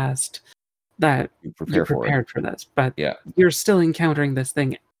the past that you you prepare for it. prepared for this? But Yeah. you're still encountering this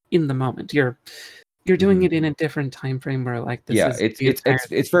thing in the moment. You're doing Mhm. it in a different time frame where like this Yeah, is it's the it's entire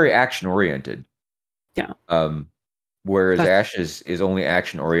it's it's very action oriented. Yeah. Whereas That's- Ash is only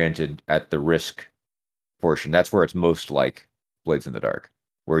action oriented at the risk portion. That's where it's most like Blades in the Dark,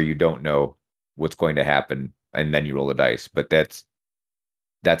 where you don't know what's going to happen and then you roll the dice. But that's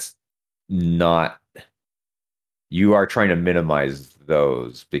not, you are trying to minimize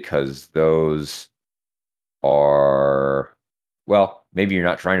those because those are, well, maybe you're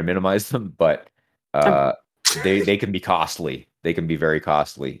not trying to minimize them, but they can be costly. They can be very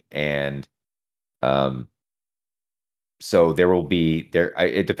costly. And so there will be there.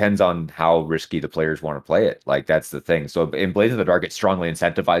 It depends on how risky the players want to play it. Like that's the thing. So in Blades in the Dark, it strongly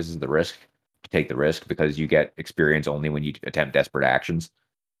incentivizes the risk to take the risk because you get experience only when you attempt desperate actions.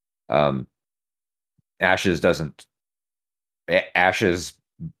 Um, Ashes doesn't. Ashes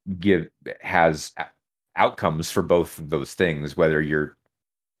has outcomes for both of those things, whether you're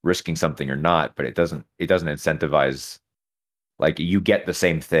risking something or not. But it doesn't incentivize. Like you get the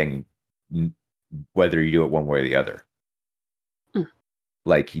same thing whether you do it one way or the other.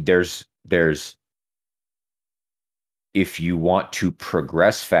 Like there's if you want to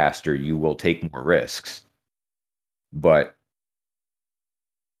progress faster, you will take more risks. But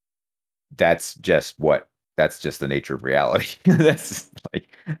that's just the nature of reality. That's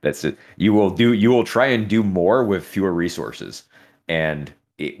it. You will try and do more with fewer resources, and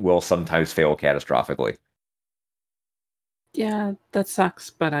it will sometimes fail catastrophically. Yeah, that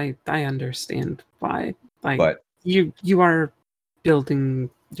sucks, but I understand why. Like But you are building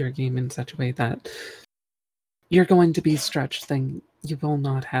your game in such a way that you're going to be stretched thin. You will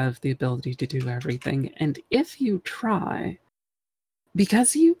not have the ability to do everything. And if you try,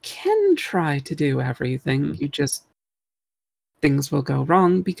 because you can try to do everything, you just things will go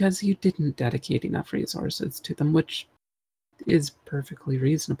wrong because you didn't dedicate enough resources to them, which is perfectly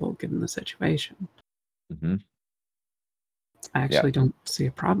reasonable given the situation. Mhm. I actually don't see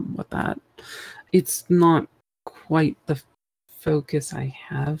a problem with that. It's not quite the focus I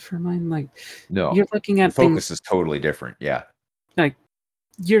have for mine. Like, No, you're looking the at focus things is totally different. Yeah. like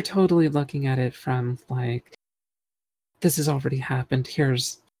you're totally looking at it from like this has already happened.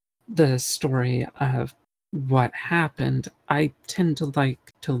 Here's the story of what happened. I tend to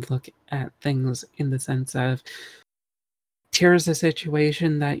like to look at things in the sense of here's a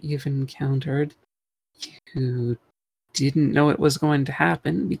situation that you've encountered. You didn't know it was going to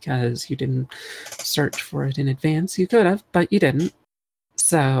happen because you didn't search for it in advance. You could have, but you didn't.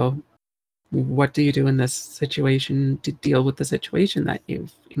 So, what do you do in this situation to deal with the situation that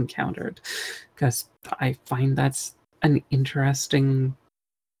you've encountered? Because I find that's an interesting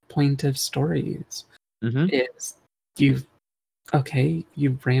point of stories. Mm-hmm. Is you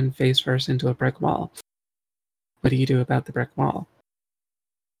ran face first into a brick wall. What do you do about the brick wall?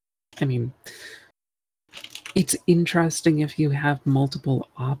 I mean, it's interesting if you have multiple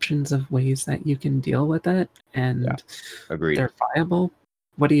options of ways that you can deal with it and Agreed. they're viable.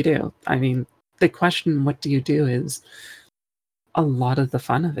 What do you do? I mean, the question, what do you do, is a lot of the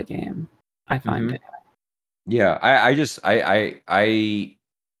fun of the game, I find it. Yeah,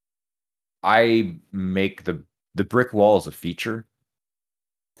 I make the brick wall as a feature.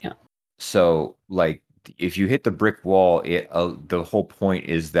 Yeah. So like if you hit the brick wall, the whole point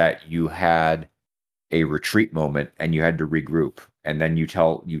is that you had a retreat moment and you had to regroup, and then you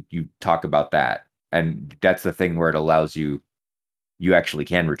talk about that, and that's the thing where it allows you actually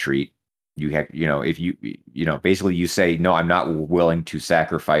can retreat. If basically you say no, I'm not willing to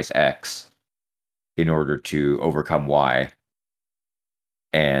sacrifice X in order to overcome Y,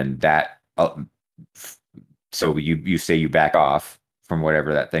 and that so you say you back off from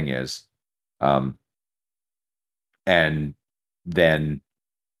whatever that thing is, and then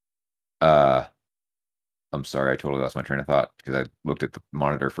I'm sorry, I totally lost my train of thought because I looked at the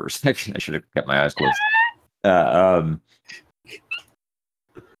monitor for a second. I should have kept my eyes closed. Uh, um,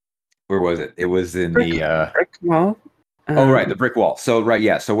 where was it? It was in the brick wall. oh right, the brick wall. So right,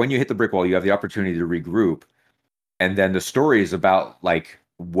 yeah. So when you hit the brick wall, you have the opportunity to regroup, and then the story is about like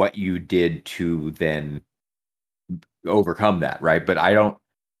what you did to then overcome that, right? But I don't.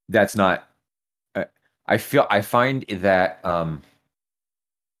 That's not. I find that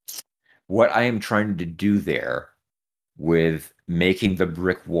what I am trying to do there with making the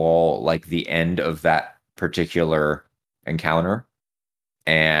brick wall like the end of that particular encounter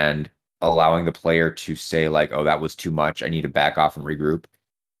and allowing the player to say like, oh, that was too much, I need to back off and regroup,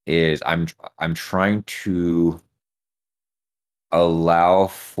 is I'm trying to allow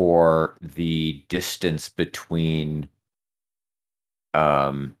for the distance between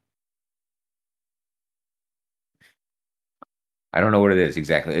um I don't know what it is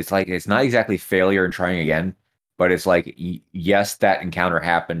exactly. It's like it's not exactly failure and trying again, but it's like yes, that encounter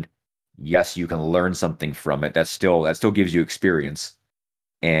happened. Yes, you can learn something from it. That still gives you experience,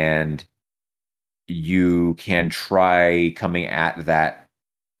 and you can try coming at that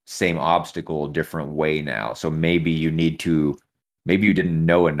same obstacle a different way now. So maybe you didn't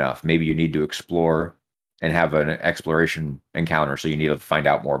know enough. Maybe you need to explore and have an exploration encounter. So you need to find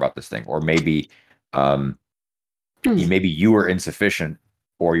out more about this thing, or um, maybe you were insufficient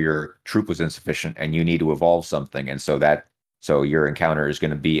or your troop was insufficient and you need to evolve something. And so your encounter is going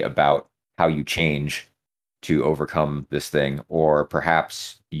to be about how you change to overcome this thing, or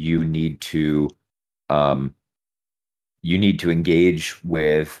perhaps um, you need to engage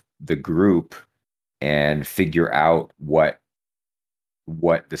with the group and figure out what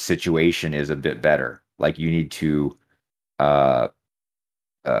the situation is a bit better. Like you need to uh,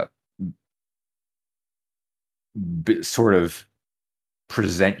 uh, sort of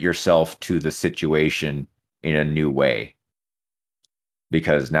present yourself to the situation in a new way,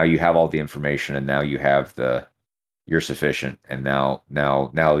 because now you have all the information and now you're sufficient, and now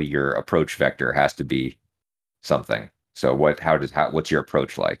your approach vector has to be something. So what's your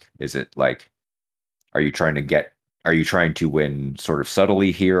approach like? Is it like, are you trying to win sort of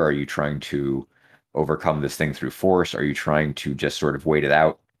subtly here? Are you trying to overcome this thing through force? Are you trying to just sort of wait it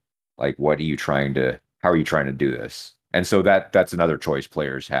out? Like, how are you trying to do this? And so that's another choice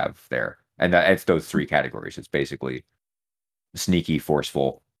players have there. And it's those three categories. It's basically sneaky,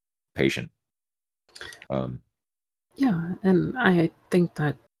 forceful, patient. Yeah, and I think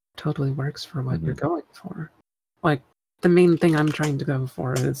that totally works for what you're Mhm. going for. Like, the main thing I'm trying to go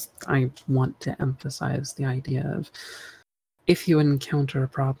for is I want to emphasize the idea of if you encounter a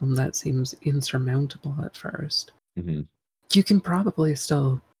problem that seems insurmountable at first, Mhm. you can probably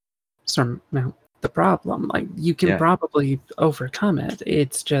still surmount the problem. Like, you can Yeah. probably overcome it.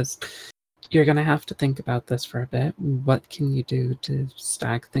 It's just you're going to have to think about this for a bit. What can you do to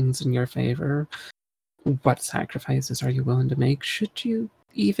stack things in your favor? What sacrifices are you willing to make? Should you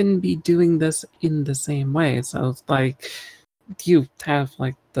even be doing this in the same way? So it's like you have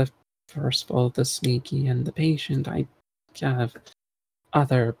like the forceful, the sneaky, and the patient. I have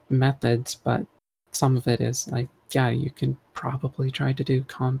other methods, but some of it is like, yeah, you can probably try to do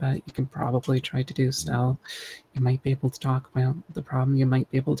combat, you can probably try to do stealth, you might be able to talk about the problem, you might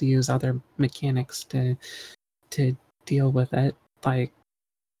be able to use other mechanics to deal with it. Like,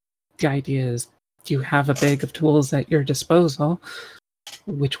 the idea is you have a bag of tools at your disposal.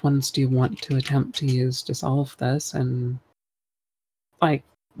 Which ones do you want to attempt to use to solve this? And like,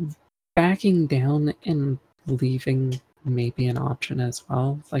 backing down and leaving maybe an option as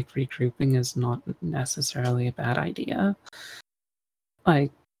well. Like, regrouping is not necessarily a bad idea.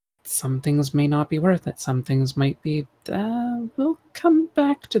 Like, some things may not be worth it. Some things might be, we'll come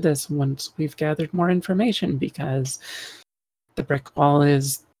back to this once we've gathered more information, because the brick wall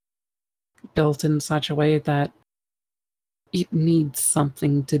is built in such a way that it needs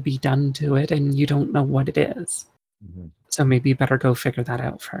something to be done to it and you don't know what it is. Mhm. So maybe you better go figure that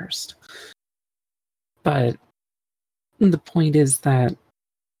out first. But the point is that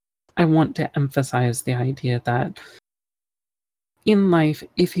I want to emphasize the idea that in life,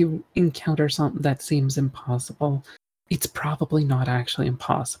 if you encounter something that seems impossible, it's probably not actually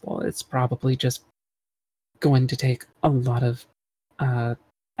impossible. It's probably just going to take a lot of uh,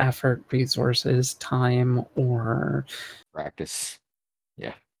 effort, resources, time, or Practice.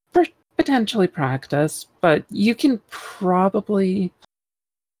 Yeah. potentially practice, but you can probably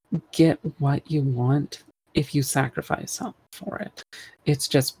get what you want if you sacrifice something for it. It's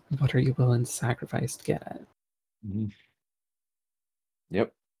just, what are you willing to sacrifice to get it? Mhm.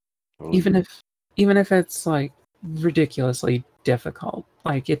 Yep. Totally Even agree. if it's like ridiculously difficult,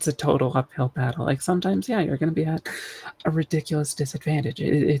 like it's a total uphill battle. Like sometimes, yeah, you're going to be at a ridiculous disadvantage.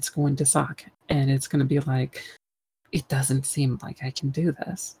 It's going to suck, and it's going to be like, it doesn't seem like I can do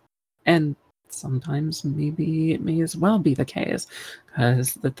this. And sometimes maybe it may as well be the case,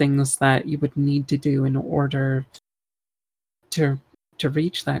 because the things that you would need to do in order to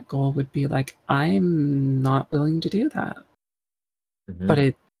reach that goal would be like, I'm not willing to do that. Mhm.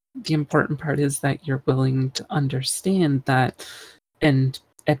 But the important part is that you're willing to understand that and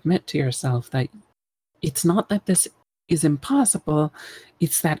admit to yourself that it's not that this is impossible,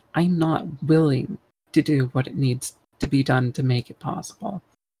 it's that I'm not willing to do what it needs to be done to make it possible.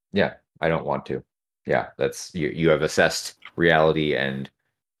 Yeah, I don't want to. Yeah, that's you have assessed reality and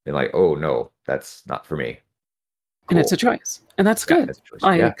been like, oh no, that's not for me. And it's a Cool. choice. And that's Yeah, good. that's a choice.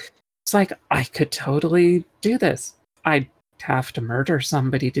 Yeah. Like, it's like, I could totally do this. I'd have to murder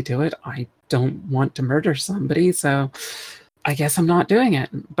somebody to do it. I don't want to murder somebody, so I guess I'm not doing it.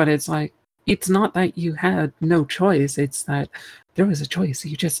 But it's like, it's not that you had no choice, it's that there was a choice,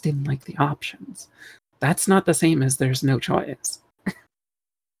 you just didn't like the options. That's not the same as there's no choice.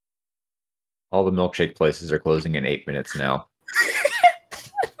 All the milkshake places are closing in 8 minutes now.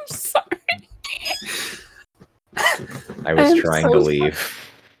 I'm sorry. I was I'm trying so to sorry. leave.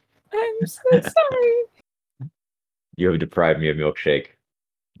 I'm so sorry. You have deprived me of milkshake.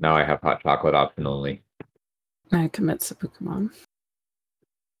 Now I have hot chocolate option only. I commit seppuku.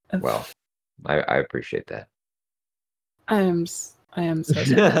 Well, I appreciate that. I am so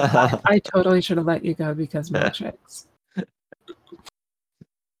sorry. I totally should have let you go because milkshakes.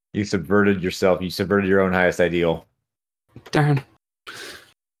 You subverted yourself. You subverted your own highest ideal. Darn.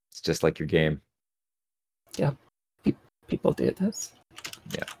 It's just like your game. Yep. People do this.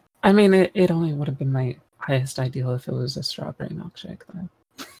 Yeah. I mean, it only would have been my highest ideal if it was a strawberry milkshake, though.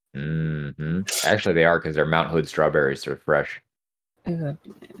 Mm-hmm. Actually, they are because they're Mount Hood strawberries. They're fresh. That'd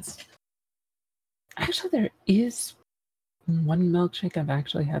be nice. Actually, there is one milkshake I've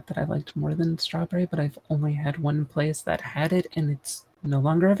actually had that I liked more than strawberry, but I've only had one place that had it, and it's no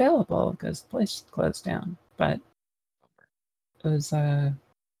longer available because the place closed down. But it was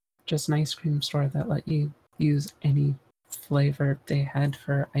just an ice cream store that let you use any flavor they had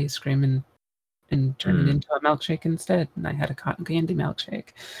for ice cream and turn it into a milkshake instead. And I had a cotton candy milkshake.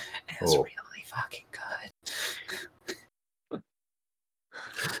 It was Cool. really fucking good.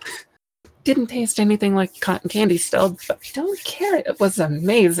 Didn't taste anything like cotton candy still, but I don't care. It was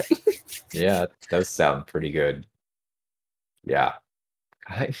amazing. Yeah, it does sound pretty good. Yeah.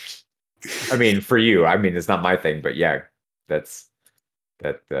 I mean, for you, I mean, it's not my thing, but yeah, I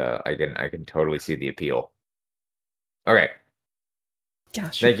can totally see the appeal. Okay. Yeah,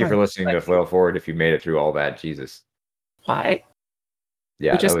 Thank you for listening to Flail Forward. If you made it through all that, Jesus. Why?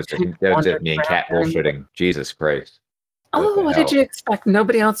 Yeah, that was just me and Cat bullshitting. Jesus Christ. What did you expect?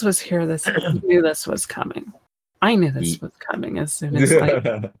 Nobody else was here. You knew this was coming. I knew this was coming as soon as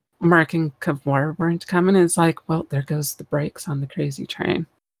like Mark and Kavor weren't coming. It's like, well, there goes the brakes on the crazy train.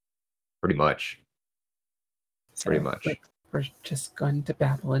 Pretty much. So, Pretty much. Like, we're just going to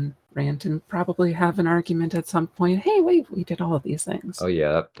babble and rant and probably have an argument at some point. Hey, wait, we did all of these things. Oh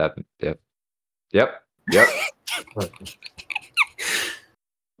yeah, yep.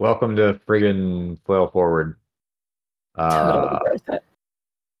 Welcome to friggin' Flail Forward. Totally worth it.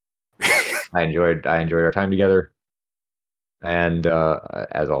 I enjoyed our time together, and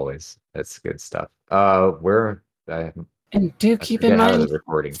as always, that's good stuff. And do keep in mind the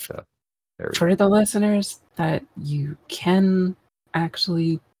recording stuff for the listeners that you can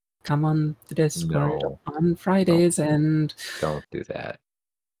actually come on the Discord on Fridays and don't do that.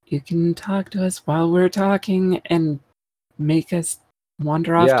 You can talk to us while we're talking and make us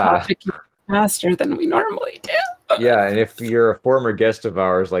wander off topic faster than we normally do. Yeah, and if you're a former guest of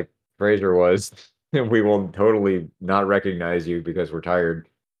ours, like Fraser was, we will totally not recognize you because we're tired,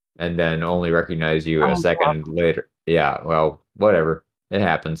 and then only recognize you a second later. Yeah, well, whatever. It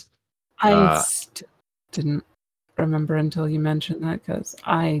happens. I didn't remember until you mentioned that because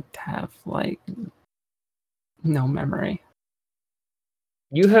I have like no memory.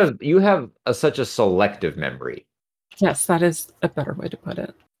 You have such a selective memory. Yes, that is a better way to put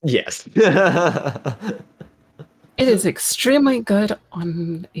it. Yes. It is extremely good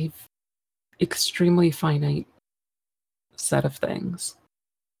on a extremely finite set of things.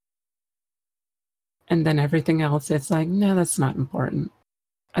 And then everything else, it's like, no, that's not important.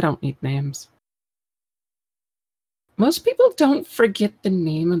 I don't need names. Most people don't forget the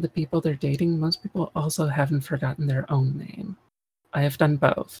name of the people they're dating. Most people also haven't forgotten their own name. I have done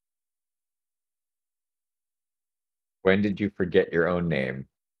both. When did you forget your own name?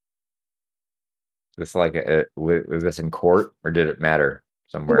 Was this in court or did it matter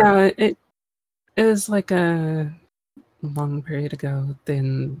somewhere? No, it was like a long period ago,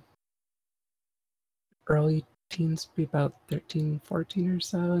 then early teens be about 13, 14 or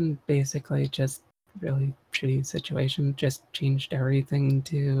so, and basically just really shitty situation. Just changed everything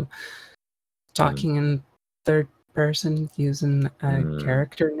to talking in third person using a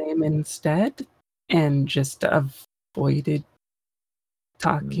character name instead, and just avoided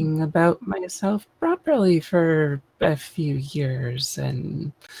talking about myself properly for a few years.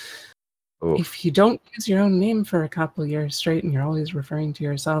 And Oof. if you don't use your own name for a couple years straight and you're always referring to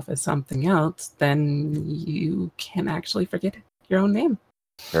yourself as something else, then you can actually forget your own name.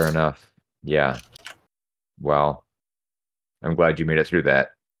 Fair enough. Yeah. Well, I'm glad you made it through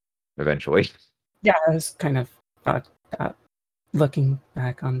that eventually. Yeah, I was kind of looking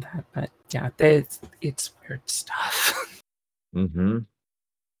back on that, but yeah, it's weird stuff. Mm-hmm.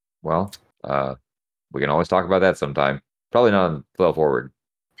 Well, we can always talk about that sometime. Probably not on Flail Forward.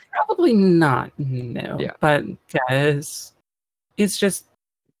 Probably not, no. Yeah. But yeah, it's just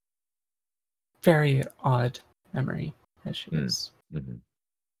very odd memory issues. Mm-hmm.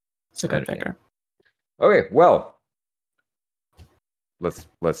 It's a I good understand. figure. Okay, well, let's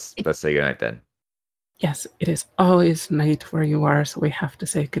say goodnight then. Yes, it is always night where you are, so we have to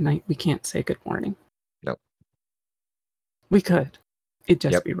say goodnight. We can't say good morning. Nope. We could. It'd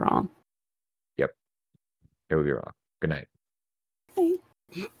just Yep. be wrong. It would be wrong. Good night.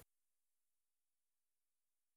 Bye.